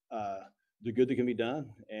the good that can be done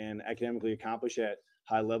and academically accomplish at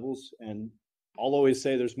high levels. And I'll always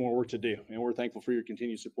say there's more work to do. And we're thankful for your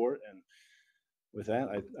continued support. And with that,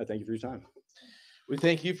 I thank you for your time. We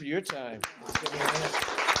thank you for your time.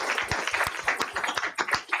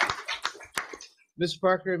 Mr.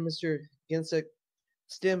 Parker and Mr. Ginsick,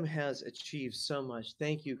 STEM has achieved so much.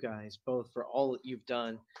 Thank you guys both for all that you've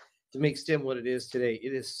done to make STEM what it is today.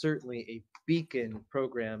 It is certainly a beacon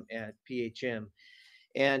program at PHM.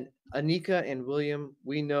 And Anika and William,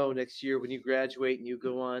 we know next year when you graduate and you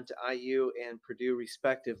go on to IU and Purdue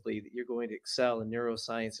respectively, that you're going to excel in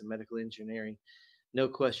neuroscience and medical engineering. No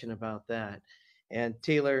question about that. And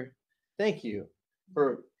Taylor, thank you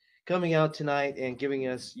for coming out tonight and giving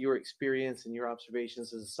us your experience and your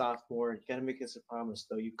observations as a sophomore. You got to make us a promise,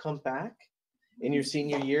 though. You come back in your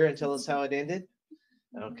senior year and tell us how it ended?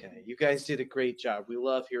 Okay, you guys did a great job. We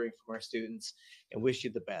love hearing from our students and wish you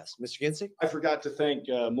the best. Mr. Ginsick? I forgot to thank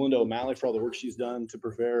Melinda O'Malley for all the work she's done to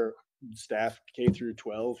prepare staff K through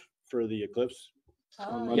 12 for the eclipse.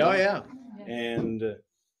 on Monday. Oh, yeah. And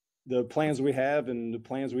the plans we have and the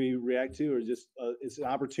plans we react to are just, it's an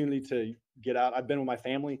opportunity to get out. I've been with my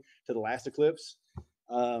family to the last eclipse.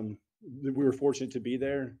 We were fortunate to be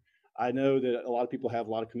there. I know that a lot of people have a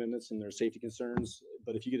lot of commitments and their safety concerns,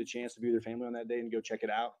 but if you get a chance to be with your family on that day and go check it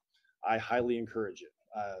out, I highly encourage it.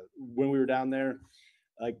 When we were down there,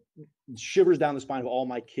 like shivers down the spine of all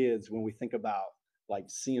my kids when we think about like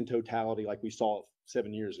seeing totality like we saw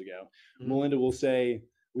 7 years ago. Mhm. Melinda will say,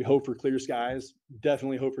 we hope for clear skies,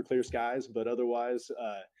 definitely hope for clear skies, but otherwise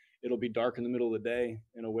it'll be dark in the middle of the day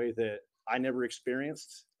in a way that I never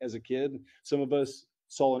experienced as a kid. Some of us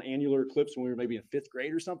saw an annular eclipse when we were maybe in 5th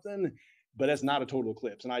grade or something, but that's not a total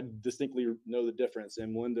eclipse. And I distinctly know the difference,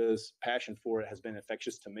 and Melinda's passion for it has been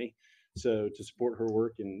infectious to me. So to support her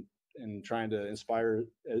work and trying to inspire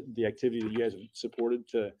the activity that you guys have supported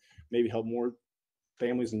to maybe help more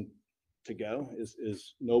families and to go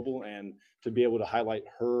is noble. And to be able to highlight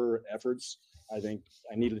her efforts, I think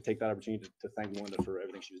I needed to take that opportunity to thank Melinda for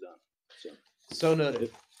everything she's done. So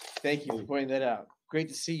noted. Thank you for pointing that out. Great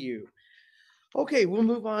to see you. Okay, we'll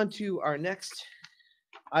move on to our next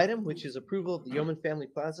item, which is approval of the Yeoman Family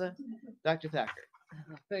Plaza. Dr. Thacker.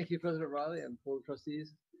 Thank you, President Riley and Board of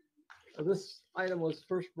Trustees. This item was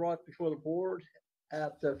first brought before the board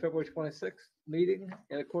at the February 26th meeting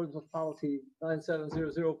in accordance with policy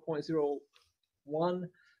 9700.01.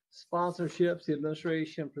 Sponsorships. The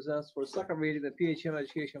administration presents for second reading the PHM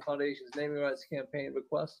Education Foundation's naming rights campaign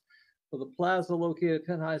request for the plaza located at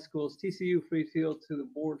Penn High School's TCU Free Field to the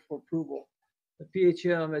board for approval. The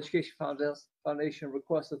PHM Education Foundation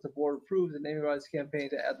requests that the board approve the naming rights campaign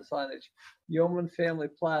to add the signage Yeoman Family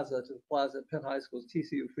Plaza to the plaza at Penn High School's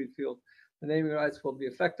TCU Free Field. The naming rights will be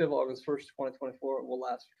effective August 1st, 2024, and will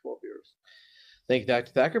last for 12 years. Thank you,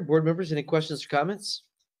 Dr. Thacker. Board members, any questions or comments?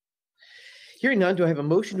 Hearing none, do I have a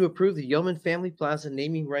motion to approve the Yeoman Family Plaza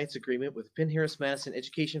naming rights agreement with Penn-Harris-Madison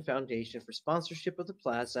Education Foundation for sponsorship of the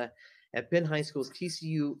plaza at Penn High School's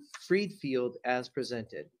TCU Freed Field as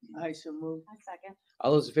presented? I so move. I second.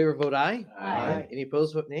 All those in favor vote aye. Aye. Any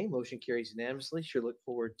opposed vote nay. Motion carries unanimously. Sure look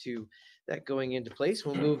forward to that going into place.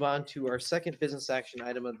 We'll move on to our second business action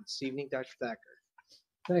item of this evening. Dr. Thacker.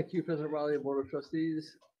 Thank you, President Riley and Board of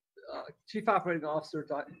Trustees. Chief Operating Officer,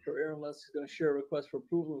 Dr. Aaron Less, is going to share a request for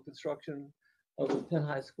approval of construction of the Penn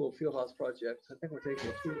High School Fieldhouse project. I think we're taking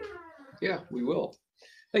it through. Yeah, we will.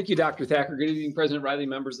 Thank you, Dr. Thacker. Good evening, President Riley,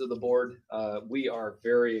 members of the board. We are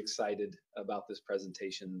very excited about this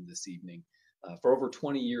presentation this evening. For over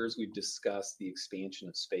 20 years, we've discussed the expansion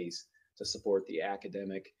of space to support the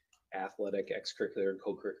academic, athletic, extracurricular, and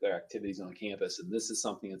co-curricular activities on campus. And this is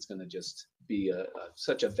something that's going to just be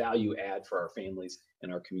such a value add for our families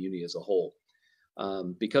and our community as a whole.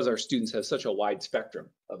 Because our students have such a wide spectrum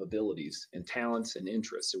of abilities and talents and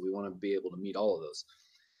interests, so we want to be able to meet all of those.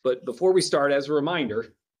 But before we start, as a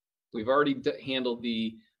reminder, we've already handled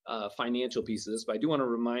the financial piece of this, but I do want to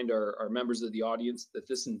remind our members of the audience that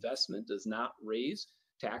this investment does not raise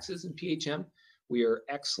taxes in PHM. We are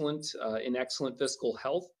in excellent fiscal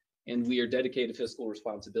health, and we are dedicated to fiscal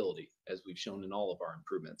responsibility, as we've shown in all of our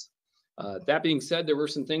improvements. That being said, there were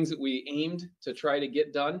some things that we aimed to try to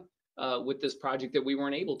get done with this project that we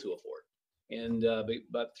weren't able to afford. And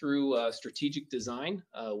but through strategic design,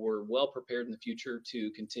 we're well prepared in the future to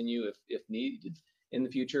continue, if needed in the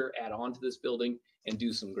future, add on to this building and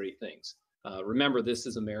do some great things. Remember, this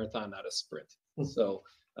is a marathon, not a sprint. So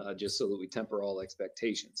just so that we temper all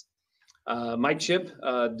expectations. Mike Chip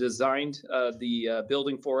designed the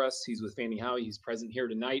building for us. He's with Fannie Howie. He's present here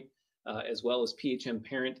tonight, as well as PHM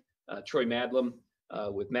parent Troy Madlam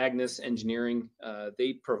with Magnus Engineering.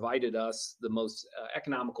 They provided us the most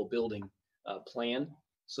economical building plan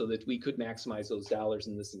so that we could maximize those dollars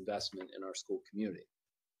in this investment in our school community.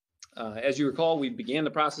 As you recall, we began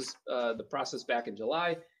the process back in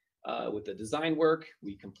July with the design work.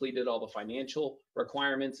 We completed all the financial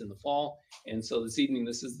requirements in the fall. And so this evening,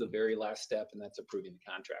 this is the very last step, and that's approving the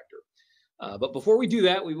contractor. But before we do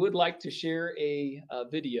that, we would like to share a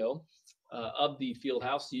video of the field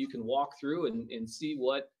house so you can walk through and see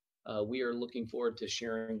what we are looking forward to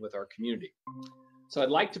sharing with our community. So I'd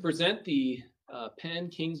like to present the Penn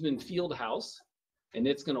Kingsman Field House, and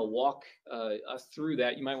it's going to walk us through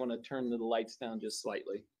that. You might want to turn the lights down just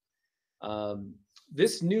slightly.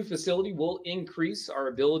 This new facility will increase our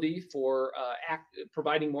ability for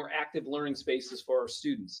providing more active learning spaces for our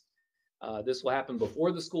students. This will happen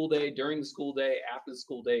before the school day, during the school day, after the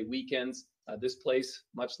school day, weekends. This place,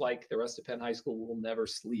 much like the rest of Penn High School, will never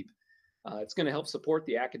sleep. It's going to help support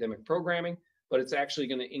the academic programming, but it's actually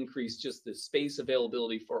going to increase just the space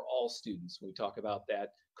availability for all students. We talk about that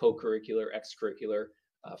co-curricular, extracurricular,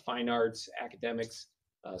 fine arts, academics,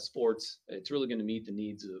 sports. It's really going to meet the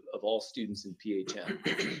needs of all students in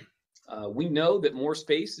PHM. We know that more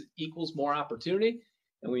space equals more opportunity,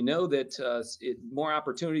 and we know that more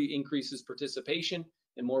opportunity increases participation,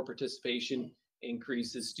 and more participation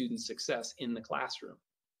increases student success in the classroom.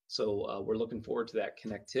 So we're looking forward to that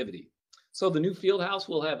connectivity. So the new field house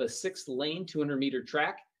will have a 6-lane, 200-meter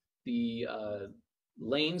track. The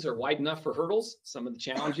lanes are wide enough for hurdles. Some of the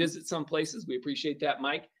challenges at some places. We appreciate that,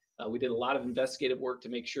 Mike. We did a lot of investigative work to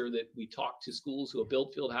make sure that we talked to schools who have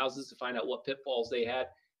built field houses to find out what pitfalls they had,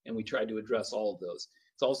 and we tried to address all of those.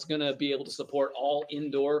 It's also going to be able to support all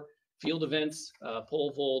indoor field events,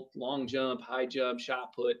 pole vault, long jump, high jump,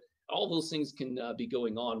 shot put. All those things can be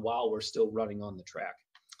going on while we're still running on the track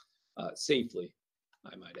safely,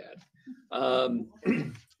 I might add.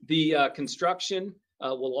 The construction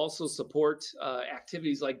will also support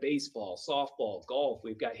activities like baseball, softball, golf.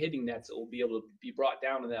 We've got hitting nets that will be able to be brought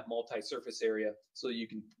down in that multi-surface area so you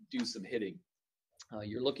can do some hitting.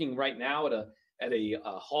 You're looking right now at a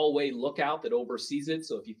hallway lookout that oversees it.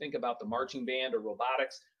 So if you think about the marching band or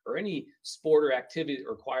robotics or any sport or activity that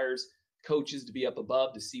requires coaches to be up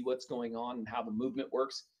above to see what's going on and how the movement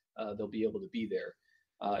works, they'll be able to be there.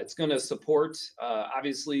 It's going to support,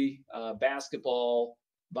 obviously, basketball,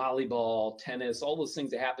 volleyball, tennis, all those things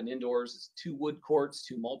that happen indoors. It's 2 wood courts,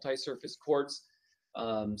 2 multi-surface courts.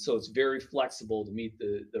 So it's very flexible to meet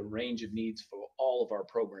the range of needs for all of our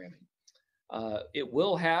programming. It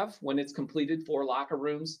will have, when it's completed, 4 locker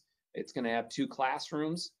rooms. It's going to have 2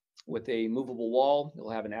 classrooms with a movable wall.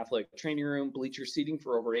 It'll have an athletic training room, bleacher seating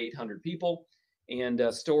for over 800 people, and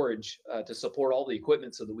storage to support all the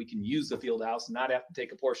equipment so that we can use the field house and not have to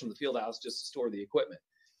take a portion of the field house just to store the equipment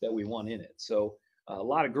that we want in it. So a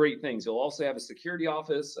lot of great things. You'll also have a security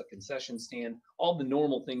office, a concession stand, all the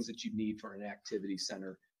normal things that you need for an activity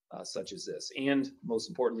center such as this. And most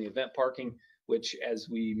importantly, event parking, which as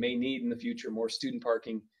we may need in the future, more student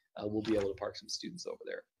parking, we'll be able to park some students over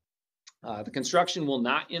there. The construction will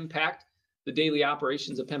not impact the daily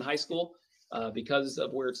operations of Penn High School because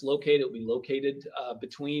of where it's located. It'll be located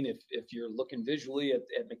between, if you're looking visually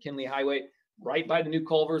at McKinley Highway, right by the new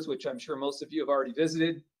culverts, which I'm sure most of you have already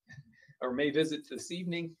visited or may visit this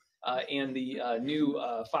evening, and the new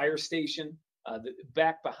fire station.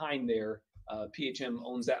 Back behind there, PHM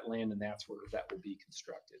owns that land, and that's where that will be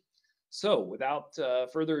constructed. So without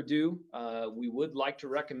further ado, we would like to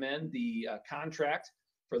recommend the contract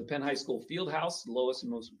for the Penn High School Fieldhouse, the lowest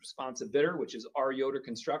and most responsive bidder, which is R. Yoder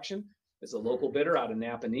Construction, is a local bidder out of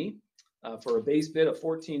Napanee, for a base bid of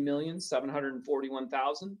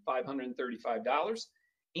 $14,741,535,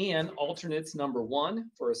 and alternates number 1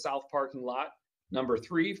 for a south parking lot, number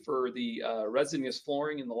 3 for the resinous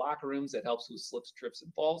flooring in the locker rooms that helps with slips, trips,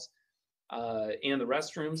 and falls, and the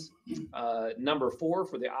restrooms, number 4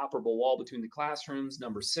 for the operable wall between the classrooms,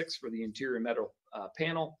 number 6 for the interior metal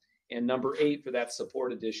panel, and number 8 for that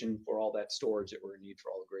support addition for all that storage that we're going to need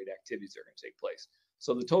for all the great activities that are going to take place.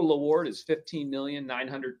 So the total award is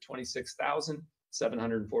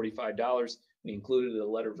 $15,926,745. We included a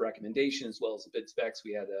letter of recommendation as well as the bid specs.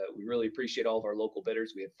 We really appreciate all of our local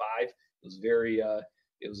bidders. We had 5.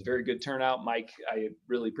 It was a very good turnout. Mike, I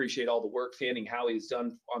really appreciate all the work Fanning Howie has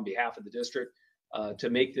done on behalf of the district to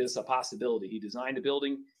make this a possibility. He designed a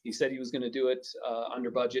building. He said he was going to do it under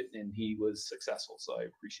budget, and he was successful. So I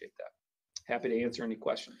appreciate that. Happy to answer any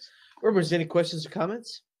questions. Members, any questions or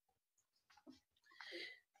comments?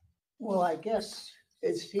 Well, I guess,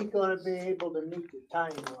 is he going to be able to meet the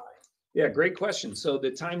timeline? Yeah, great question. So the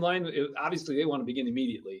timeline, obviously they want to begin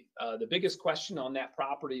immediately. The biggest question on that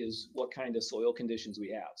property is what kind of soil conditions we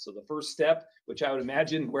have. So the first step, which I would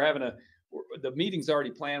imagine the meeting's already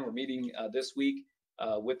planned. We're meeting this week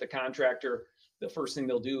with the contractor. The first thing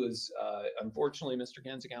they'll do is, unfortunately, Mr.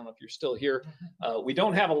 Genzik, I don't know if you're still here, we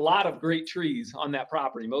don't have a lot of great trees on that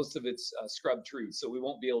property. Most of it's scrub trees. So we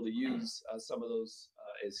won't be able to use some of those,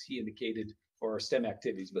 as he indicated, for our STEM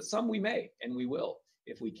activities. But some we may, and we will,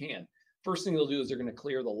 if we can. First thing they'll do is they're going to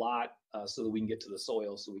clear the lot so that we can get to the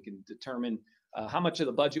soil, so we can determine how much of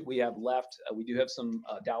the budget we have left. We do have some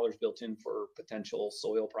dollars built in for potential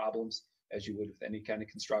soil problems, as you would with any kind of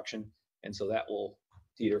construction. And so that will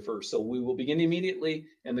teeter first. So we will begin immediately,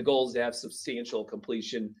 and the goal is to have substantial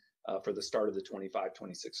completion for the start of the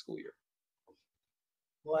 25-26 school year.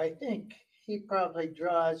 Well, I think he probably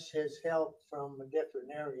draws his help from a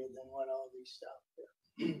different area than what all these stuff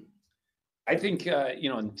do. I think,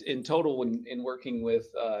 in total, in working with,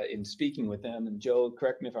 in speaking with them, and Joe,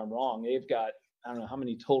 correct me if I'm wrong, they've got, I don't know how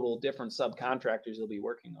many total different subcontractors will be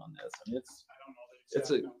working on this. I mean,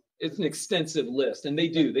 it's an extensive list, and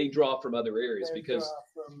they draw from other areas because,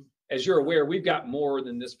 as you're aware, we've got more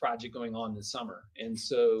than this project going on this summer. And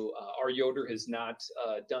so our Yoder has not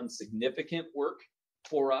done significant work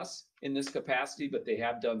for us in this capacity, but they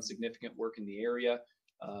have done significant work in the area.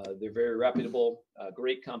 They're very reputable,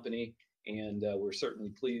 great company, and we're certainly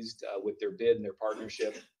pleased with their bid and their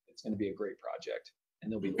partnership. It's going to be a great project,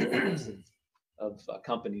 and there'll be lots of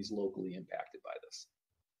companies locally impacted by this.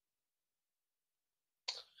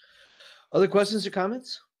 Other questions or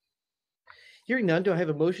comments? Hearing none, do I have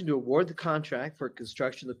a motion to award the contract for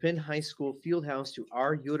construction of the Penn High School Field House to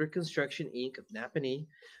R. Yoder Construction, Inc. of Napanee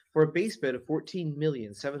for a base bid of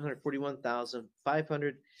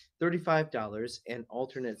 $14,741,535 and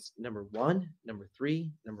alternates number 1, number 3,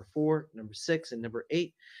 number 4, number 6, and number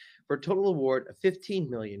 8 for a total award of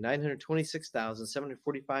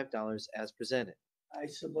 $15,926,745 as presented. I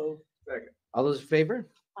so move. Second. All those in favor?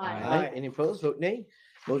 Aye. Any opposed? Vote nay.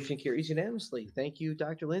 Motion carries unanimously. Thank you,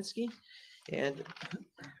 Dr. Linsky. And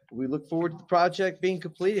we look forward to the project being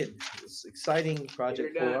completed. It's an exciting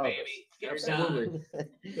project for all of us. Absolutely.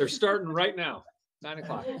 They're starting right now, 9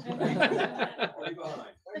 o'clock.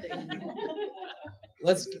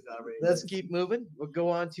 Let's keep moving. We'll go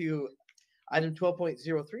on to item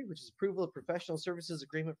 12.03, which is approval of professional services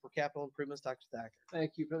agreement for capital improvements. Dr. Thacker.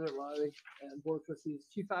 Thank you, President Riley and Board of Trustees.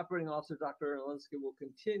 Chief Operating Officer Dr. Alinsky will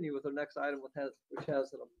continue with our next item, which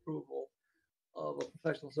has an approval of a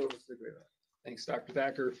professional services agreement. Thanks, Dr.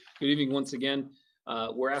 Thacker. Good evening once again.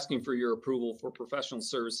 We're asking for your approval for professional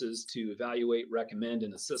services to evaluate, recommend,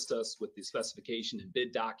 and assist us with the specification and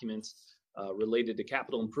bid documents related to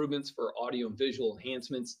capital improvements for audio and visual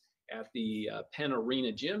enhancements at the Penn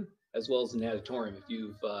Arena Gym, as well as an auditorium. If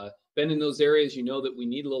you've been in those areas, you know that we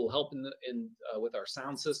need a little help with our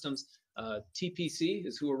sound systems. TPC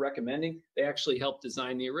is who we're recommending. They actually helped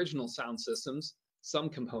design the original sound systems, some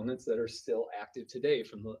components that are still active today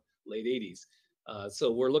from the late 80s.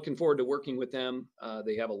 So we're looking forward to working with them.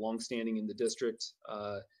 They have a long-standing in the district.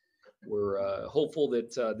 We're hopeful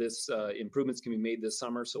that this improvements can be made this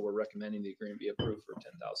summer, so we're recommending the agreement be approved for $10,000.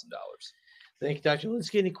 Thank you, Dr.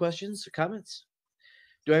 Linsky. Any questions or comments?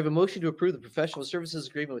 Do I have a motion to approve the professional services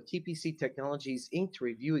agreement with TPC Technologies, Inc. to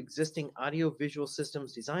review existing audio-visual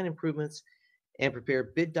systems, design improvements, and prepare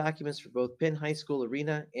bid documents for both Penn High School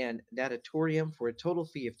Arena and Natatorium for a total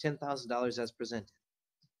fee of $10,000 as presented?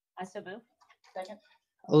 I so move. Second.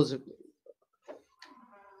 All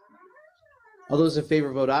those in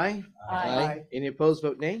favor vote aye. Aye. Any opposed,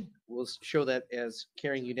 vote nay. We'll show that as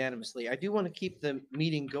carrying unanimously. I do want to keep the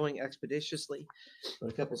meeting going expeditiously.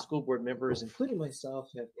 But a couple of school board members, including myself,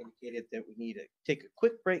 have indicated that we need to take a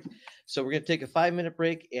quick break. So we're going to take a 5-minute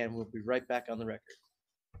break, and we'll be right back on the record.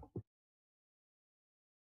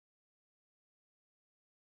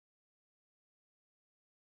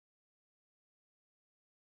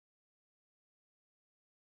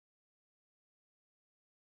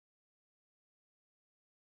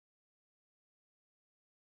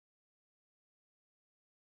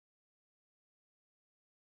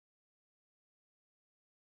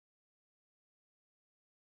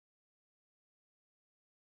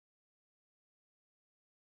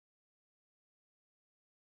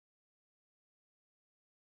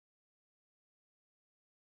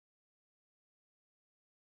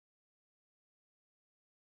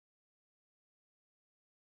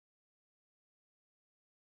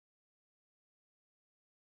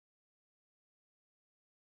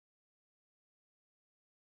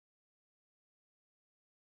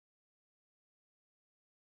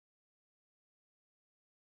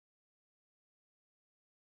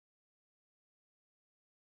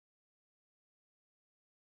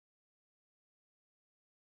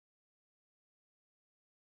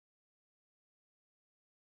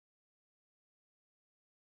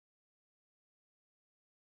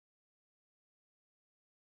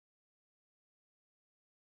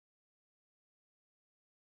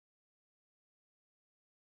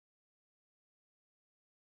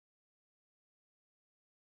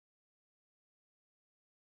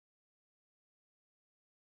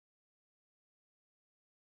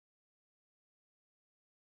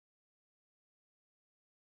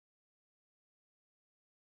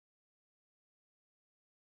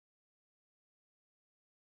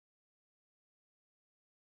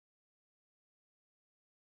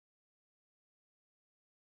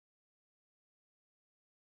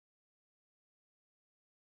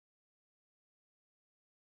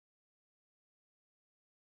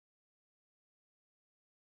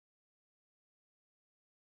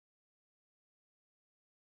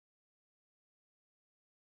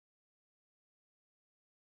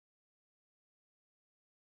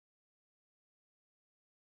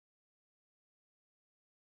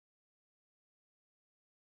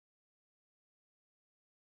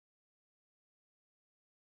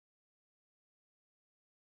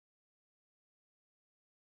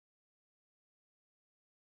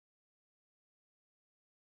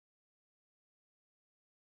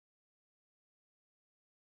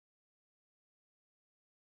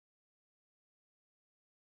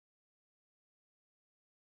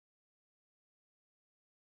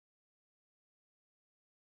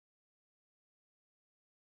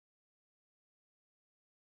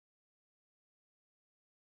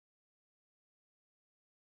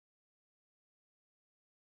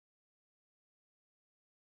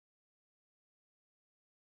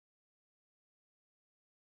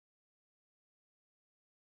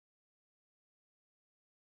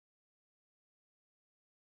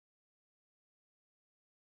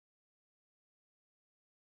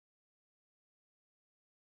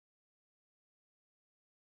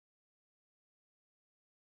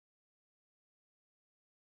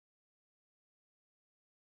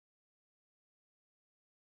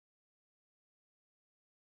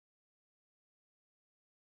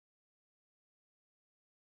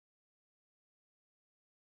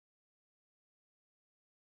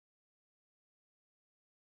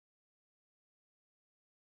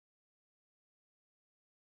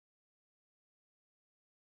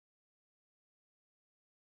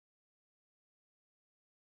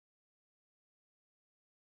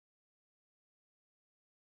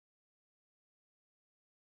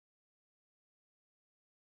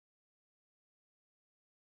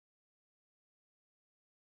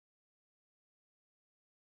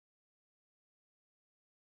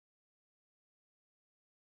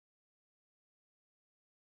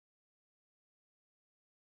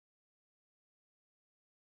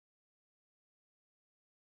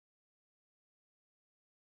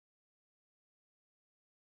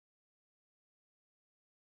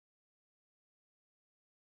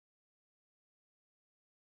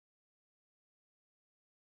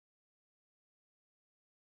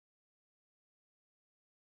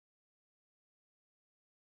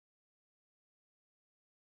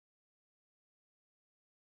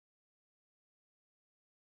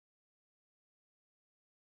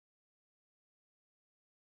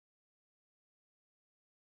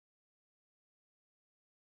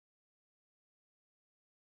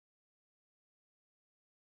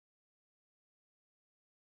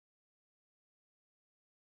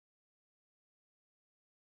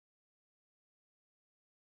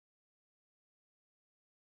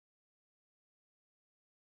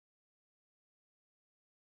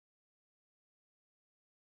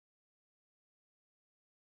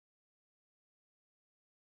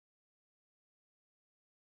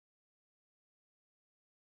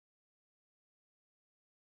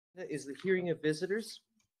 Is the hearing of visitors.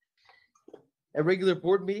 At regular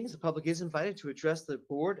board meetings, the public is invited to address the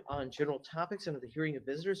board on general topics under the hearing of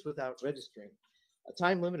visitors without registering. A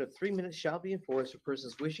time limit of 3 minutes shall be enforced for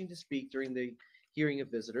persons wishing to speak during the hearing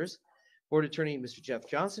of visitors. Board Attorney Mr. Jeff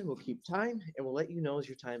Johnson will keep time and will let you know as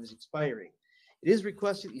your time is expiring. It is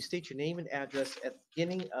requested you state your name and address at the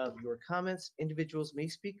beginning of your comments. Individuals may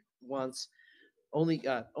speak once, only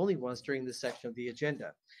once during this section of the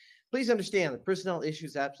agenda. Please understand that personnel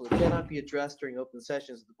issues absolutely cannot be addressed during open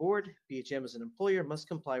sessions of the board. BHM as an employer must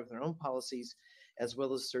comply with their own policies as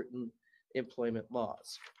well as certain employment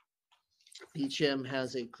laws. BHM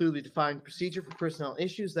has a clearly defined procedure for personnel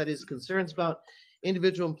issues, that is, concerns about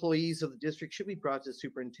individual employees of the district should be brought to the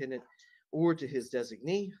superintendent or to his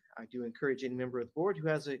designee. I do encourage any member of the board who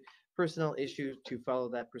has a personnel issue to follow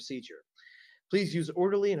that procedure. Please use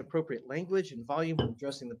orderly and appropriate language and volume when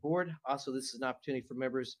addressing the board. Also, this is an opportunity for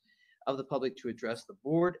members of the public to address the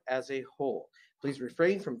board as a whole. Please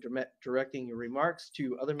refrain from directing your remarks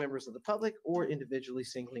to other members of the public or individually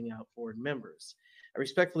singling out board members. I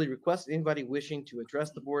respectfully request that anybody wishing to address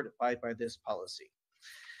the board abide by this policy.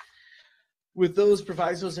 With those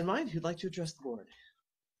provisos in mind, who'd like to address the board?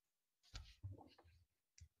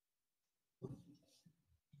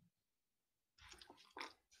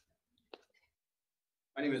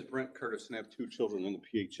 My name is Brent Curtis and I have 2 children in the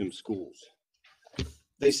PHM schools.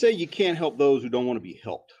 They say you can't help those who don't want to be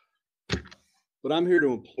helped. But I'm here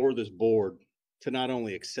to implore this board to not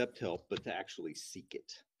only accept help, but to actually seek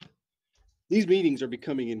it. These meetings are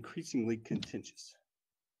becoming increasingly contentious.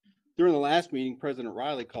 During the last meeting, President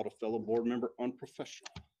Riley called a fellow board member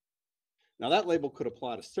unprofessional. Now that label could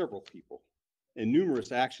apply to several people and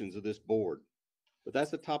numerous actions of this board, but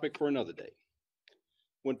that's a topic for another day.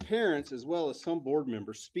 When parents, as well as some board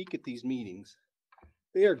members, speak at these meetings,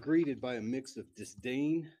 they are greeted by a mix of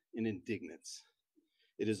disdain and indignance.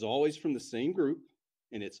 It is always from the same group,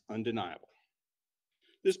 and it's undeniable.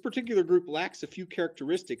 This particular group lacks a few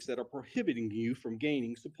characteristics that are prohibiting you from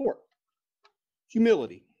gaining support.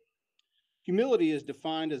 Humility. Humility is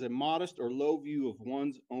defined as a modest or low view of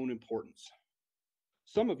one's own importance.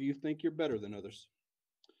 Some of you think you're better than others.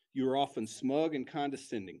 You are often smug and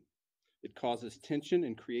condescending. It causes tension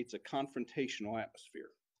and creates a confrontational atmosphere.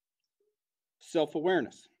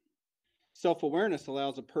 Self-awareness. Self-awareness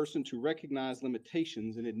allows a person to recognize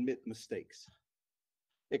limitations and admit mistakes.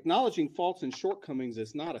 Acknowledging faults and shortcomings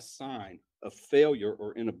is not a sign of failure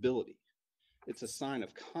or inability. It's a sign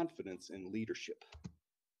of confidence in leadership.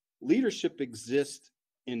 Leadership exists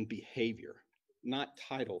in behavior, not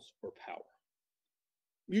titles or power.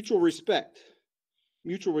 Mutual respect.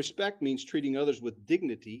 Mutual respect means treating others with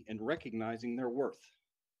dignity and recognizing their worth.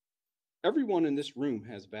 Everyone in this room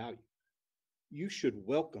has value. You should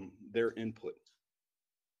welcome their input.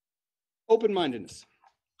 Open-mindedness.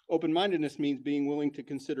 Open-mindedness means being willing to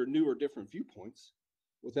consider new or different viewpoints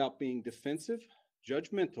without being defensive,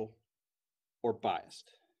 judgmental, or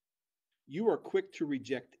biased. You are quick to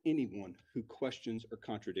reject anyone who questions or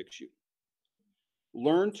contradicts you.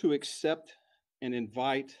 Learn to accept and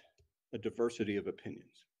invite a diversity of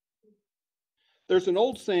opinions. There's an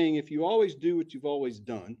old saying, if you always do what you've always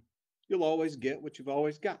done, you'll always get what you've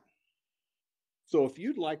always got. So if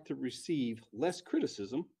you'd like to receive less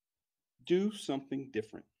criticism, do something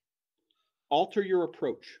different. Alter your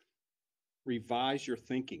approach, revise your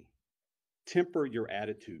thinking, temper your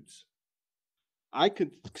attitudes. I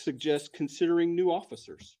could suggest considering new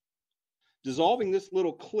officers. Dissolving this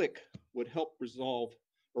little clique would help resolve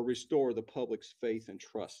or restore the public's faith and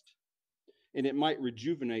trust. And it might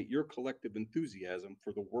rejuvenate your collective enthusiasm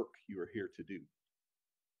for the work you are here to do.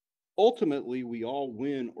 Ultimately, we all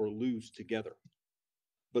win or lose together.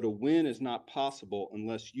 But a win is not possible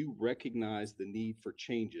unless you recognize the need for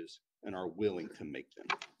changes and are willing to make them.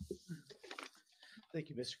 Thank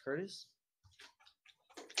you, Mr. Curtis.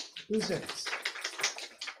 Who's next?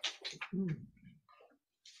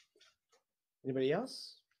 Anybody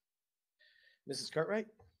else? Mrs. Cartwright?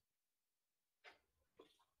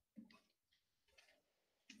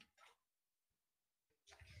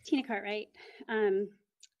 Tina Cartwright.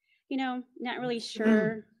 Not really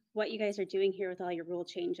sure what you guys are doing here with all your rule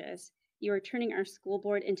changes. You are turning our school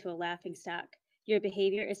board into a laughingstock. Your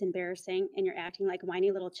behavior is embarrassing, and you're acting like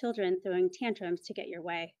whiny little children throwing tantrums to get your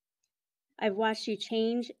way. I've watched you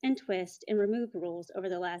change and twist and remove rules over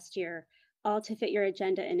the last year, all to fit your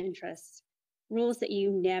agenda and interests. Rules that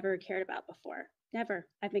you never cared about before. Never.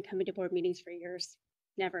 I've been coming to board meetings for years.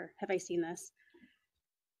 Never have I seen this.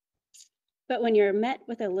 But when you're met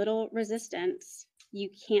with a little resistance, you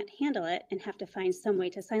can't handle it and have to find some way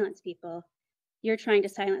to silence people. You're trying to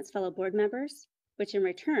silence fellow board members, which in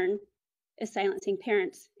return is silencing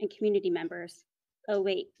parents and community members. Oh,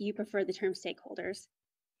 wait, you prefer the term stakeholders.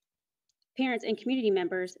 Parents and community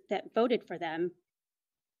members that voted for them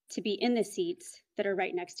to be in the seats that are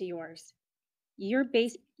right next to yours. You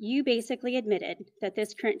basically admitted that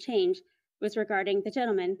this current change was regarding the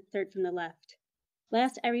gentleman third from the left.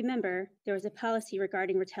 Last I remember, there was a policy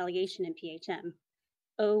regarding retaliation in PHM.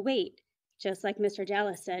 Oh, wait, just like Mr.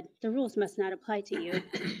 Dallas said, the rules must not apply to you.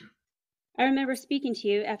 I remember speaking to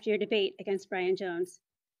you after your debate against Brian Jones.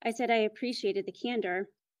 I said I appreciated the candor,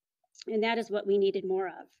 and that is what we needed more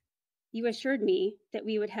of. You assured me that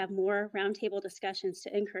we would have more roundtable discussions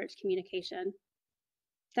to encourage communication.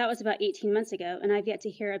 That was about 18 months ago, and I've yet to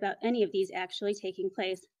hear about any of these actually taking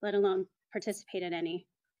place, let alone participate in any.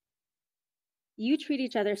 You treat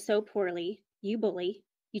each other so poorly, you bully,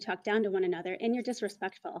 you talk down to one another, and you're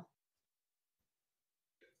disrespectful.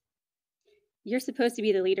 You're supposed to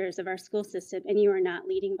be the leaders of our school system, and you are not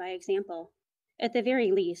leading by example. At the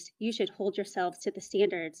very least, you should hold yourselves to the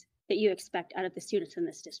standards that you expect out of the students in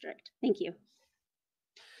this district. Thank you.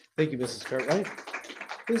 Thank you, Mrs. Cartwright.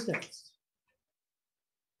 Who's next?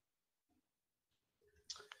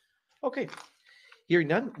 Okay, hearing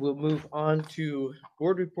none, we'll move on to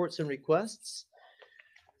board reports and requests.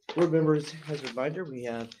 Board members, as a reminder, we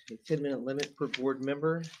have a 10-minute limit per board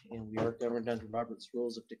member, and we are governed under Robert's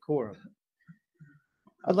Rules of Decorum.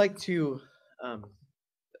 I'd like to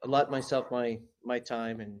allot myself my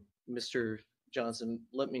time, and Mr. Johnson,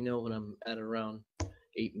 let me know when I'm at around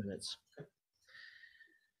 8 minutes.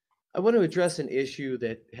 I want to address an issue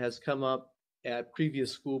that has come up at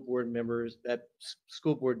previous school board members, at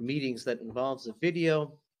school board meetings, that involves a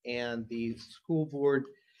video and the school board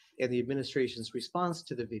and the administration's response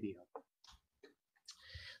to the video.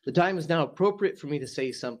 The time is now appropriate for me to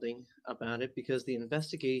say something about it because the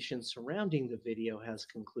investigation surrounding the video has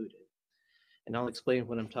concluded. And I'll explain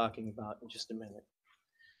what I'm talking about in just a minute.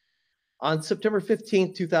 On September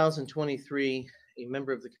 15, 2023, a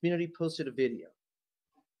member of the community posted a video.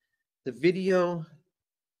 The video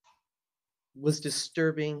was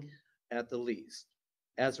disturbing at the least.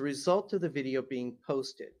 As a result of the video being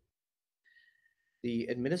posted, the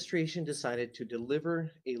administration decided to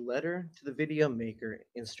deliver a letter to the video maker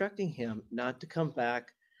instructing him not to come back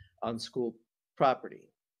on school property.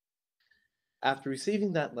 After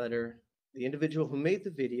receiving that letter, the individual who made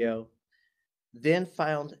the video then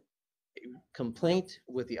filed a complaint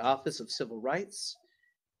with the Office of Civil Rights,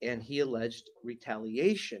 and he alleged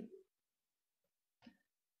retaliation.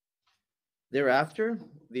 Thereafter,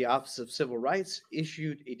 the Office of Civil Rights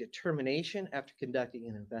issued a determination after conducting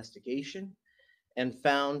an investigation and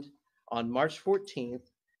found on March 14th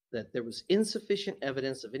that there was insufficient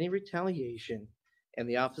evidence of any retaliation, and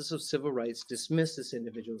the Office of Civil Rights dismissed this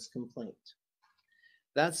individual's complaint.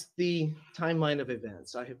 That's the timeline of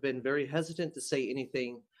events. I have been very hesitant to say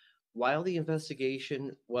anything while the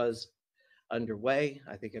investigation was underway.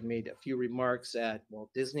 I think I made a few remarks at Walt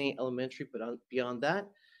Disney Elementary, but beyond that,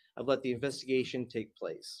 I've let the investigation take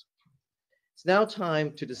place. It's now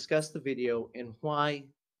time to discuss the video and why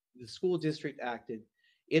the school district acted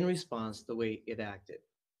in response the way it acted.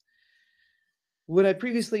 When I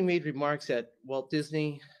previously made remarks at Walt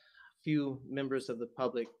Disney, a few members of the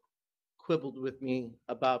public quibbled with me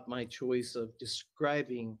about my choice of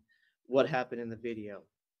describing what happened in the video.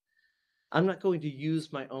 I'm not going to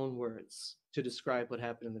use my own words to describe what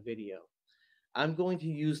happened in the video. I'm going to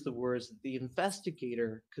use the words that the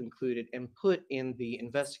investigator concluded and put in the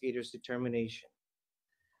investigator's determination.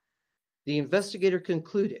 The investigator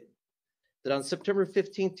concluded that on September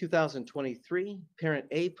 15, 2023, parent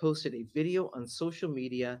A posted a video on social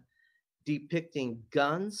media depicting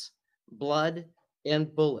guns, blood,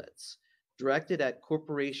 and bullets directed at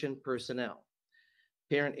corporation personnel.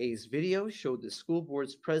 Parent A's video showed the school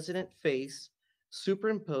board's president face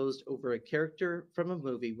superimposed over a character from a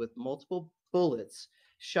movie with multiple bullets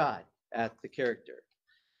shot at the character.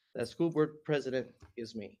 That school board president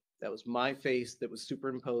is me. That was my face that was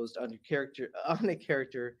superimposed on a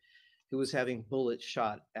character who was having bullets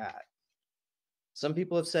shot at. Some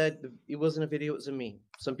people have said it wasn't a video, it was a meme.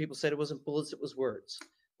 Some people said it wasn't bullets, it was words.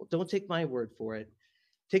 Well, don't take my word for it.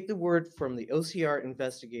 Take the word from the OCR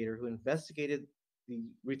investigator who investigated the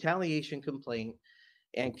retaliation complaint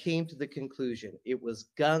and came to the conclusion it was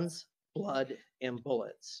guns, blood, and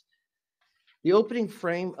bullets. The opening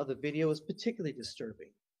frame of the video is particularly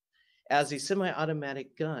disturbing as a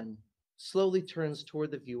semi-automatic gun slowly turns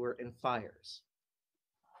toward the viewer and fires.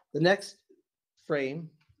 The next frame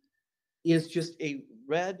is just a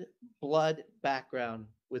red blood background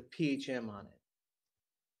with PHM on it.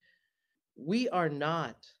 We are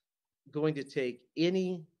not going to take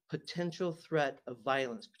any potential threat of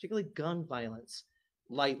violence, particularly gun violence,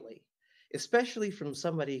 lightly, especially from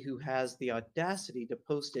somebody who has the audacity to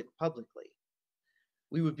post it publicly.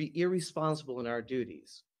 We would be irresponsible in our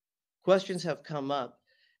duties. Questions have come up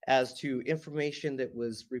as to information that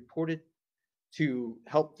was reported to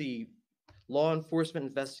help the law enforcement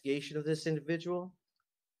investigation of this individual.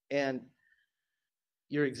 And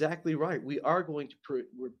you're exactly right. We are going to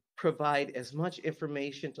provide as much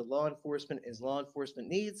information to law enforcement as law enforcement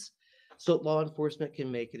needs, so law enforcement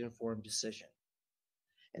can make an informed decision.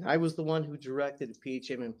 And I was the one who directed a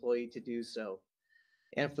PHM employee to do so.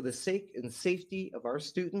 And for the sake and safety of our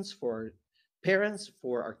students, for our parents,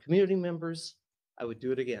 for our community members, I would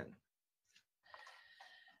do it again.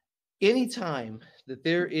 Anytime that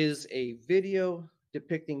there is a video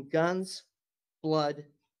depicting guns, blood,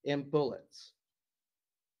 and bullets,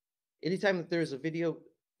 anytime that there is a video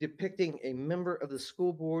depicting a member of the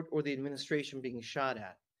school board or the administration being shot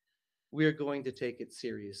at, we are going to take it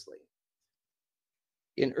seriously.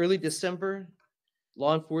 In early December,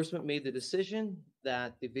 law enforcement made the decision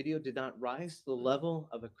that the video did not rise to the level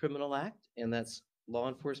of a criminal act, and that's law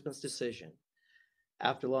enforcement's decision.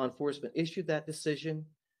 After law enforcement issued that decision,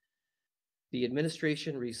 the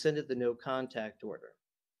administration rescinded the no contact order.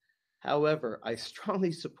 However, I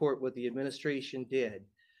strongly support what the administration did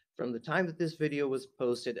from the time that this video was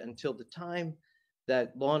posted until the time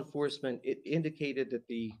that law enforcement indicated that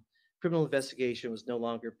the criminal investigation was no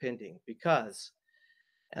longer pending, because,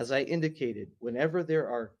 as I indicated, whenever there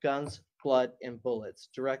are guns, blood, and bullets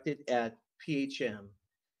directed at PHM,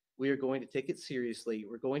 we are going to take it seriously.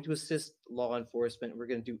 We're going to assist law enforcement. We're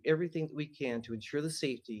going to do everything that we can to ensure the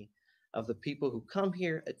safety of the people who come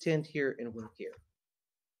here, attend here, and work here.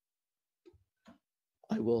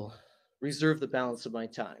 I will reserve the balance of my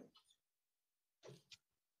time.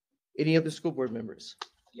 Any other school board members?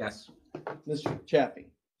 Yes. Mr.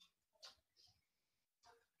 Chaffee.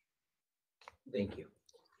 Thank you.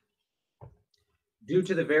 Due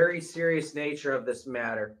to the very serious nature of this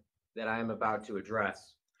matter that I am about to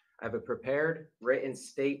address, I have a prepared written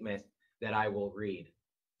statement that I will read.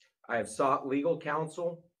 I have sought legal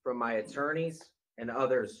counsel from my attorneys and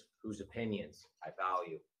others whose opinions I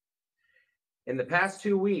value. In the past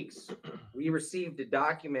 2 weeks, we received a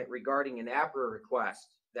document regarding an APRA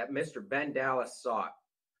request that Mr. Ben Dallas sought.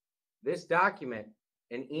 This document,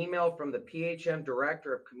 an email from the PHM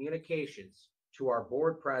Director of Communications to our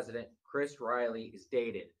board president, Chris Riley, is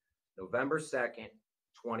dated November 2nd,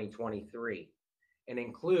 2023, and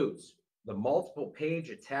includes the multiple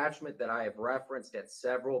page attachment that I have referenced at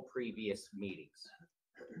several previous meetings.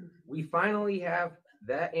 We finally have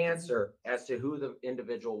that answer as to who the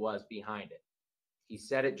individual was behind it. He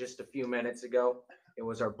said it just a few minutes ago. It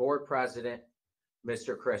was our board president,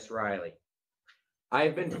 Mr. Chris Riley. I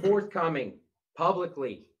have been forthcoming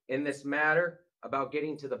publicly in this matter about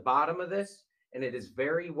getting to the bottom of this, and it is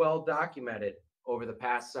very well documented over the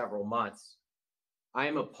past several months. I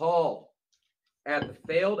am appalled at the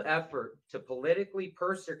failed effort to politically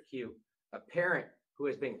persecute a parent who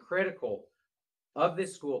has been critical of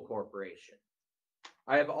this school corporation.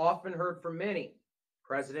 I have often heard from many,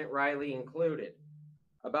 President Riley included,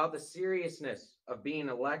 about the seriousness of being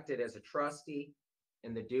elected as a trustee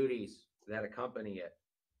and the duties that accompany it.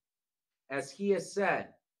 As he has said,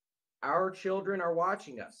 our children are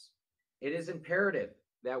watching us. It is imperative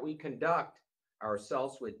that we conduct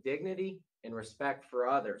ourselves with dignity and respect for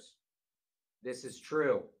others. This is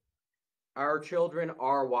true. Our children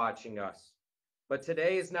are watching us. But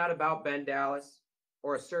today is not about Ben Dallas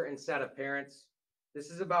or a certain set of parents.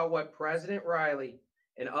 This is about what President Riley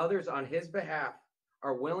and others on his behalf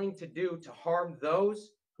are willing to do to harm those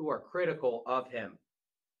who are critical of him.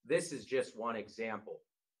 This is just one example.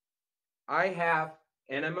 I have,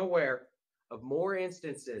 and am aware of more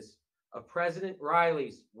instances of President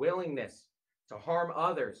Riley's willingness to harm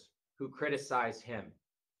others who criticize him.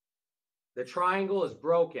 The triangle is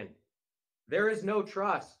broken. There is no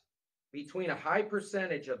trust between a high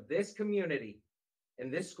percentage of this community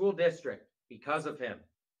and this school district because of him.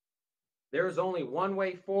 There is only one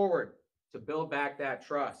way forward to build back that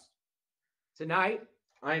trust. Tonight,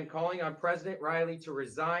 I am calling on President Riley to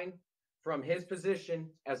resign from his position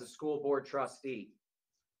as a school board trustee.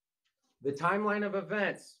 The timeline of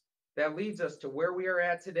events that leads us to where we are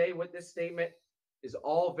at today with this statement is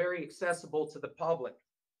all very accessible to the public.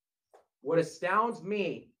 What astounds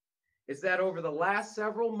me is that over the last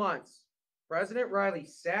several months, President Riley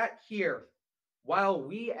sat here while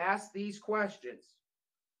we asked these questions,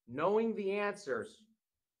 knowing the answers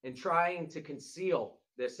and trying to conceal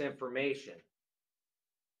this information.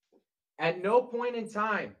 At no point in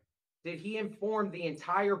time did he inform the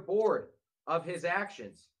entire board of his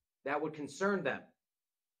actions that would concern them.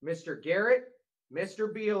 Mr. Garrett,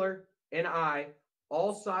 Mr. Beeler, and I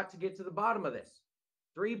all sought to get to the bottom of this.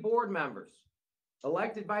 3 board members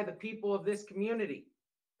elected by the people of this community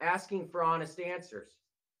asking for honest answers.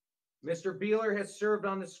 Mr. Beeler has served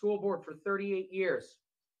on the school board for 38 years.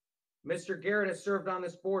 Mr. Garrett has served on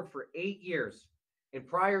this board for 8 years. And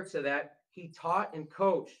prior to that, he taught and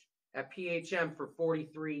coached at PHM for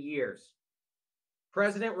 43 years.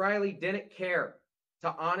 President Riley didn't care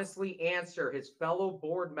to honestly answer his fellow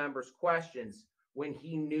board members' questions when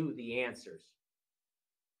he knew the answers.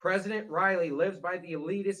 President Riley lives by the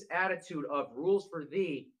elitist attitude of rules for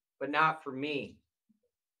thee, but not for me.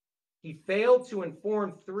 He failed to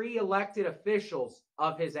inform 3 elected officials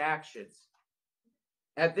of his actions.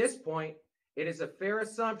 At this point, it is a fair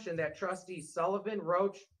assumption that trustees Sullivan,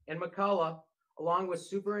 Roach, and McCullough, along with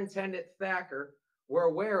Superintendent Thacker, were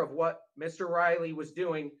aware of what Mr. Riley was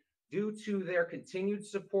doing due to their continued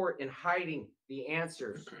support in hiding the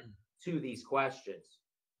answers to these questions.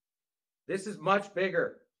 This is much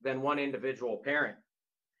bigger than one individual parent.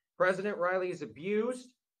 President Riley has abused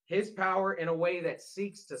his power in a way that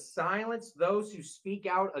seeks to silence those who speak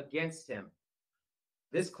out against him.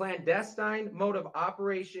 This clandestine mode of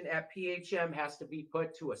operation at PHM has to be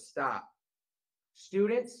put to a stop.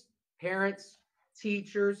 Students, parents,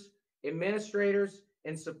 teachers, administrators,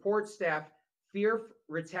 and support staff fear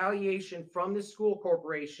retaliation from the school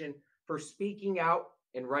corporation for speaking out,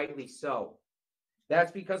 and rightly so.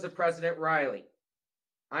 That's because of President Riley.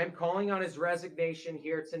 I'm calling on his resignation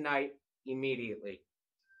here tonight immediately.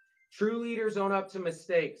 True leaders own up to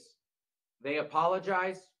mistakes. They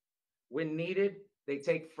apologize. When needed, they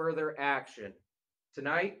take further action.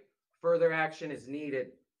 Tonight, further action is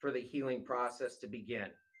needed for the healing process to begin.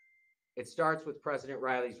 It starts with President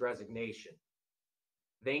Riley's resignation.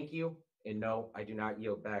 Thank you, and no, I do not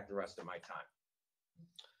yield back the rest of my time.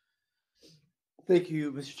 Thank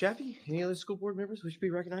you, Mr. Chaffee. Any other school board members wish to be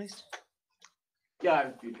recognized? Yeah, I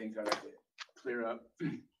have a few things I'd like to clear up.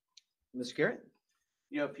 Mr. Garrett?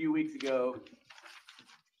 You know, a few weeks ago,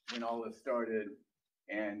 when all this started,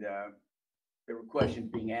 and there were questions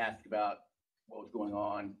being asked about what was going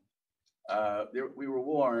on, we were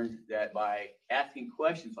warned that by asking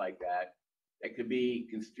questions like that, that could be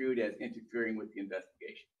construed as interfering with the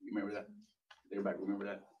investigation. You remember that? Does everybody remember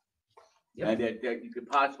that? Yep. And that you could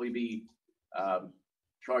possibly be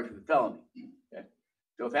charged with a felony. Okay?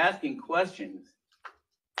 So if asking questions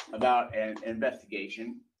about an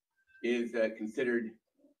investigation is considered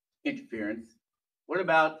interference, what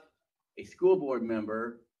about a school board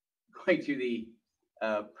member going to the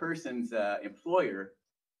person's employer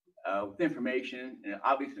with information and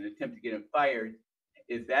obviously an attempt to get him fired?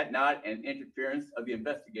 Is that not an interference of the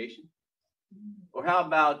investigation? Or how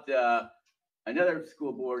about another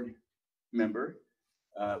school board member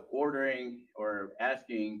ordering or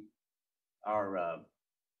asking our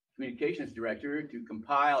communications director to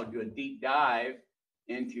compile, do a deep dive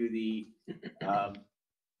into the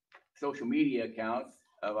social media accounts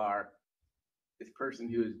of this person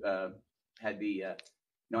who's had the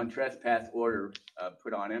non-trespass order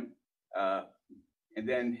put on him, and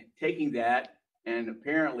then taking that and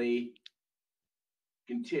apparently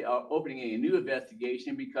opening a new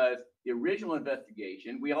investigation, because the original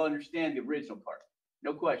investigation, we all understand the original part,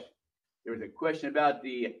 no question. There was a question about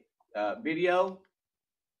the video.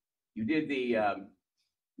 You did the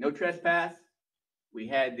no trespass. We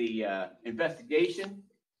had the investigation.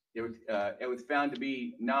 There was it was found to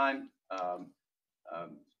be non-criminal.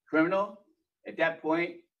 At that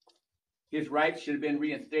point, his rights should have been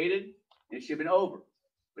reinstated, and it should have been over.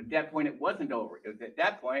 But at that point, it wasn't over. It was at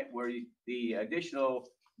that point where the additional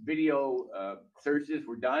video searches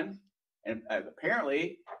were done, and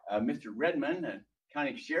apparently Mr. Redmond, the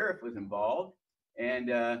county sheriff, was involved, and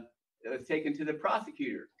it was taken to the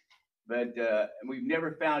prosecutor. But we've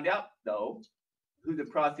never found out, though, who the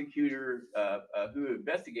prosecutor, who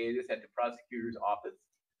investigated this at the prosecutor's office.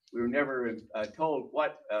 We were never told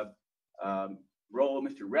what role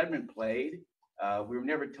Mr. Redmond played. We were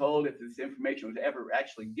never told if this information was ever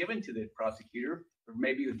actually given to the prosecutor, or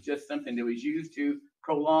maybe it was just something that was used to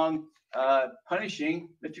prolong punishing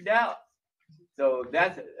Mr. Dallas. So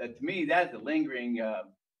that's, to me, that's a lingering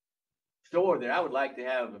story that I would like to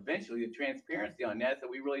have eventually, the transparency on that, so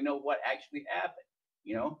we really know what actually happened.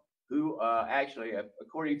 You know, who actually,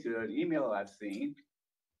 according to an email I've seen,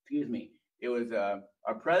 excuse me, it was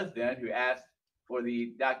our president who asked for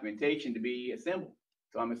the documentation to be assembled.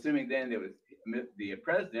 So I'm assuming then it was the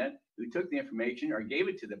president who took the information or gave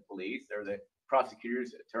it to the police or the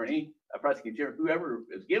prosecutor's attorney, prosecutor, whoever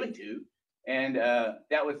it was given to, and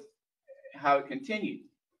that was how it continued.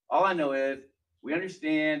 All I know is we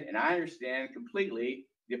understand, and I understand completely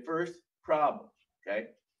the first problem, okay?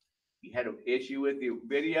 You had an issue with the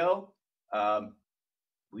video.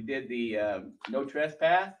 We did the no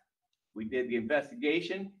trespass. We did the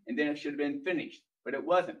investigation, and then it should have been finished, but it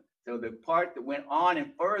wasn't. So the part that went on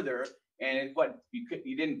and further, and it's what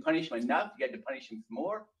you didn't punish him enough. You had to punish him some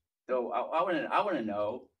more. So I want to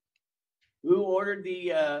know who ordered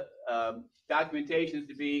the documentations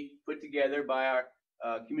to be put together by our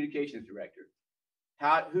communications director.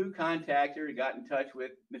 Who contacted or got in touch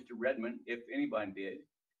with Mr. Redmond, if anybody did?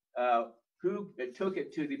 Who took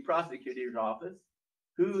it to the prosecutor's office?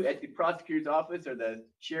 Who at the prosecutor's office or the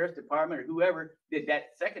sheriff's department or whoever did that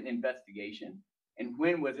second investigation? And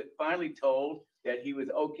when was it finally told that he was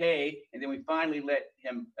okay? And then we finally let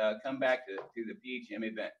him come back to the PHM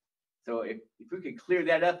event. So if we could clear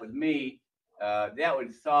that up with me, that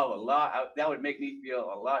would solve a lot. That would make me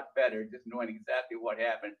feel a lot better just knowing exactly what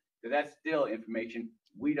happened. So that's still information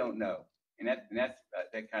we don't know. And that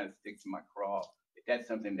kind of sticks in my craw. If that's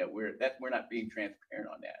something that we're not being transparent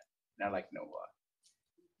on that. And I'd like to know why.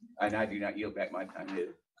 And I do not yield back my time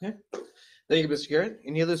either. Okay. Thank you, Mr. Garrett.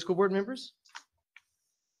 Any other school board members?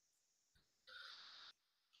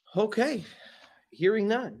 Okay, hearing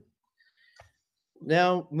none.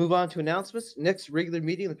 Now move on to announcements. Next regular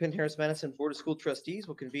meeting of the Penn-Harris-Madison Board of School Trustees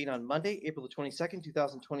will convene on Monday, April the 22nd,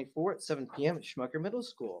 2024 at 7 p.m. at Schmucker Middle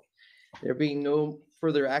School. There being no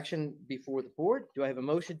further action before the board, do I have a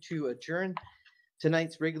motion to adjourn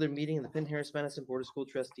tonight's regular meeting of the Penn-Harris-Madison Board of School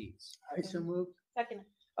Trustees? I so moved. Second.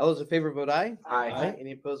 All those in favor vote aye. Aye.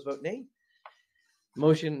 Any opposed vote nay.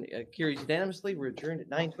 Motion carries unanimously. We're adjourned at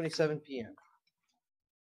 9:27 p.m.